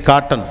கஷ்டத்தை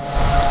காட்டணும்.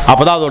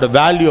 அப்போதான் அதோட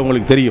வேல்யூ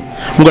உங்களுக்கு தெரியும்.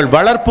 உங்கள்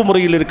வளர்ப்பு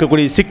முறையில்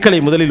இருக்கக்கூடிய சிக்கலை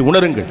முதலில்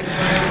உணருங்கள்.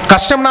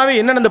 கஷ்டம்னாவே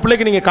என்னென்ன அந்த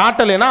பிள்ளைக்கு நீங்கள்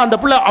காட்டலைன்னா அந்த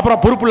பிள்ளை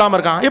அப்புறம் பொறுப்பு இல்லாமல்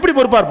இருக்கான். எப்படி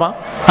பொறுப்பாக இருப்பான்?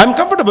 ஐ எம்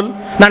கம்ஃபர்டபுள்,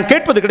 நான்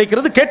கேட்பது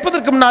கிடைக்கிறது,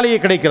 கேட்பதற்கு முன்னாலேயே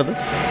கிடைக்கிறது,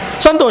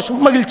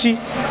 சந்தோஷம், மகிழ்ச்சி,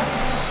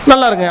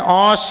 நல்லா இருங்க,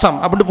 ஆசம்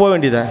அப்படின்ட்டு போக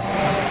வேண்டியதை.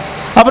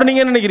 அப்புறம்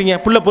நீங்கள் என்ன நினைக்கிறீங்க?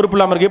 பிள்ளை பொறுப்பு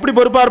இல்லாமல் இருக்கு, எப்படி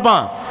பொறுப்பாக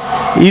இருப்பான்?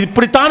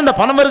 இப்படித்தான் இந்த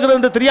பணம் வருகிறது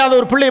என்று தெரியாத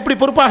ஒரு பிள்ளை எப்படி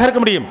பொறுப்பாக இருக்க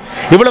முடியும்?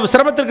 இவ்வளவு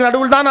சிரமத்திற்கு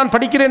நடுவில் தான் நான்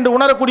படிக்கிறேன் என்று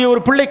உணரக்கூடிய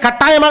ஒரு பிள்ளை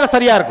கட்டாயமாக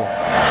சரியா இருக்கும்.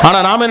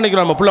 ஆனால் நாம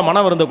நினைக்கிறோம் நம்ம பிள்ளை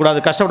மனம் வருந்தக்கூடாது,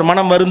 கஷ்டப்பட்டு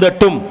மனம்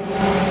வருந்தட்டும்.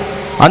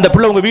 அந்த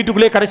பிள்ளை உங்கள்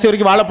வீட்டுக்குள்ளேயே கடைசி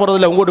வரைக்கும் வாழ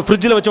போகிறதில்ல, உங்களோட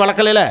ஃப்ரிட்ஜில் வச்சு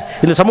வளர்க்கல,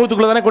 இந்த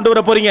சமூகத்துக்குள்ளே தானே கொண்டு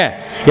வர போறீங்க.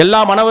 எல்லா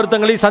மன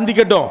வருத்தங்களையும்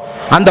சந்திக்கட்டும்.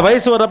 அந்த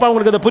வயசு வர்றப்ப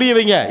அவங்களுக்கு அதை புரிய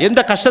வைங்க.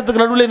 எந்த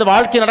கஷ்டத்துக்கு நடுவில் இந்த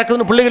வாழ்க்கை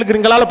நடக்குதுன்னு பிள்ளைகளுக்கு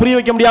நீங்களால் புரிய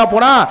வைக்க முடியாது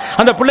போனால்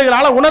அந்த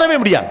பிள்ளைகளால் உணரவே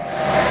முடியாது.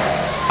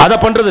 அதை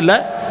பண்ணுறதில்ல,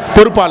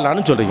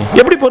 பொறுப்பாடலான்னு சொல்கிறீங்க.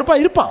 எப்படி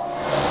பொறுப்பாக இருப்பான்?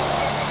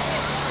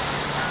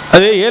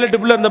 அது 7-8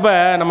 பிள்ளை இருந்தப்ப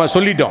நம்ம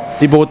சொல்லிட்டோம்.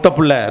 இப்போ ஒத்த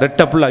பிள்ளை,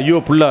 ரெட்ட பிள்ளை, ஐயோ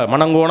பிள்ளை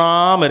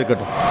மனங்கோணாமல்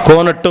இருக்கட்டும்,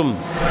 கோணட்டும்.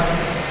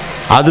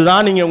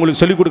 அதுதான் நீங்கள்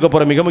உங்களுக்கு சொல்லிக் கொடுக்க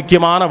போகிற மிக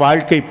முக்கியமான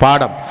வாழ்க்கை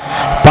பாடம்.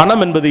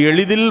 பணம் என்பது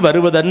எளிதில்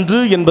வருவதன்று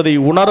என்பதை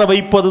உணர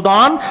வைப்பது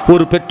தான்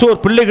ஒரு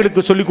பெற்றோர்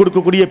பிள்ளைகளுக்கு சொல்லிக்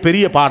கொடுக்கக்கூடிய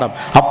பெரிய பாடம்.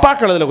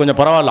 அப்பாக்கள் அதில் கொஞ்சம்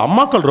பரவாயில்ல,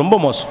 அம்மாக்கள் ரொம்ப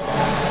மோசம்.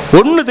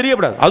 ஒன்றும்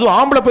தெரியப்படாது, அதுவும்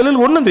ஆம்பளை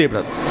பிள்ளைகள் ஒன்றும்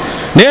தெரியப்படாது.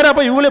 நேராக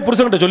போய் இவங்களே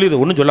புருஷன்கிட்ட சொல்லிடுது,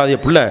 ஒன்றும் சொல்லாதே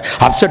பிள்ளை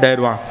அப்செட்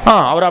ஆயிடுவான்.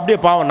 அவர் அப்படியே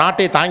பாவம்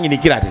நாட்டையே தாங்கி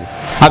நிற்கிறாரு,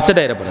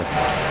 அப்செட் ஆயிடப்படுறாரு.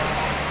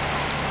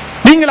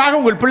 நீங்களாக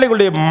உங்கள்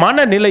பிள்ளைகளுடைய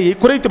மனநிலையை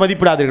குறைத்து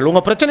மதிப்பிடாதீர்கள்.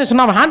 உங்கள் பிரச்சனை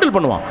சொன்னால் அவன் ஹேண்டில்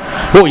பண்ணுவான்.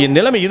 ஓ என்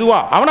நிலைமை இதுவா,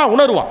 அவனா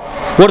உணருவான்.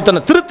 ஒருத்தனை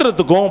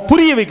திருத்துறதுக்கும்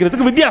புரிய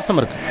வைக்கிறதுக்கு வித்தியாசம்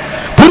இருக்கு.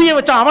 புரிய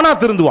வச்சா அவனா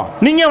திருந்துவான்.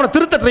 நீங்கள் அவனை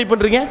திருத்த ட்ரை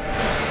பண்ணுறீங்க,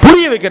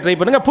 புரிய வைக்க ட்ரை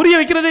பண்ணுங்க. புரிய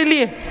வைக்கிறதே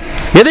இல்லையே,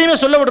 எதையுமே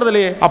சொல்ல விடுறது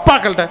இல்லையே.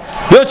 அப்பாக்கள்கிட்ட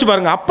யோசிச்சு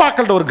பாருங்க,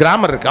 அப்பாக்கள்கிட்ட ஒரு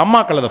கிராமர் இருக்கு,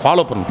 அம்மாக்கள் அதை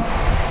ஃபாலோ பண்ணணும்.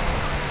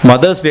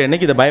 மதர்ஸ் டே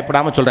அன்னைக்கு இதை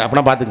பயப்படாமல் சொல்கிறேன்,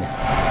 அப்படின்னா பார்த்துங்க.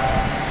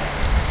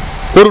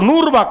 ஒரு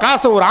 100 ரூபாய்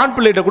காசை ஒரு ஆண்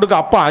பிள்ளைகிட்ட கொடுக்க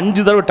அப்பா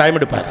 5 தடவை டைம்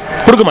எடுப்பார்,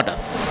 கொடுக்க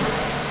மாட்டார்.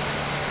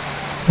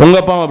 உங்கள்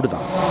அப்பாவும் அப்படி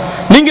தான்,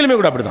 நீங்களுமே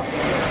கூட அப்படி தான்.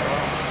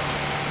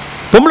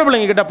 பொம்பளை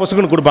பிள்ளைங்க கிட்ட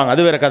பொசுக்குன்னு கொடுப்பாங்க,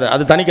 அது வேற கதை,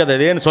 அது தனி கதை.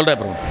 இதேன்னு சொல்கிறேன்.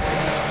 அப்புறம்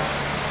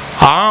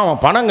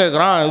அவன் பணம்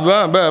கேட்குறான்,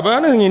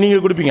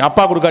 நீங்கள் கொடுப்பீங்க,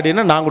 அப்பா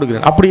கொடுக்காட்டின்னா நான்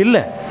கொடுக்குறேன். அப்படி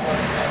இல்லை.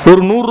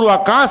 ஒரு 100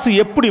 ரூபாய் காசு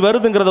எப்படி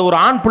வருதுங்கிறத ஒரு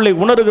ஆண் பிள்ளை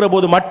உணர்கிற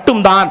போது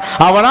மட்டும்தான்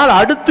அவனால்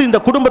அடுத்து இந்த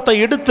குடும்பத்தை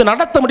எடுத்து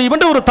நடத்த முடியும்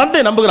என்று ஒரு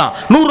தந்தை நம்புகிறான்.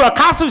 100 ரூபாய்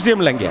காசு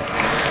விஷயம் இல்லைங்க,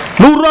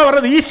 100 ரூபா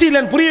வர்றது ஈஸி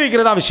இல்லைன்னு புரிய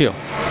வைக்கிறதா விஷயம்.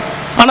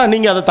 ஆனால்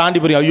நீங்கள் அதை தாண்டி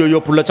போறீங்க, ஐயோ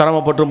புள்ள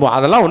சிரமப்பட்டுரும் போ,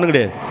 அதெல்லாம் ஒன்றும்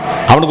கிடையாது.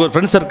 அவனுக்கு ஒரு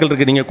ஃப்ரெண்ட் சர்க்கிள்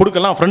இருக்குது, நீங்கள்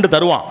கொடுக்கலாம், ஃப்ரெண்டு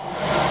தருவான்,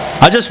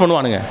 அட்ஜஸ்ட்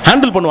பண்ணுவானுங்க,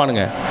 ஹேண்டில்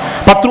பண்ணுவானுங்க.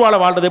 10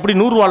 ரூபாவில் வாழ்றது எப்படி,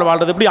 100 ரூபாவில்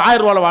வாழ்றது எப்படி,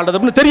 1000 ரூபாவில் வாழ்றது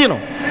எப்படின்னு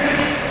தெரியணும்.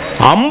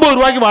 50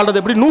 ரூபாய்க்கு வாழ்றது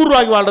எப்படி, 100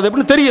 ரூபாய்க்கு வாழ்றது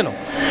எப்படின்னு தெரியணும்.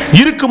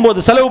 இருக்கும்போது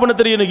செலவு பண்ண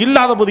தெரியணும்,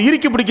 இல்லாத போது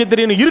இறுக்கி பிடிக்க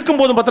தெரியணும்,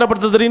 இருக்கும்போது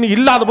பத்திரப்படுத்த தெரியணும்,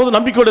 இல்லாத போது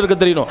நம்பிக்கையோடு இருக்க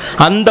தெரியணும்.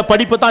 அந்த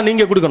படிப்பை தான்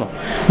நீங்கள் கொடுக்கணும்.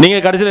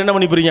 நீங்கள் கடைசியில் என்ன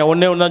பண்ணி போறீங்க?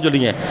 ஒன்றே ஒன்று தான்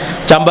சொல்றீங்க,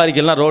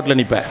 சம்பாதிக்கலாம் ரோட்டில்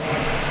நிற்பேன்,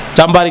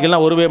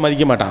 சம்பாதிக்கலாம் ஒருவே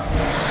மதிக்க மாட்டான்,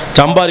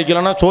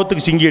 சம்பாதிக்கலன்னா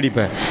சோத்துக்கு சிங்கி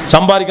அடிப்பேன்,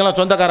 சம்பாதிக்கலாம்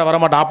சொந்தக்காரன்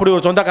வரமாட்டான். அப்படி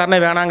ஒரு சொந்தக்காரனே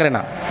வேணாங்கிறேன்.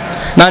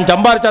 நான்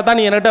சம்பாதிச்சா தான்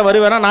நீ என்கிட்ட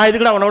வருவேனா, நான்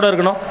எதுக்குடா அவனோட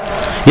இருக்கணும்?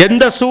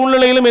 எந்த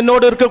சூழ்நிலையிலும்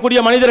என்னோடு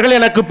இருக்கக்கூடிய மனிதர்கள்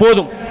எனக்கு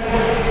போதும்,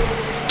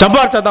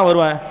 சம்பாதிச்சா தான்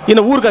வருவேன்.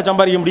 இன்னும் ஊருக்கா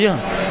சம்பாதிக்க முடியும்?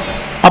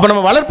 அப்போ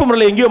நம்ம வளர்ப்பு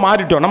முறையில் எங்கேயோ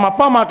மாறிட்டோம். நம்ம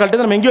அப்பா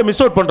அம்மாக்கள்கிட்ட நம்ம எங்கேயோ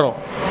மிஸ் அவுட் பண்ணுறோம்.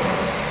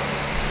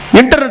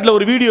 இன்டர்நெட்டில்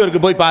ஒரு வீடியோ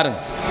இருக்குது, போய் பாருங்க.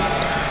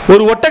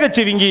 ஒரு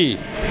ஒட்டகச்சிவிங்கி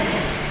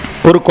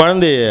ஒரு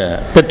குழந்தைய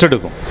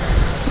பெற்றெடுக்கும்,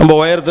 நம்ம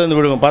உயரத்துலேருந்து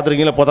விழுகும்,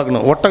 பார்த்துருக்கீங்களா?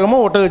 புதக்கணும். ஒட்டகமோ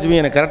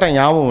ஒட்டகச்சிவிங்கி எனக்கு கரெக்டாக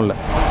ஞாபகம் இல்லை.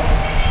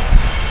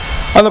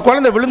 அந்த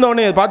குழந்தை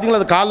விழுந்தவொடனே பார்த்தீங்களா,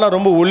 அது காலெலாம்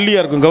ரொம்ப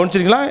ஒல்லியாக இருக்கும்,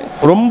 கவனிச்சிருக்கீங்களா?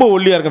 ரொம்ப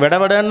ஒல்லியாக இருக்கும்,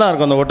 விடவிடன்னு தான்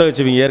இருக்கும் அந்த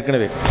ஒட்டகச்சிவிங்கி.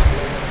 ஏற்கனவே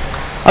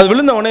அது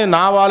விழுந்த உடனே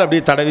நாவால்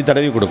அப்படியே தடவி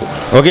தடவி கொடுக்கும்.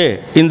 ஓகே,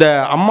 இந்த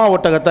அம்மா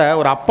ஒட்டகத்தை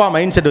ஒரு அப்பா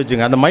மைண்ட் செட்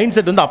வச்சுங்க. அந்த மைண்ட்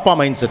செட் வந்து அப்பா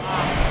மைண்ட் செட்.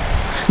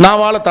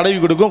 நாவால் தடவி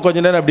கொடுக்கும்,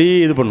 கொஞ்ச நேரம் அப்படியே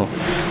இது பண்ணும்.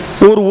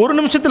 ஒரு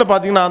நிமிஷத்தில்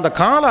பார்த்தீங்கன்னா அந்த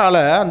காலால்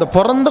அந்த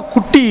பிறந்த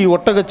குட்டி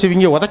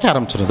ஒட்டகச்சிவிங்க உதைக்க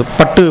ஆரம்பிச்சிடும்.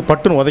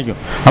 பட்டுன்னு உதைக்கும்.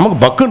 நமக்கு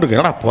பக்குன்னு இருக்கு,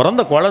 ஏன்னா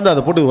பிறந்த குழந்தை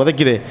அதை போட்டு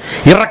உதைக்குதே,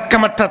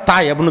 இரக்கமற்ற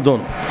தாய் அப்படின்னு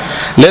தோணும்.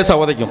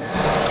 லேசாக உதைக்கும்,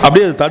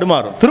 அப்படியே அது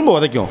தடுமாறும், திரும்ப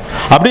உதைக்கும்.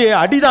 அப்படியே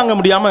அடி தாங்க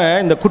முடியாமல்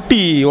இந்த குட்டி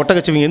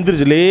ஒட்டகச்சிவிங்க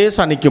எந்திரிச்சு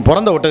லேசாக நிற்கும்.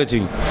 பிறந்த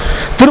ஒட்டகச்சிவிங்க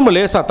திரும்ப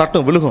லேசாக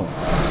தட்டும், விழுகும்,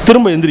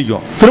 திரும்ப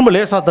எந்திரிக்கும், திரும்ப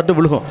லேசாக தட்டு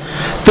விழுகும்,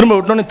 திரும்ப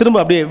விட்டோடனே திரும்ப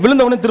அப்படியே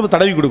விழுந்தவொடனே திரும்ப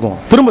தடவி கொடுக்கும்,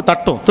 திரும்ப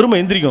தட்டும், திரும்ப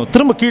எந்திரிக்கும்,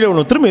 திரும்ப கீழே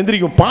விழும், திரும்ப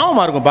எந்திரிக்கும்.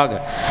 பாவமாக இருக்கும்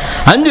பார்க்க.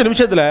 5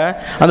 நிமிஷத்தில்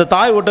அந்த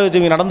தாய்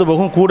ஒட்டகச்சிவிங்க நடந்து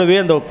போகும், கூடவே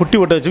அந்த குட்டி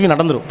ஒட்டகச்சிவிங்க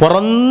நடந்துடும்.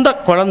 பிறந்த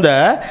குழந்தை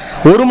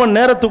 1 மணி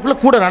நேரத்துக்குள்ளே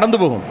கூட நடந்து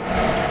போகும்.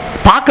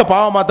 பார்க்க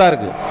பாவமாக தான்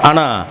இருக்குது,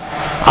 ஆனால்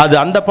அது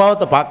அந்த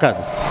பாவத்தை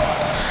பார்க்காது.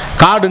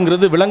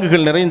 காடுங்கிறது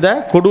விலங்குகள் நிறைந்த,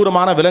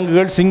 கொடூரமான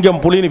விலங்குகள்,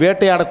 சிங்கம் புலின்னு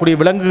வேட்டையாடக்கூடிய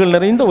விலங்குகள்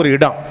நிறைந்த ஒரு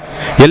இடம்.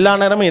 எல்லா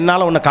நேரமும்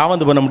என்னால் உன்னை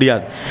காவந்து பண்ண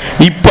முடியாது.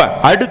 இப்போ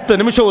அடுத்த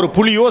நிமிஷம் ஒரு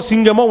புலியோ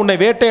சிங்கமோ உன்னை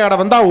வேட்டையாட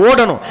வந்தால்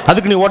ஓடணும்,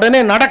 அதுக்கு நீ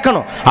உடனே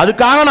நடக்கணும்,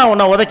 அதுக்காக நான்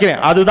உன்னை உதைக்கிறேன்.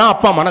 அதுதான்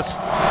அப்பா மனசு.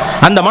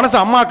 அந்த மனசு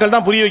அம்மாக்கள்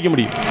தான் புரிய வைக்க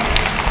முடியும்.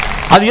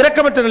 அது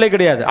இரக்கமற்ற நிலை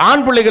கிடையாது.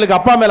 ஆண் பிள்ளைகளுக்கு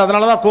அப்பா மேலே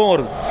அதனால தான் கோவம்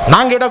வரும்.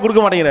 நான் கேட்டால்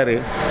கொடுக்க மாட்டேங்கிறாரு,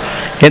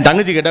 என்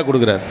தங்கச்சி கேட்டால்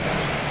கொடுக்குறாரு.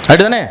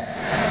 அப்படி தானே?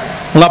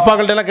 உங்கள்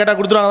அப்பாக்கள்ட்ட எல்லாம் கேட்டால்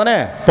கொடுத்துருவாங்க தானே?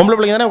 பொம்பளை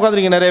பிள்ளைங்க தானே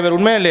உட்காந்துருக்கீங்க நிறைய பேர்,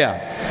 உண்மையா இல்லையா?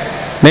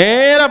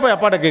 நேராக போய்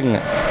அப்பாட்ட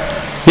கேட்குங்க.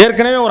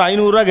 ஏற்கனவே ஒரு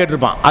 500 ரூபா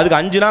கேட்டிருப்பான், அதுக்கு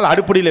 5 நாள்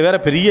அடுப்படியில் வேற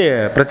பெரிய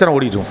பிரச்சனை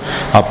ஓடிட்டு.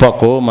 அப்பா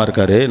கோவமாக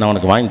இருக்காரு, நான்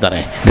உனக்கு வாங்கி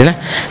தரேன் இல்லை.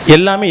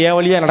 எல்லாமே ஏன்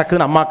வழியாக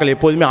நடக்குதுன்னு அம்மாக்கள்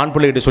எப்போதுமே ஆண்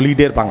பிள்ளைகிட்ட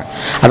சொல்லிக்கிட்டே இருப்பாங்க.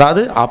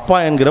 அதாவது அப்பா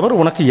என்கிறவர்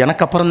உனக்கு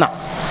எனக்கு அப்புறம் தான்,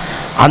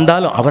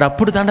 அந்தாலும் அவர்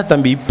அப்படி தாண்டா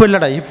தம்பி, இப்போ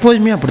இல்லைடா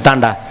எப்போதுமே அப்படி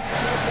தாண்டா.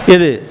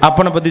 எது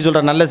அப்பனை பற்றி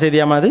சொல்கிற நல்ல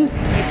செய்தியாமா அது?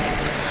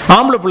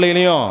 ஆம்பளை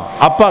பிள்ளைகளையும்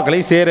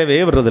அப்பாக்களையும் சேரவே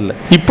விடுறதில்லை.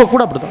 இப்போ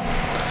கூட அப்படி தான்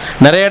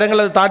நிறைய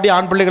இடங்கள் அதை தாண்டி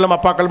ஆண் பிள்ளைகளும்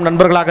அப்பாக்களும்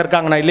நண்பர்களாக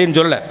இருக்காங்க, நான் இல்லைன்னு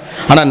சொல்ல.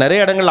 ஆனால்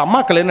நிறைய இடங்கள்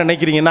அம்மாக்கள் என்ன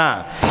நினைக்கிறீங்கன்னா,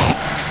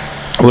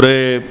 ஒரு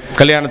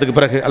கல்யாணத்துக்கு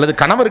பிறகு அல்லது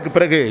கணவருக்கு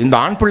பிறகு இந்த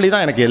ஆண் பிள்ளை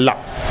தான் எனக்கு எல்லாம்,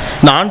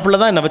 இந்த ஆண் பிள்ளை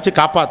தான் என்னை வச்சு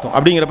காப்பாற்றும்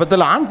அப்படிங்கிற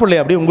பட்சத்தில் ஆண் பிள்ளை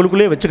அப்படியே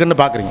உங்களுக்குள்ளேயே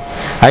வச்சுக்கன்னு பார்க்குறீங்க.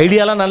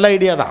 ஐடியாலாம் நல்ல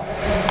ஐடியா தான்.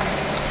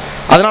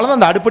 அதனால தான்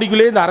அந்த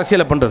அடுப்படிக்குள்ளேயே இந்த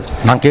அரசியலை பண்ணுறது.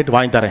 நான் கேட்டு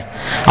வாங்கி தரேன்,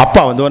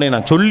 அப்பா வந்தோடனே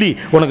நான் சொல்லி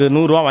உனக்கு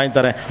 100 ரூபா வாங்கி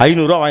தரேன்,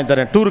 500 ரூபா வாங்கி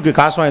தரேன், டூருக்கு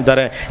காசு வாங்கி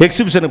தரேன்,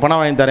 எக்ஸிபிஷனுக்கு பணம்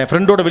வாங்கி தரேன்,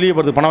 ஃப்ரெண்டோட வெளியே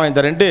போகிறதுக்கு பணம் வாங்கி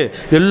தரேன்ட்டு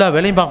எல்லா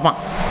வேலையும் பார்ப்பான்.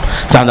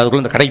 சார் அந்த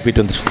அதுக்குள்ளே இந்த கடைக்கு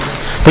போயிட்டு வந்துடும்,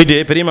 போயிட்டு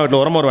பெரியம்மா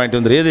வீட்டில் உரமோர்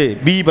வாங்கிட்டு வந்துடு. எது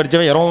பிஇ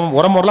படித்தவன்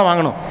உரமோர்லாம்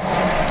வாங்கணும்.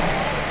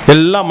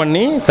 எல்லாம்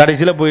பண்ணி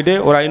கடைசியில் போயிட்டு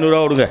ஒரு 500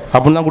 ரூபா கொடுங்க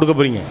அப்படின்னு தான் கொடுக்க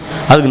போகிறீங்க.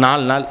 அதுக்கு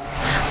 4 நாள்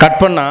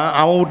கட் பண்ணால்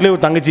அவன் வீட்லேயே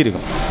ஒரு தங்கச்சி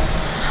இருக்கும்.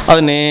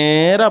 அது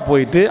நேராக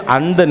போயிட்டு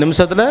அந்த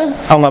நிமிஷத்தில்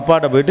அவங்க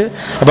அப்பாட்ட போயிட்டு,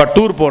 அப்பா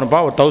டூர் போகணுப்பா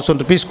ஒரு 1000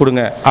 rupees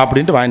கொடுங்க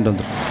அப்படின்ட்டு வாங்கிட்டு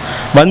வந்துடும்.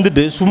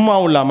 வந்துட்டு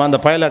சும்மாவும் இல்லாமல் அந்த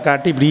பயலை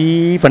காட்டி இப்படி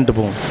பண்ணிட்டு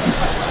போகும்.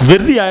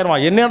 வெறி ஆயிரமா,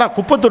 என்னடா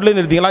குப்பை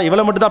தொட்டிலேருந்து எடுத்தீங்களா,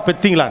 இவளை மட்டும் தான்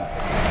பெற்றிங்களான்னு.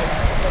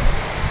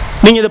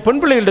 நீங்கள் இதை பெண்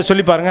பிள்ளைகள்கிட்ட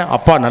சொல்லி பாருங்கள்.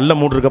 அப்பா நல்ல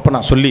மூடு இருக்கப்போ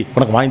நான் சொல்லி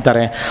உனக்கு வாங்கி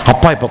தரேன்,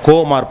 அப்பா இப்போ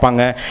கோவமாக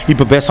இருப்பாங்க,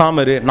 இப்போ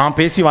பேசாமல் இரு, நான்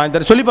பேசி வாங்கி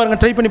தரேன் சொல்லி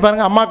பாருங்கள், ட்ரை பண்ணி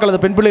பாருங்கள். அம்மாக்கள் அதை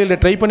பெண்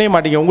பிள்ளைகள்கிட்ட ட்ரை பண்ணவே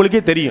மாட்டீங்க,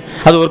 உங்களுக்கே தெரியும்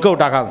அது ஒர்க்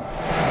அவுட் ஆகாது.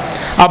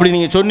 அப்படி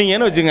நீங்கள்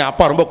சொன்னீங்கன்னு வச்சுங்க,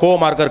 அப்பா ரொம்ப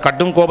கோபமாக இருக்கார்,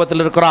 கடும்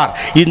கோபத்தில் இருக்கிறார்,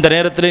 இந்த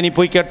நேரத்தில் நீ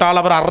போய் கேட்டால்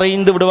அவர்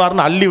அரைந்து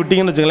விடுவார்னு அள்ளி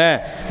விட்டீங்கன்னு வச்சுங்களேன்.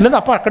 இல்லை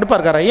அப்பா கடுப்பாக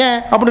இருக்காரா, ஏன்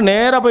அப்படி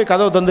நேராக போய்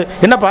கதவை தந்து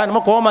என்னப்பா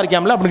என்னமோ கோவமாக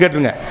இருக்காமல அப்படின்னு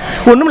கேட்டுருங்க.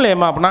 ஒன்றும்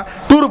இல்லையம்மா அப்படின்னா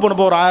டூருக்கு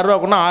போனப்போ ஒரு 1000 ரூபா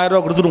கொண்டா 1000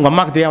 ரூபா கொடுத்துட்டு உங்கள்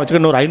அம்மாவுக்கு தெரியாமல்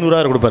வச்சுக்க இன்னொரு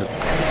 500 ரூபா கொடுப்பாரு.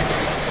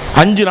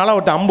 5 நாளாக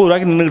ஒருத்தர் 50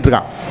 ரூபாய்க்கு நின்றுக்கிட்டு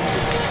இருக்கான்.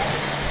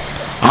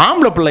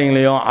 ஆம்பளை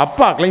பிள்ளைங்களையும்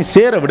அப்பாக்களையும்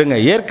சேர விடுங்க.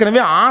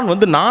 ஏற்கனவே ஆண்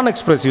வந்து நான்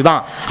எக்ஸ்பிரசிவ்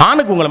தான்,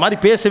 ஆணுக்கு உங்களை மாதிரி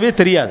பேசவே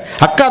தெரியாது.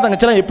 அக்கா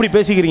தங்கச்சிலாம் எப்படி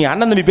பேசிக்கிறீங்க,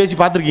 அண்ணன் தம்பி பேசி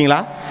பார்த்துருக்கீங்களா?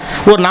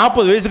 ஒரு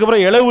 40 வயசுக்கு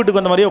அப்புறம் இளவு வீட்டுக்கு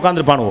வந்த மாதிரியே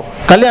உட்காந்துருப்பானுவோம்.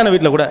 கல்யாண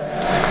வீட்டில் கூட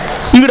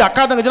இங்கிட்ட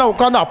அக்கா தங்கச்சிலாம்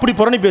உட்காந்து அப்படி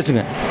புரணி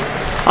பேசுங்க.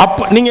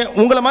 அப்போ நீங்கள்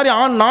உங்களை மாதிரி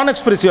ஆண் நான்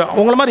எக்ஸ்பிரசிவ்,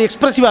 உங்களை மாதிரி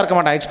எக்ஸ்பிரசிவாக இருக்க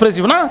மாட்டாங்க.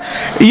 எக்ஸ்பிரசிவ்னா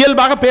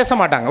இயல்பாக பேச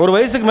மாட்டாங்க. ஒரு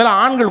வயசுக்கு மேலே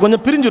ஆண்கள்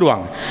கொஞ்சம்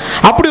பிரிஞ்சிருவாங்க.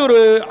 அப்படி ஒரு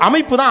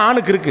அமைப்பு தான்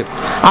ஆணுக்கு இருக்குது.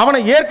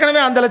 அவனை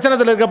ஏற்கனவே அந்த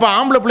லட்சணத்தில் இருக்கப்போ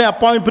ஆம்பளை பிள்ளை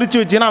அப்பாவையும்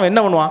பிரித்து வச்சுன்னா அவன்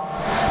என்ன பண்ணுவான்,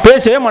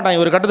 பேசவே மாட்டான்.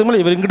 இவர் கட்டத்துக்கு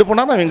மேலே இவர் இங்கிட்டு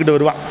போனால் அவன் இங்கிட்டு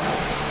வருவான்.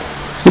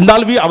 இந்த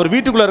ஆள் அவர்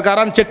வீட்டுக்குள்ளே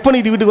இருக்காரான்னு செக்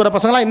பண்ணிட்டு வீட்டுக்கு வர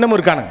பசங்களாம் இன்னமும்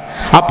இருக்கானுங்க.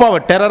 அப்போ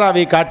அவள்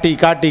டெரராகவே காட்டி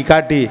காட்டி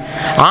காட்டி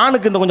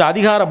ஆணுக்கு இந்த கொஞ்சம்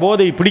அதிகார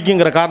போதை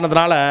பிடிக்குங்கிற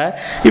காரணத்தினால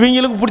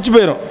இவங்களுக்கு பிடிச்சி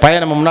போயிடும்.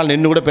 பையன் நம்ம முன்னால்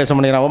நின்று கூட பேச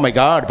மாட்டேங்கிறான், ஓ மை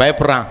காட்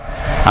பயப்படுறான்,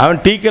 அவன்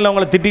டீக்கில்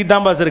அவங்கள திட்டிட்டு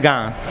தான் பாஸ்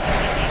இருக்கான்.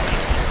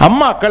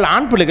 அம்மாக்கள்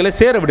ஆண் பிள்ளைகளை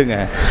சேர விடுங்க.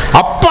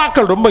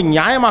 அப்பாக்கள் ரொம்ப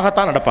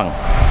நியாயமாகத்தான் நடப்பாங்க,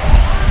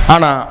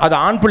 ஆனால் அது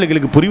ஆண்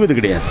பிள்ளைகளுக்கு புரிவது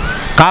கிடையாது.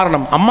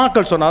 காரணம்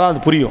அம்மாக்கள் சொன்னால் தான்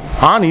அது புரியும்.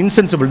 ஆண்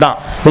இன்சென்சிபிள் தான்,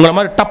 உங்களை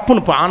மாதிரி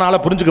டப்புன்னு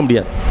ஆணால் புரிஞ்சுக்க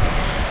முடியாது.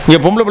 இங்கே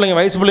பொம்பளை பிள்ளைங்க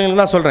வயசு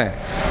பிள்ளைங்களுக்கு தான் சொல்கிறேன்,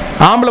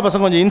 ஆம்பளை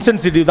பசங்க கொஞ்சம்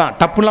இன்சென்சிட்டிவ் தான்,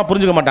 டப்புலாம்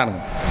புரிஞ்சுக்க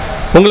மாட்டானுங்க.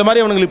 உங்களை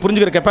மாதிரி அவனுங்களுக்கு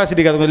புரிஞ்சுக்கிற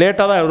கெப்பாசிட்டி அது கொஞ்சம்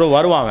லேட்டாக தான்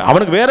வருவாங்க.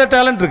 அவனுக்கு வேறு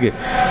டேலண்ட் இருக்குது.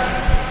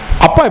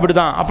 அப்பா இப்படி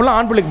தான், அப்போல்லாம்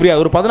ஆண் பிள்ளைக்கு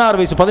புரியாது. ஒரு 16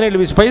 வயசு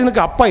 17 வயசு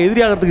பையனுக்கு அப்பா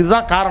எதிரியாகிறதுக்கு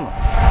இதுதான் காரணம்.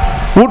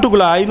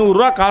 வீட்டுக்குள்ளே 500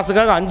 ரூபா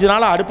காசுக்காக 5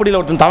 நாளாக அடுப்படியில்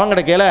ஒருத்தன் தவம்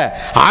கிடைக்கல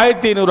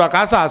 1500 ரூபா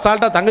காசை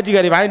அசால்ட்டாக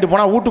தங்கச்சிக்காரி வாங்கிட்டு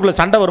போனால் வீட்டுக்குள்ளே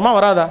சண்டை வருமா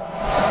வராதா?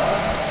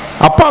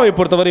 அப்பாவை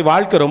பொறுத்தவரை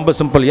வாழ்க்கை ரொம்ப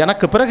சிம்பிள்.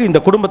 எனக்கு பிறகு இந்த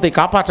குடும்பத்தை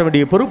காப்பாற்ற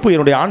வேண்டிய பொறுப்பு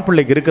என்னுடைய ஆண்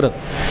பிள்ளைக்கு இருக்கிறது.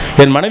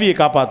 என் மனைவியை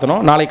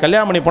காப்பாற்றணும், நாளை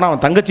கல்யாணம் பண்ணி போனால்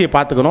அவன் தங்கச்சியை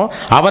பார்த்துக்கணும்,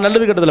 அவன்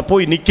நல்லது கட்டத்தில்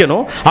போய்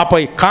நிற்கணும். அப்போ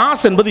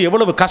காசு என்பது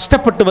எவ்வளவு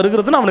கஷ்டப்பட்டு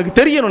வருகிறதுன்னு அவனுக்கு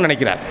தெரியணும்னு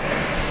நினைக்கிறார்.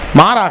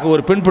 மாறாக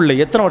ஒரு பெண் பிள்ளை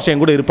எத்தனை வருஷம்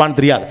என் கூட இருப்பான்னு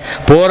தெரியாது,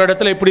 போகிற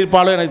இடத்துல எப்படி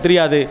இருப்பாளோ எனக்கு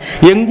தெரியாது.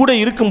 என் கூட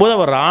இருக்கும்போது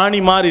அவர் ராணி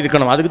மாதிரி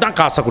இருக்கணும், அதுக்கு தான்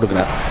காசை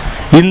கொடுக்குறார்.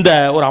 இந்த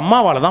ஒரு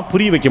அம்மாவால் தான்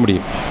புரிய வைக்க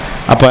முடியும்.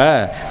 அப்போ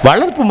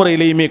வளர்ப்பு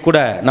முறையிலையுமே கூட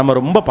நம்ம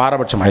ரொம்ப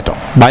பாரபட்சம் ஆகிட்டோம்.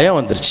 பயம்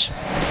வந்துருச்சு,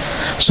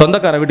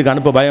 சொந்தக்கார வீட்டுக்கு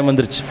அனுப்ப பயம்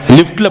வந்துருச்சு,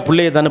 லிஃப்ட்டில்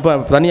பிள்ளையை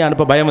தனியாக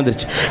அனுப்ப பயம்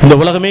வந்துருச்சு, இந்த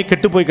உலகமே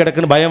கெட்டு போய்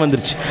கிடக்குன்னு பயம்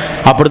வந்துருச்சு.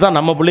 அப்படி தான்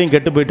நம்ம பிள்ளையும்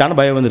கெட்டு போயிட்டான்னு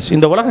பயம் வந்துருச்சு.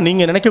 இந்த உலகம்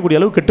நீங்கள் நினைக்கக்கூடிய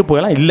அளவு கெட்டு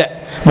போயெல்லாம் இல்லை,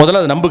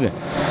 முதல்ல அதை நம்புங்க.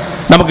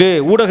 நமக்கு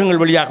ஊடகங்கள்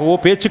வழியாகவோ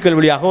பேச்சுக்கள்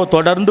வழியாகவோ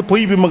தொடர்ந்து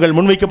பொய் பிம்பங்கள்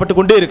முன்வைக்கப்பட்டு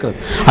கொண்டே இருக்கிறது.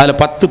 அதில்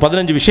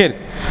 10-15 விஷயம்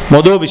இருக்குது.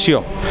 மொதல்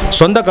விஷயம்,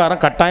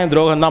 சொந்தக்காரன் கட்டாயம்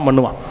துரோகம் தான்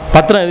பண்ணுவான்.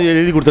 பத்திரம்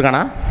எழுதி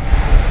கொடுத்துருக்கானா?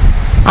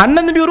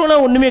 அண்ணன் தம்பி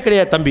உறவுலாம் ஒன்றுமே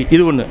கிடையாது தம்பி,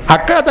 இது ஒன்று.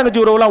 அக்கா தங்கச்சி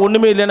உறவுலாம்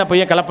ஒன்றுமே இல்லைன்னா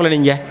பையன் கலப்பலை.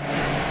 நீங்கள்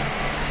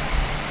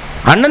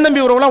அண்ணன்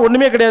தம்பி உறவுலாம்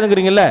ஒன்றுமே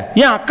கிடையாதுங்கிறீங்கல்ல,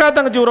 ஏன் அக்கா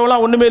தங்கச்சி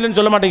உறவுலாம் ஒன்றுமே இல்லைன்னு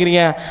சொல்ல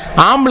மாட்டேங்கிறீங்க?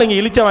 ஆம்பளைங்க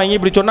இழிச்ச வாங்கி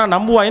இப்படி சொன்னால்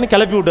நம்புவாங்கன்னு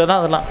கிளப்பி விட்டு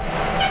தான் அதெல்லாம்.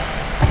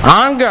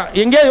 ஆங்க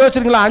எங்கேயா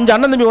யோசிச்சிருங்களா? 5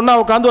 அண்ணன் தம்பி ஒன்றா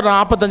உட்காந்து ஒரு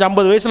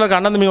 45-50 வயசில் இருக்க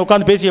அண்ணன் தம்பி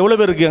உட்காந்து பேசி எவ்வளோ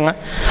பேர் இருக்குங்க.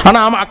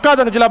 ஆனால் அக்கா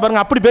தங்கச்சிலாம்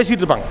பாருங்கள் அப்படி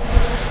பேசிகிட்டு இருப்பாங்க.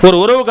 ஒரு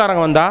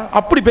உறவுக்காரங்க வந்தால்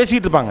அப்படி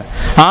பேசிகிட்டு இருப்பாங்க,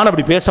 ஆனால்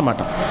அப்படி பேச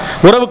மாட்டான்.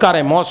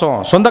 உறவுக்காரன் மோசம்,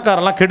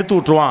 சொந்தக்காரெல்லாம் கெடுத்து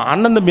விட்டுருவான்,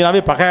 அண்ணன்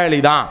தம்பினாவே பகையாளி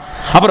தான்,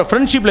 அப்புறம்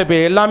ஃப்ரெண்ட்ஷிப்பில் இப்போ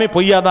எல்லாமே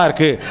பொய்யா தான்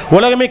இருக்குது,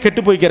 உலகமே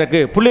கெட்டு போய்க்கிறக்கு,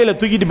 பிள்ளைகளை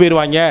தூக்கிட்டு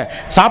போயிடுவாங்க,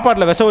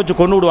 சாப்பாட்டில் விஷ வச்சு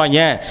கொண்டு விடுவாங்க,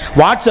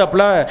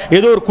 வாட்ஸ்அப்பில்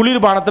ஏதோ ஒரு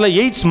குளிர்பானத்தில்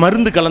எய்ட்ஸ்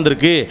மருந்து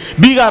கலந்துருக்கு,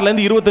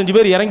 பீகார்லேருந்து 25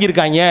 பேர்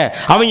இறங்கியிருக்காங்க,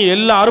 அவங்க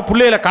எல்லாரும்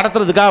பிள்ளைகளை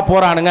கடத்துறதுக்காக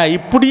போகிறானுங்க,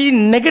 இப்படி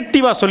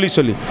நெகட்டிவாக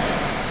சொல்லி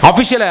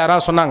அஃபிஷியலாக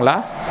யாராவது சொன்னாங்களா?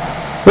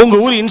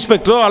 உங்கள் ஊர்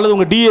இன்ஸ்பெக்டரோ அல்லது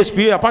உங்கள்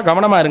டிஎஸ்பி அப்பா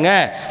கவனமாக இருங்க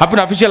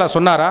அப்படின்னு அஃபிஷியலாக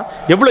சொன்னாரா?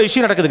 எவ்வளோ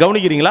இஷ்யூ நடக்குது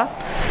கவனிக்கிறீங்களா?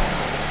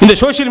 இந்த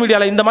சோஷியல்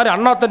மீடியாவில் இந்த மாதிரி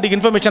அன்ஆத்தென்டிக்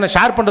இன்ஃபர்மேஷனை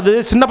ஷேர் பண்ணுறது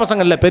சின்ன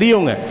பசங்க இல்லை,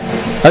 பெரியவங்க.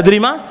 அது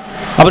தெரியுமா?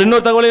 அப்புறம்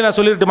இன்னொரு தகவலையும் நான்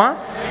சொல்லிட்டுமா,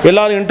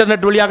 எல்லாரும்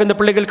இன்டர்நெட் வழியாக இந்த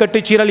பிள்ளைகள்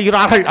கட்டி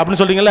சீரழிகிறார்கள்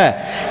அப்படின்னு சொல்றீங்களே,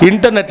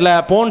 இன்டர்நெட்டில்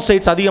போன்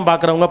சைட்ஸ் அதிகம்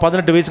பார்க்குறவங்க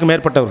 18 வயசுக்கு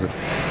மேற்பட்டவர்கள்,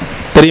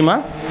 தெரியுமா?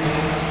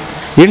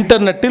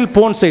 இன்டர்நெட்டில்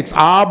போன் சைட்ஸ்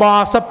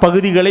ஆபாச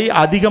பகுதிகளை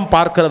அதிகம்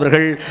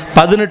பார்க்கிறவர்கள்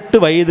 18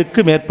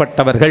 வயதுக்கு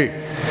மேற்பட்டவர்கள்.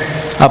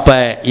 அப்போ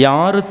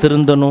யார்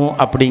திருந்தணும்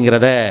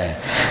அப்படிங்கிறத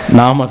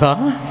நாம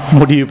தான்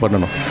முடிவு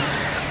பண்ணணும்.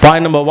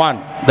 பாயிண்ட் நம்பர்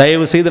 1,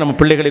 தயவு செய்து நம்ம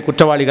பிள்ளைகளை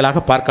குற்றவாளிகளாக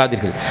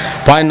பார்க்காதீர்கள்.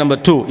 பாயிண்ட் நம்பர்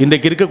 2,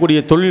 இன்றைக்கு இருக்கக்கூடிய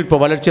தொழில்நுட்ப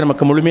வளர்ச்சி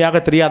நமக்கு முழுமையாக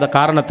தெரியாத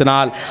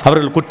காரணத்தினால்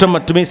அவர்கள் குற்றம்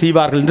மட்டுமே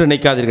செய்வார்கள் என்று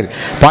நினைக்காதீர்கள்.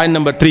 பாயிண்ட்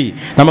நம்பர் 3,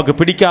 நமக்கு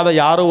பிடிக்காத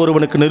யாரோ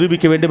ஒருவனுக்கு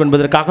நிரூபிக்க வேண்டும்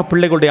என்பதற்காக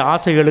பிள்ளைகளுடைய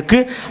ஆசைகளுக்கு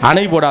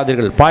அணை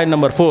போடாதீர்கள். பாயிண்ட்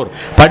நம்பர் 4,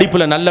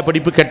 படிப்பில் நல்ல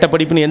படிப்பு கெட்ட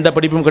படிப்புன்னு எந்த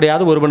படிப்பும்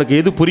கிடையாது. ஒருவனுக்கு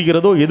எது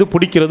புரிகிறதோ எது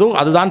பிடிக்கிறதோ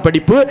அதுதான்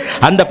படிப்பு.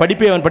 அந்த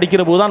படிப்பை அவன்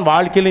படிக்கிற போது தான்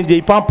வாழ்க்கையிலையும்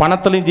ஜெயிப்பான்,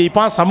 பணத்திலையும்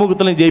ஜெயிப்பான்,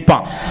 சமூகத்திலையும்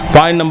ஜெயிப்பான்.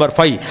 பாயிண்ட் நம்பர்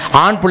 5,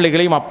 ஆண்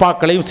பிள்ளைகளையும்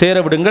அப்பாக்களையும் சேர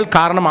விடுங்கள்.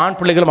 காரணம், ஆண்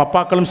பிள்ளைகளும்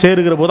அப்பாக்களும்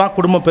சேருகிற போது தான்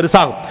குடும்பம்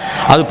பெருசாகும்,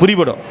 அது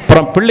புரிபடும்.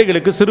 அப்புறம்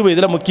பிள்ளைகளுக்கு சிறு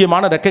வயதில்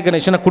முக்கியமான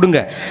ரெக்கக்னேஷனை கொடுங்க.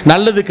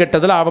 நல்லது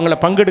கெட்டதில் அவங்கள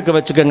பங்கெடுக்க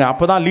வச்சுக்கோங்க.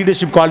 அப்போ தான்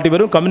லீடர்ஷிப் குவாலிட்டி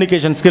வரும்,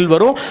 கம்யூனிகேஷன் ஸ்கில்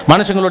வரும்,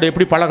 மனுஷங்களோட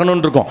எப்படி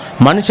பழகணும்னு இருக்கும்.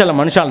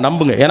 மனுஷால்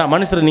நம்புங்க. ஏன்னா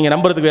மனுஷரை நீங்கள்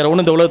நம்புறதுக்கு வேற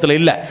ஒன்றும் இந்த உலகத்தில்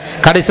இல்லை.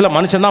 கடைசியில்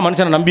மனுஷன் தான்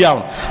மனுஷனை நம்பி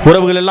ஆகும்.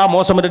 உறவுகள் எல்லாம்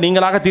மோசம் என்று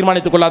நீங்களாக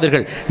தீர்மானித்துக்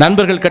கொள்ளாதீர்கள்.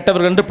 நண்பர்கள்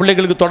கெட்டவர்கள் என்று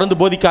பிள்ளைகளுக்கு தொடர்ந்து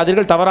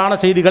போதிக்காதீர்கள் தவறான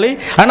செய்திகளை.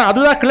 ஆனால்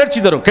அதுதான்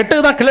கிளர்ச்சி தரும்,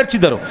 கெட்டது தான் கிளர்ச்சி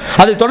தரும்.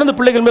 அதை தொடர்ந்து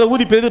பிள்ளைகள் மேலே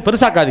ஊதி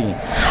பெருசாக்காதீங்க,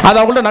 அதை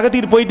அவங்கள்ட்ட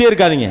நகர்த்திட்டு போயிட்டே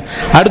இருக்காதீங்க.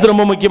 அடுத்து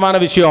ரொம்ப முக்கியமான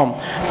விஷயம்,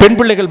 பெண்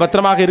பிள்ளைகள்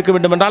பத்திரமாக இருக்க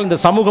வேண்டும் என்றால் இந்த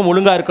சமூகம்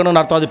ஒழுங்காக இருக்கணும்னு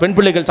அர்த்தம். அது பெண்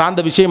பிள்ளைகள்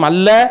சார்ந்த விஷயம்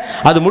அல்ல,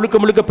 அது முழுக்க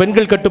முழுக்க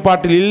பெண்கள்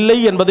கட்டுப்பாட்டில் இல்லை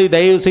என்பதை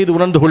தயவு செய்து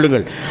உணர்ந்து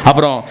கொள்ளுங்கள்.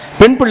 அப்புறம்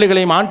பெண்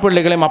பிள்ளைகளையும் ஆண்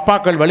பிள்ளைகளையும்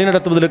அப்பாக்கள்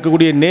வழிநடத்துவதில்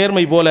இருக்கக்கூடிய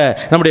நேர்மை போல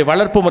நம்முடைய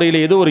வளர்ப்பு முறையில்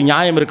ஏதோ ஒரு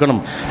நியாயம்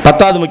இருக்கணும்.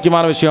 10வது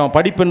முக்கியமான விஷயம்,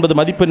 படிப்பு என்பது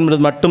மதிப்பு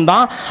என்பது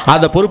மட்டும்தான்,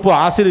 அதை பொறுப்பு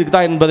ஆசிரியருக்கு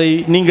தான் என்பதை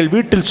நீங்கள்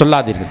வீட்டில்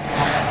சொல்லாதீர்கள்.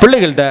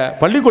 பிள்ளைகள்கிட்ட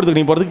பள்ளிக்கூடத்துக்கு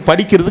நீங்கள் போகிறதுக்கு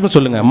படிக்கிறதுக்கு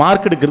சொல்லுங்கள்,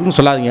 மார்க் எடுக்கிறதுக்கு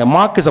சொல்லாதீங்க.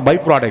 Mark is a by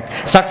product,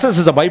 success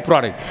is a by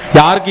product.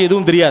 யாருக்கு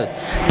எதுவும் தெரியாது.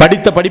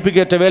 படித்த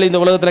படிப்புக்கு ஏற்ற வேலை இந்த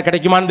உலகத்தில்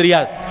கிடைக்குமான்னு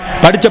தெரியாது.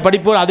 படித்த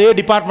படிப்பு அதே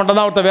டிபார்ட்மெண்ட்டில்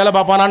தான் ஒருத்தர் வேலை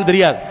பார்ப்பானான்னு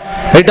தெரியாது.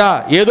 ரைட்டா?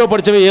 ஏதோ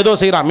படித்தவன் ஏதோ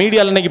செய்கிறான்.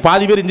 மீடியாவில் இன்னைக்கு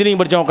பாதி பேர்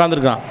இன்ஜினியரிங் படித்தவன்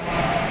உட்காந்துருக்கான்.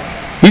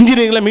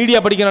 இன்ஜினியரிங்கில்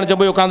மீடியா படிக்க நினச்ச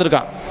போய்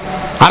உட்காந்துருக்கான்.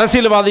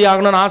 அரசியல்வாதி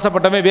ஆகணும்னு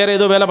ஆசைப்பட்டவன் வேறு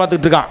ஏதோ வேலை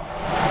பார்த்துட்டு இருக்கான்.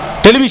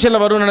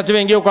 டெலிவிஷனில் வரும்னு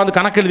நினச்சவன் எங்கேயோ உட்காந்து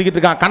கணக்கு எழுதிக்கிட்டு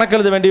இருக்கான். கணக்கு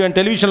எழுத வேண்டியவன்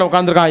டெலிவிஷனில்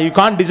உட்காந்துருக்கான். You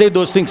Khan decide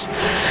those things.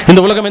 இந்த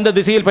உலகம் எந்த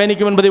திசையில்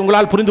பயணிக்கும் என்பதை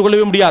உங்களால் புரிந்து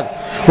கொள்ளவே முடியாது.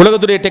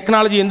 உலகத்துடைய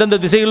டெக்னாலஜி எந்தெந்த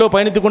திசைகளோ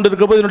பயணித்துக் கொண்டு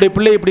இருக்க போது என்னுடைய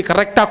பிள்ளை இப்படி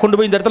கரெக்டாக கொண்டு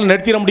போய் இந்த இடத்துல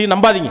நிறுத்திட முடியும்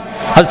நம்பாதீங்க.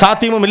 அது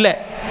சாத்தியமும் இல்லை.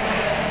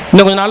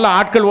 இன்னும் கொஞ்சம் நாளில்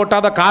ஆட்கள்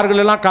ஓட்டாத கார்கள்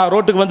எல்லாம்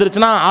ரோட்டுக்கு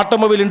வந்துருச்சுன்னா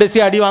ஆட்டோமொபைல்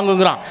இண்டஸ்ட்ரி அடி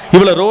வாங்குங்கிறான்.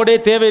 இவ்வளோ ரோடே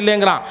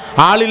தேவையில்லைங்கிறான்.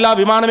 ஆளில்லா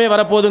விமானமே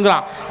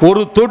வரப்போகுதுங்கிறான்.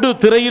 ஒரு தொடு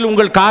திரையில்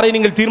உங்கள் காரை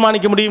நீங்கள்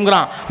தீர்மானிக்க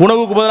முடியுங்கிறான்.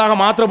 உணவுக்கு பதிலாக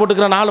மாத்திரை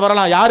போட்டுக்கிற நாள்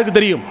வரலாம், யாருக்கு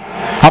தெரியும்?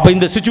 அப்போ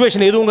இந்த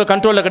சிச்சுவேஷன் எதுவும் உங்கள்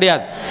கண்ட்ரோலில்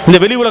கிடையாது. இந்த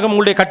வெளி உலகம்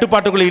உங்களுடைய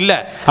கட்டுப்பாட்டுக்குள்ளே இல்லை.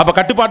 அப்போ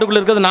கட்டுப்பாட்டுக்குள்ளே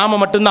இருக்கிறது நாம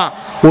மட்டும்தான்.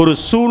 ஒரு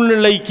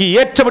சூழ்நிலைக்கு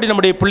ஏற்றபடி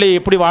நம்முடைய பிள்ளையை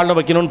எப்படி வாழ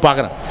வைக்கணும்னு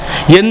பார்க்குறேன்.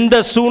 எந்த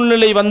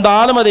சூழ்நிலை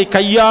வந்தாலும் அதை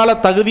கையாள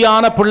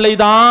தகுதியான பிள்ளை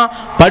தான்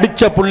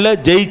படித்த பிள்ளை,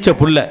 ஜெயிச்ச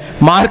பிள்ளை.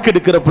 மார்க்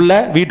எடுக்கிற பிள்ளை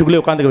வீட்டுக்குள்ளே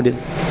உட்காந்துக்க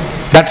வேண்டியது.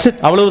 தட்ஸ்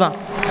இட், அவ்வளவுதான்.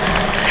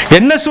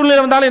 என்ன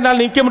சூழ்நிலை வந்தாலும்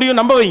என்னால் நிற்க முடியும்,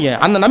 நம்ப வைங்க.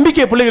 அந்த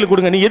நம்பிக்கையை பிள்ளைகளுக்கு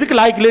கொடுங்க. நீ எதுக்கு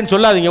லாய்க்கலன்னு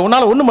சொல்லாதீங்க,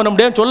 உன்னால் ஒன்றும் பண்ண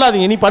முடியாதுன்னு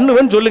சொல்லாதீங்க, நீ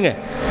பண்ணுவேன்னு சொல்லுங்க.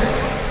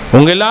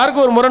 உங்கள்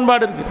எல்லாருக்கும் ஒரு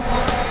முரண்பாடு இருக்குது.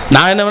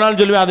 நான் என்ன வேணாலும்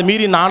சொல்லுவேன், அதை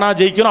மீறி நானாக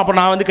ஜெயிக்கணும், அப்போ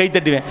நான் வந்து கை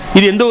தட்டுவேன்.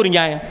 இது எந்த ஒரு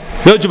நியாயம்?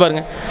 யோசிச்சு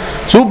பாருங்கள்.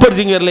 சூப்பர்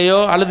சிங்கர்லையோ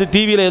அல்லது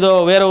டிவியில் ஏதோ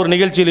வேற ஒரு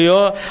நிகழ்ச்சியிலையோ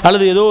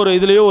அல்லது ஏதோ ஒரு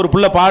இதுலையோ ஒரு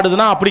பிள்ளை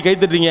பாடுதுன்னா அப்படி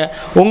கைத்தட்டுறீங்க.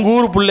 உங்கள்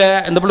ஊர் பிள்ளை,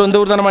 இந்த பிள்ளை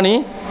எந்த ஊர் தானம்மா நீ,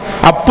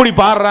 அப்படி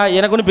பாடுறா,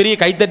 எனக்கு ஒன்றும் பெரிய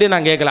கைத்தட்டே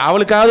நான் கேட்கல,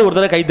 அவளுக்காவது ஒரு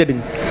தடவை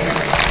கைத்தட்டுங்க.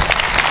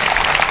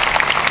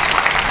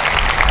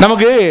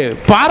 நமக்கு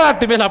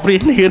பாராட்டு மேல் அப்படி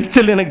என்ன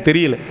எரிச்சல் எனக்கு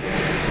தெரியல.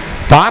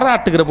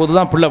 பாராட்டுகிற போது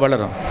தான் பிள்ளை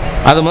வளரும்.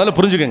 அதை முதல்ல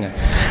புரிஞ்சுக்கோங்க.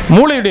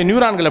 மூளையுடைய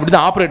நியூரான்கள் அப்படி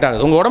தான் ஆப்ரேட்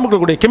ஆகுது. உங்கள்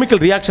உடம்புக்குள்ள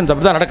கெமிக்கல் ரியாக்ஷன்ஸ்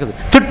அப்படி தான் நடக்குது.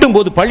 திட்டும்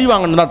போது பழி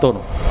வாங்கன்னு தான்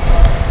தோணும்.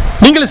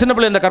 நீங்களும் சின்ன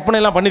பிள்ளை இந்த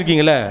கற்பனையெல்லாம்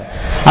பண்ணியிருக்கீங்களே,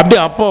 அப்படியே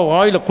அப்போ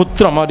வாயில்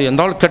குத்துற மாதிரி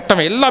எந்த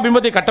கட்டமை எல்லா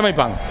பிம்பத்தையும்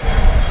கட்டமைப்பாங்க.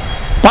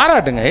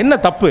 பாராட்டுங்க, என்ன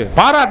தப்பு?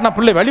 பாராட்டினா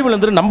பிள்ளை வழி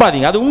விழுந்துரு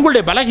நம்பாதீங்க, அது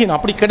உங்களுடைய பலகீனம்.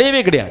 அப்படி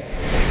கிடையவே கிடையாது.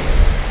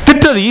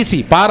 திட்டுறது ஈஸி,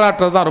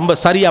 பாராட்டுறது தான் ரொம்ப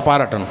சரியாக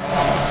பாராட்டணும்.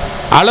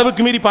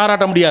 அளவுக்கு மீறி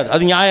பாராட்ட முடியாது,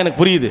 அது நியாயம், எனக்கு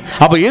புரியுது.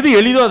 அப்போ எது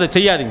எளிதோ அதை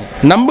செய்யாதீங்க.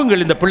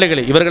 நம்புங்கள் இந்த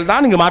பிள்ளைகளை, இவர்கள்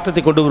தான் இங்கே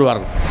மாற்றத்தை கொண்டு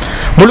வருவார்கள்.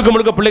 முழுக்க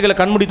முழுக்க பிள்ளைகளை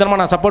கண்மூடித்தனமாக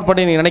நான் சப்போர்ட்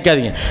பண்ணி நீங்கள்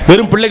நினைக்காதீங்க.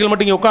 வெறும் பிள்ளைகள்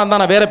மட்டும் இங்கே உட்காந்தா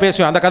நான் வேற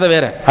பேசுவேன், அந்த கதை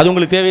வேற, அது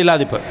உங்களுக்கு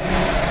தேவையில்லாது. இப்போ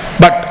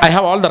but I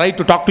have all the right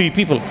to talk to you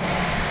people.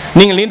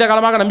 நீங்கள் நீண்ட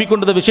காலமாக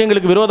நம்பிக்கொண்ட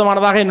விஷயங்களுக்கு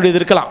விரோதமானதாக என்னுடையது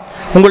இருக்கலாம்.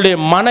 உங்களுடைய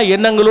மன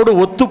எண்ணங்களோடு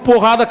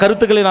ஒத்துப்போகாத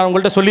கருத்துக்களை நான்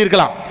உங்கள்கிட்ட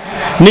சொல்லியிருக்கலாம்.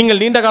 நீங்கள்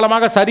நீண்ட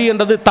காலமாக சரி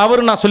என்றது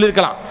தவறு நான்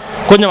சொல்லியிருக்கலாம்.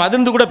 கொஞ்சம்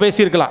அதிர்ந்து கூட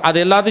பேசியிருக்கலாம். அது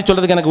எல்லாத்தையும்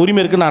சொல்கிறதுக்கு எனக்கு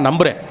உரிமை இருக்குன்னு நான்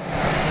நம்புகிறேன்.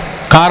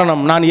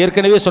 காரணம், நான்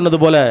ஏற்கனவே சொன்னது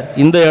போல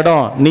இந்த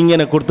இடம் நீங்கள்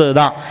எனக்கு கொடுத்தது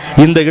தான்.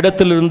 இந்த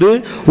இடத்திலிருந்து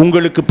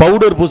உங்களுக்கு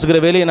பவுடர் பூசுகிற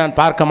வேலையை நான்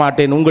பார்க்க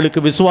மாட்டேன். உங்களுக்கு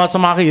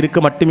விசுவாசமாக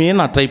இருக்க மட்டுமே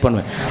நான் ட்ரை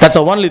பண்ணுவேன். That's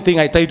the only thing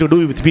I try to do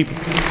with people.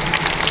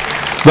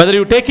 Whether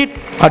you take it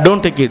or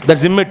don't take it,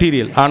 that's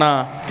immaterial. ஆனால்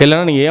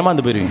இல்லைன்னா நீங்கள்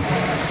ஏமாந்து போயிடுவீங்க.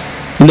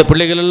 இந்த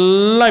பிள்ளைகள்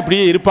எல்லாம்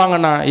இப்படியே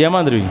இருப்பாங்கன்னா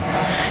ஏமாந்துருவீங்க.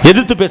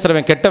 எதிர்த்து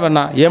பேசுகிறவன்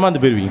கெட்டவன்னா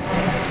ஏமாந்து போயிடுவீங்க.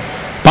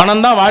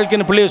 பணம் தான்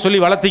வாழ்க்கைன்னு பிள்ளைய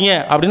சொல்லி வளர்த்தீங்க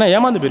அப்படின்னா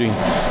ஏமாந்து போயிடுவீங்க.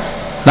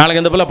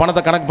 நாளைக்கு இந்த பிள்ளை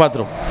பணத்தை கணக்கு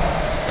பார்த்துரும்.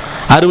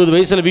 60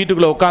 வயசில்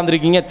வீட்டுக்குள்ளே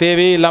உட்காந்துருக்கீங்க,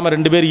 தேவையே இல்லாமல்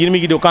 2 பேர்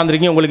இருமிக்கிட்டு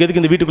உட்காந்துருக்கீங்க. உங்களுக்கு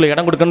எதுக்கு இந்த வீட்டுக்குள்ளே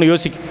இடம் கொடுக்கணும்னு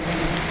யோசிக்கும்.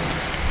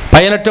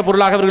 பயனற்ற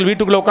பொருளாக அவர்கள்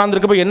வீட்டுக்குள்ளே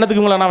உட்காந்துருக்கப்போ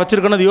என்னத்துக்கு உங்களை நான்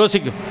வச்சிருக்கணும் அது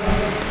யோசிக்கும்.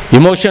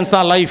 இமோஷன்ஸ்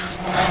தான் லைஃப்.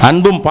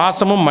 அன்பும்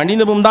பாசமும்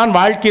மனிதமும் தான்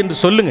வாழ்க்கை என்று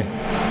சொல்லுங்கள்.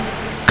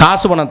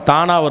 காசு பணம்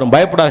தானாக வரும்,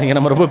 பயப்படாதீங்க.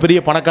 நம்ம ரொம்ப பெரிய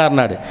பணக்கார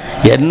நாடு.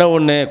 என்ன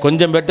ஒன்று,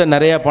 கொஞ்சம் பேர்ட்ட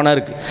நிறையா பணம்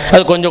இருக்குது,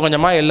 அது கொஞ்சம்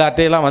கொஞ்சமாக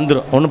எல்லாட்டையெல்லாம்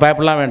வந்துடும். ஒன்றும்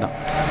பயப்படலாம் வேண்டாம்.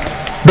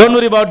 Don't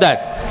worry about that.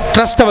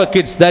 Trust our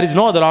kids. There is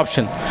no other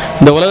option.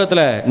 இந்த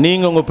உலகத்தில்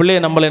நீங்கள் உங்கள் பிள்ளையை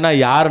நம்பலைன்னா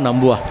யார்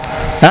நம்புவா?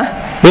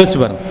 யோசிச்சு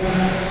பாருங்க.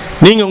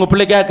 நீங்கள் உங்கள்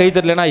பிள்ளைக்காக கை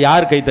தட்டலைன்னா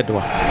யார் கை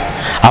தட்டுவா?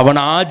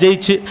 அவனா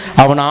ஜெயிச்சு,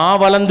 அவனா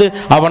வளர்ந்து,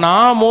 அவனா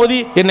மோதி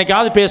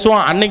என்னைக்காவது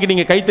பேசுவான். அன்னைக்கு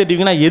நீங்கள் கை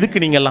தட்டுவீங்கன்னா எதுக்கு?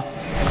 நீங்கள்லாம்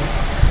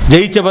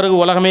ஜெயிச்ச பிறகு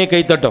உலகமே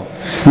கை தட்டும்.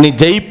 நீ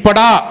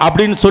ஜெயிப்படா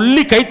அப்படின்னு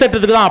சொல்லி கை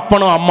தட்டுறதுக்கு தான்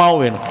அப்பனும்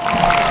அம்மாவும் வேணும்.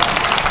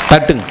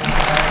 தட்டுங்க,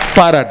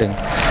 பாராட்டுங்க.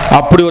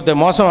 அப்படி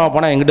ஒருத்தர் மோசமாக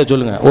போனால் எங்கிட்ட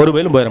சொல்லுங்கள், ஒரு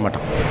வேலும் போயிட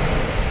மாட்டான்.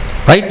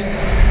 ரைட்?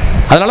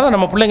 அதனால தான்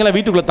நம்ம பிள்ளைங்களாம்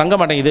வீட்டுக்குள்ளே தங்க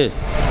மாட்டேங்குது.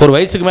 ஒரு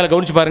வயசுக்கு மேலே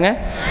கவனிச்சு பாருங்கள்,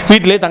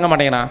 வீட்டிலே தங்க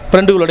மாட்டேங்கிறான்,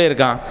 ஃப்ரெண்டுகளோட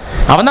இருக்கான்.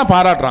 அவன் தான்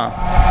பாராட்டுறான்,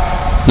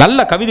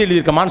 நல்ல கவிதை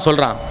எழுதியிருக்கமான்னு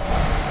சொல்கிறான்,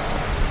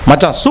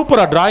 மச்சான்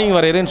சூப்பராக டிராயிங்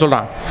வரைகிறேன்னு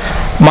சொல்கிறான்.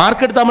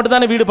 மார்க் எடுத்தால் மட்டும்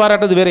தானே வீடு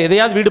பாராட்டுறது, வேறு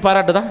எதையாவது வீடு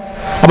பாராட்டுதான்?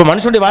 அப்போ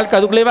மனுஷனுடைய வாழ்க்கை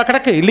அதுக்குள்ளேவா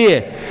கிடக்கு? இல்லையே.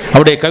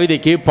 அவருடைய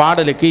கவிதைக்கு,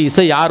 பாடலுக்கு,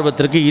 இசை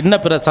ஆர்வத்திற்கு, இன்ன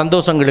பிற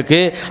சந்தோஷங்களுக்கு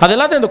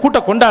அதெல்லாத்தையும் அந்த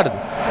கூட்டம் கொண்டாடுது.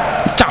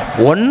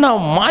 ஒன்றா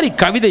மாதிரி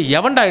கவிதை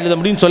எவன்டா எழுத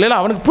முடியும்னு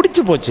சொல்லலாம். அவனுக்கு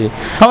பிடிச்சி போச்சு.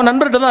 அவன்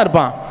நண்பர்கிட்ட தான்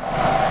இருப்பான்.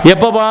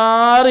 எப்போ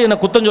பாரு என்னை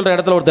குத்தம் சொல்கிற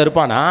இடத்துல ஒருத்தர்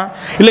இருப்பானா,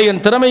 இல்லை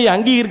என் திறமையை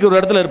அங்கீகரிக்கிற ஒரு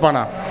இடத்துல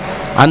இருப்பானா?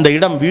 அந்த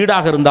இடம்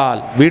வீடாக இருந்தால்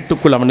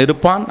வீட்டுக்குள் அவன்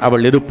இருப்பான்,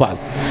 அவள் இருப்பாள்.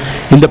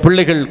 இந்த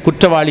பிள்ளைகள்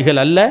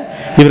குற்றவாளிகள் அல்ல.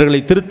 இவர்களை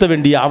திருத்த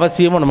வேண்டிய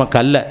அவசியமும் நமக்கு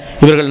அல்ல.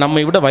 இவர்கள்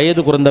நம்மை விட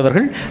வயது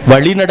குறைந்தவர்கள்.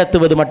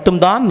 வழிநடத்துவது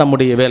மட்டும்தான்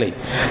நம்முடைய வேலை.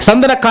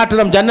 சந்தன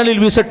காற்றினம்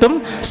ஜன்னலில் வீசட்டும்,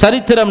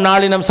 சரித்திரம்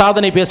நாளினம்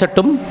சாதனை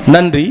பேசட்டும்.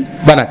 நன்றி,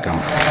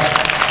 வணக்கம்.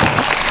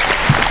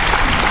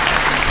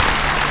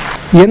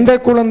 எந்த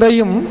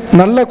குழந்தையும்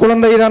நல்ல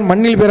குழந்தைதான்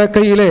மண்ணில்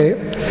பிறக்கையிலே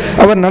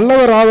அவர்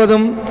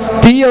நல்லவராவதும்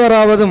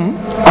தீயவராவதும்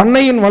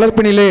அன்னையின்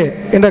வளர்ப்பினிலே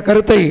என்ற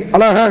கருத்தை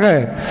அழகாக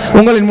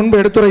உங்களின் முன்பு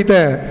எடுத்துரைத்த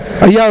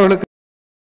ஐயா அவர்களுக்கு